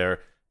Zoe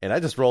there. And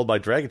I just rolled my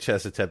Dragon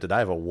Chess attempt and I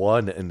have a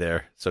 1 in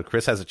there. So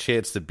Chris has a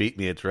chance to beat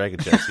me at Dragon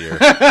Chess here.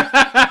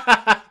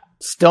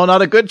 Still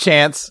not a good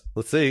chance.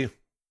 Let's see.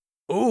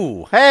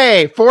 Ooh.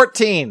 Hey,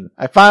 14.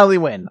 I finally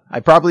win.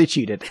 I probably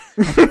cheated.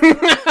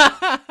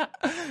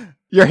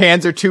 Your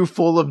hands are too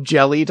full of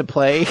jelly to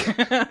play.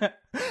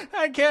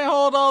 I can't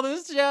hold all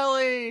this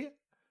jelly.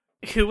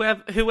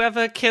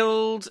 Whoever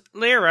killed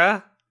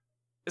Lyra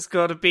has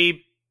got to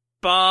be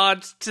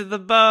barred to the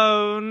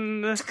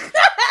bone.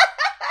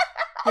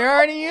 You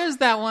already used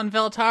that one,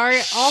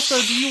 Veltari. Also,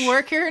 do you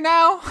work here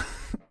now?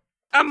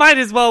 I might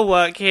as well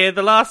work here.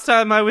 The last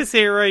time I was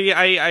here,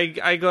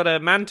 I got a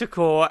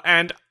manticore,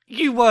 and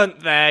you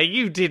weren't there.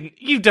 You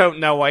don't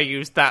know I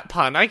used that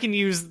pun. I can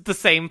use the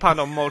same pun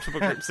on multiple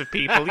groups of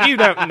people. You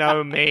don't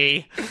know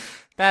me.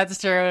 That's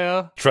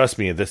true. Trust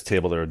me, at this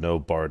table there are no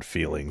barred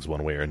feelings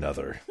one way or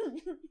another.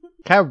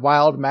 Kind of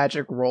wild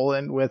magic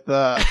Roland with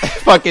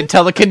fucking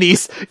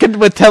telekinesis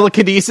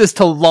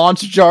to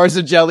launch jars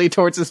of jelly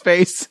towards his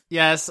face.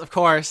 Yes, of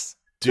course.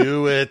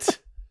 Do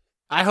it.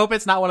 I hope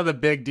it's not one of the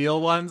big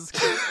deal ones.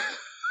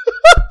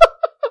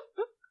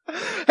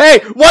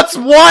 Hey, what's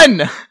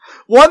 1?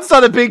 1's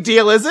not a big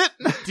deal, is it?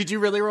 Did you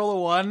really roll a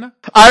 1?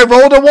 I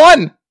rolled a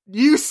 1.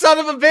 You son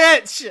of a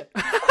bitch!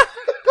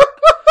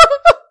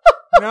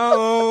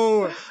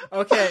 No.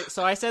 Okay,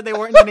 so I said they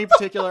weren't in any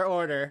particular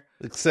order.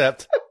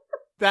 Except...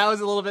 That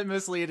was a little bit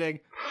misleading.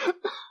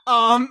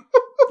 1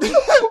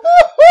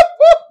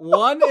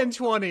 and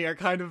 20 are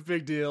kind of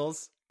big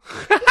deals.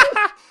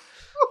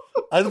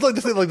 I'd like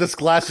to think this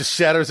glass just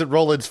shatters at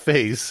Roland's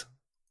face.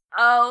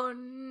 Oh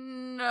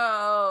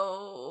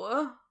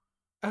no.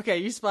 Okay,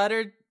 you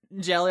splattered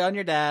jelly on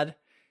your dad,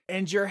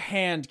 and your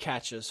hand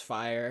catches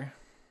fire.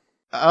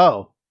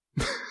 Oh.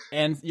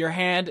 And your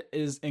hand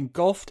is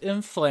engulfed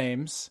in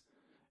flames,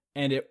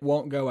 and it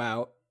won't go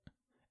out,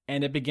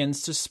 and it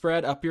begins to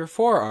spread up your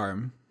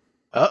forearm.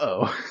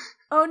 Uh-oh.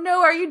 Oh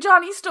no, are you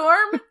Johnny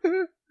Storm?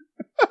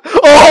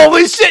 Oh,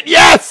 holy shit,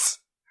 yes!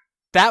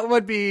 That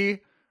would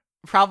be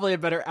probably a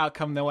better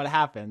outcome than what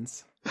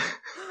happens.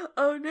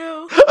 Oh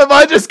no. Am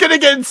I just gonna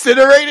get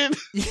incinerated?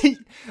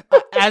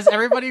 As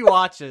everybody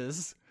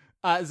watches,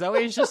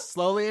 Zoe's just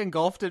slowly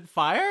engulfed in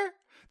fire.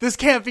 This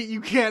can't be,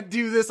 you can't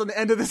do this on the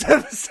end of this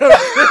episode.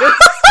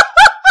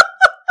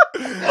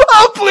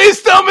 Oh,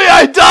 please tell me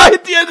I die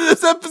at the end of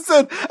this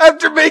episode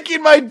after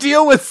making my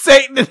deal with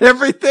Satan and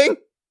everything.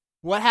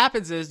 What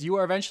happens is you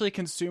are eventually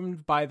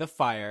consumed by the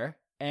fire,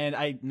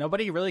 and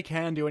nobody really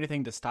can do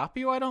anything to stop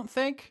you, I don't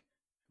think.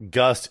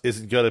 Gust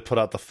isn't going to put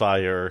out the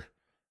fire.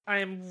 I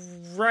am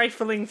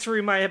rifling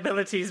through my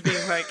abilities,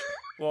 being like,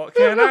 what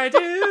can I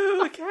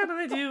do? Can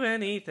I do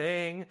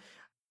anything?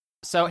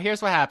 So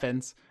here's what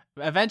happens.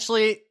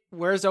 Eventually,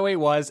 where Zoe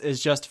was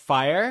is just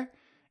fire,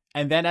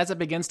 and then as it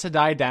begins to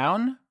die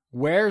down,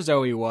 where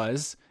Zoe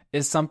was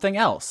is something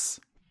else.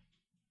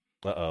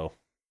 Uh-oh.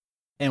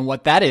 And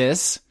what that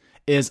is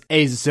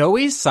a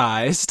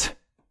Zoe-sized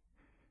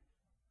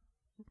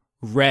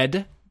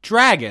red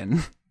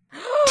dragon.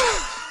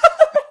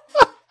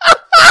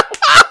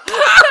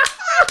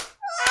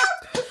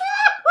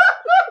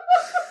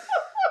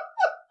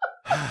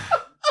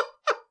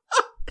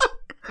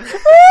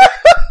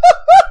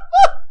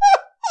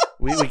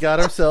 We got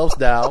ourselves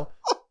now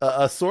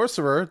a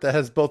sorcerer that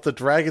has both the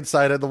dragon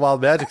side and the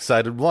wild magic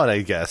side in one,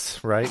 I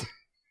guess, right?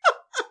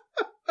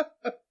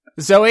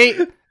 Zoe,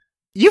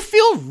 you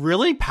feel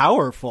really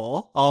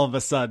powerful all of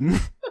a sudden.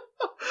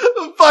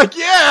 Fuck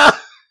yeah!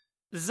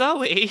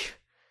 Zoe,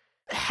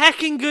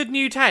 heckin' good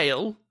new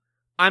tail.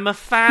 I'm a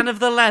fan of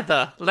the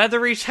leather.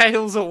 Leathery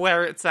tails are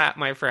where it's at,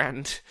 my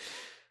friend.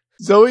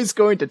 Zoe's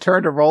going to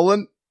turn to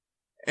Roland,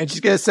 and she's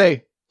gonna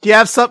say, do you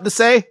have something to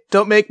say?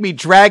 Don't make me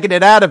dragging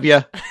it out of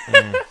you.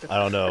 I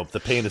don't know. The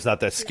pain is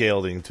not that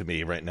scalding to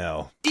me right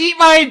now. Eat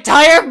my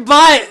entire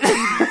butt!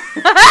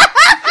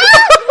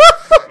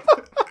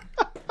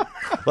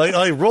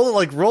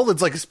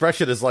 Roland's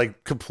expression is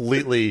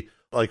completely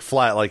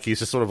flat, he's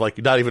just sort of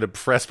not even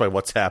impressed by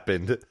what's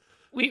happened.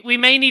 We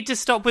may need to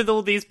stop with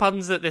all these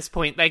puns at this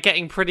point. They're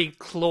getting pretty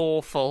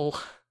clawful.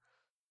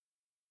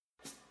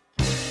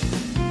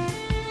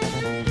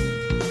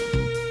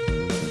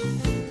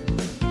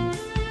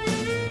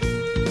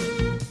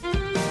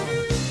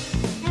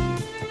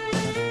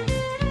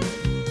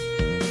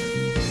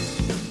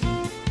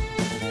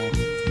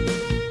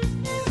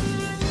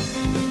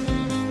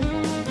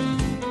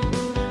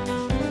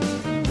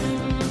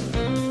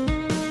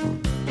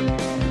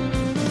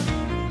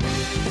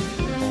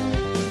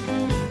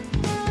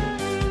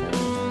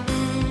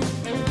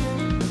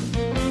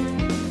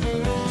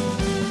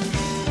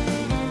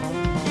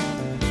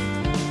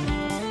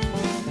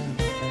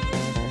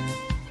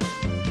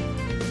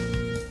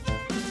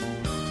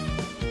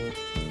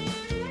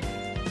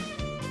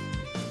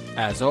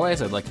 As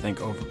always, I'd like to thank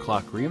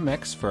Overclock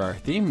Remix for our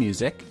theme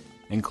music,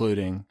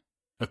 including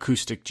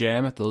Acoustic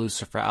Jam at the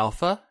Lucifer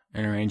Alpha,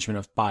 an arrangement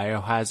of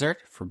Biohazard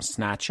from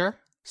Snatcher,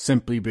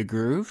 Simply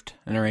Begrooved,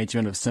 an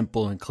arrangement of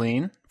Simple and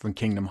Clean from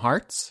Kingdom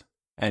Hearts,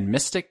 and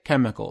Mystic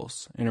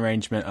Chemicals, an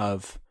arrangement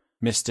of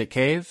Mystic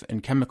Cave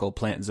and Chemical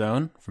Plant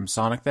Zone from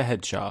Sonic the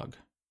Hedgehog.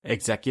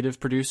 Executive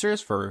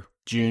producers for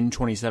June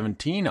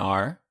 2017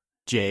 are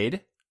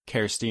Jade,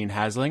 Kerstine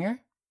Haslinger,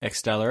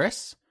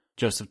 Extellaris,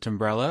 Joseph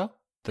Timbrello,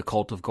 The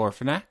Cult of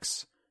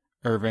Gorfanax,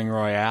 Irving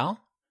Royale,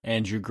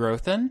 Andrew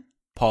Grothin,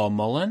 Paul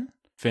Mullen,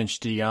 Finch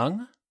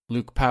DeYoung,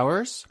 Luke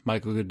Powers,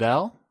 Michael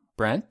Goodell,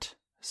 Brent,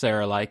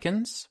 Sarah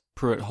Likens,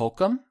 Pruitt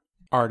Holcomb,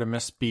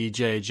 Artemis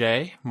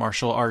BJJ,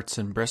 Martial Arts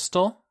in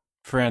Bristol,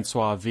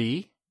 Francois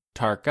V,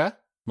 Tarka,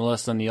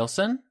 Melissa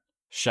Nielsen,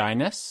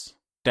 Shyness,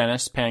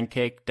 Dennis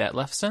Pancake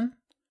Detlefson,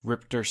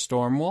 Ripter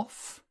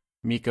Stormwolf,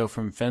 Miko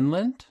from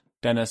Finland,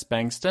 Dennis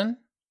Bengston,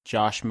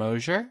 Josh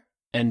Mosier,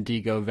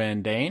 Endigo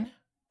Van Dane,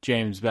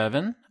 James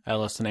Bevan,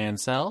 Ellison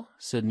Ansell,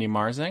 Sydney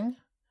Marsing,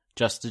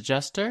 Justa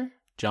Jester,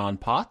 John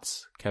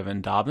Potts,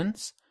 Kevin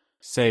Dobbins,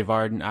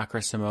 Sayvarden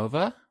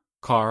Akrasimova,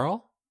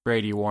 Carl,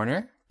 Brady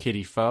Warner,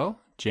 Kitty Foe,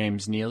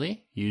 James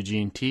Neely,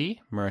 Eugene T.,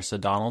 Marissa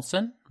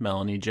Donaldson,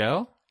 Melanie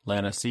Joe,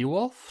 Lana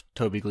Seawolf,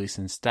 Toby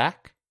Gleason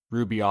Stack,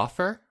 Ruby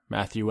Offer,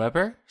 Matthew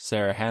Weber,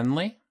 Sarah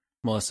Henley,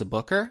 Melissa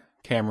Booker,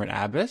 Cameron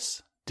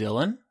Abbas,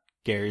 Dylan,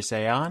 Gary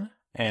Sayon,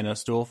 Anna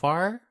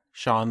Stuhlfarer,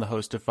 Sean the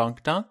host of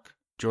Funk Dunk,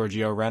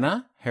 Giorgio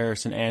Renna,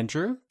 Harrison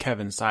Andrew,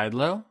 Kevin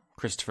Seidlow,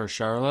 Christopher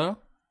Charlo,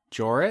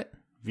 Jorit,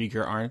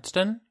 Viger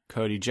Arnston,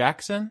 Cody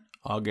Jackson,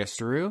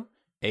 August Rue,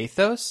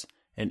 Athos,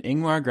 and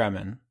Ingmar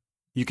Gremin.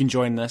 You can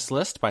join this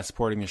list by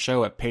supporting the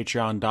show at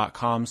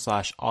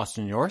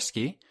patreon.com/Austin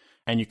Yorsky,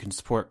 and you can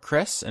support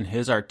Chris and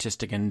his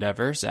artistic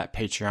endeavors at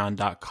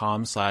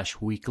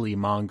patreon.com/weekly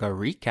manga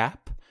recap.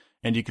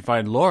 And you can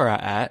find Laura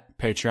at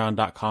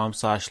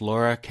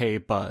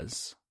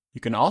patreon.com/LauraKBuzz.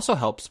 You can also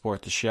help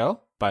support the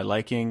show by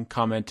liking,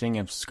 commenting,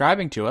 and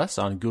subscribing to us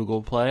on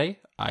Google Play,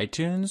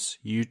 iTunes,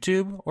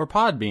 YouTube, or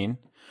Podbean,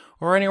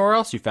 or anywhere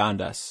else you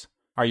found us.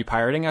 Are you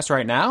pirating us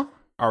right now?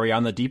 Are we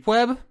on the deep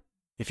web?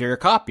 If you're a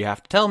cop, you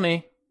have to tell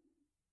me.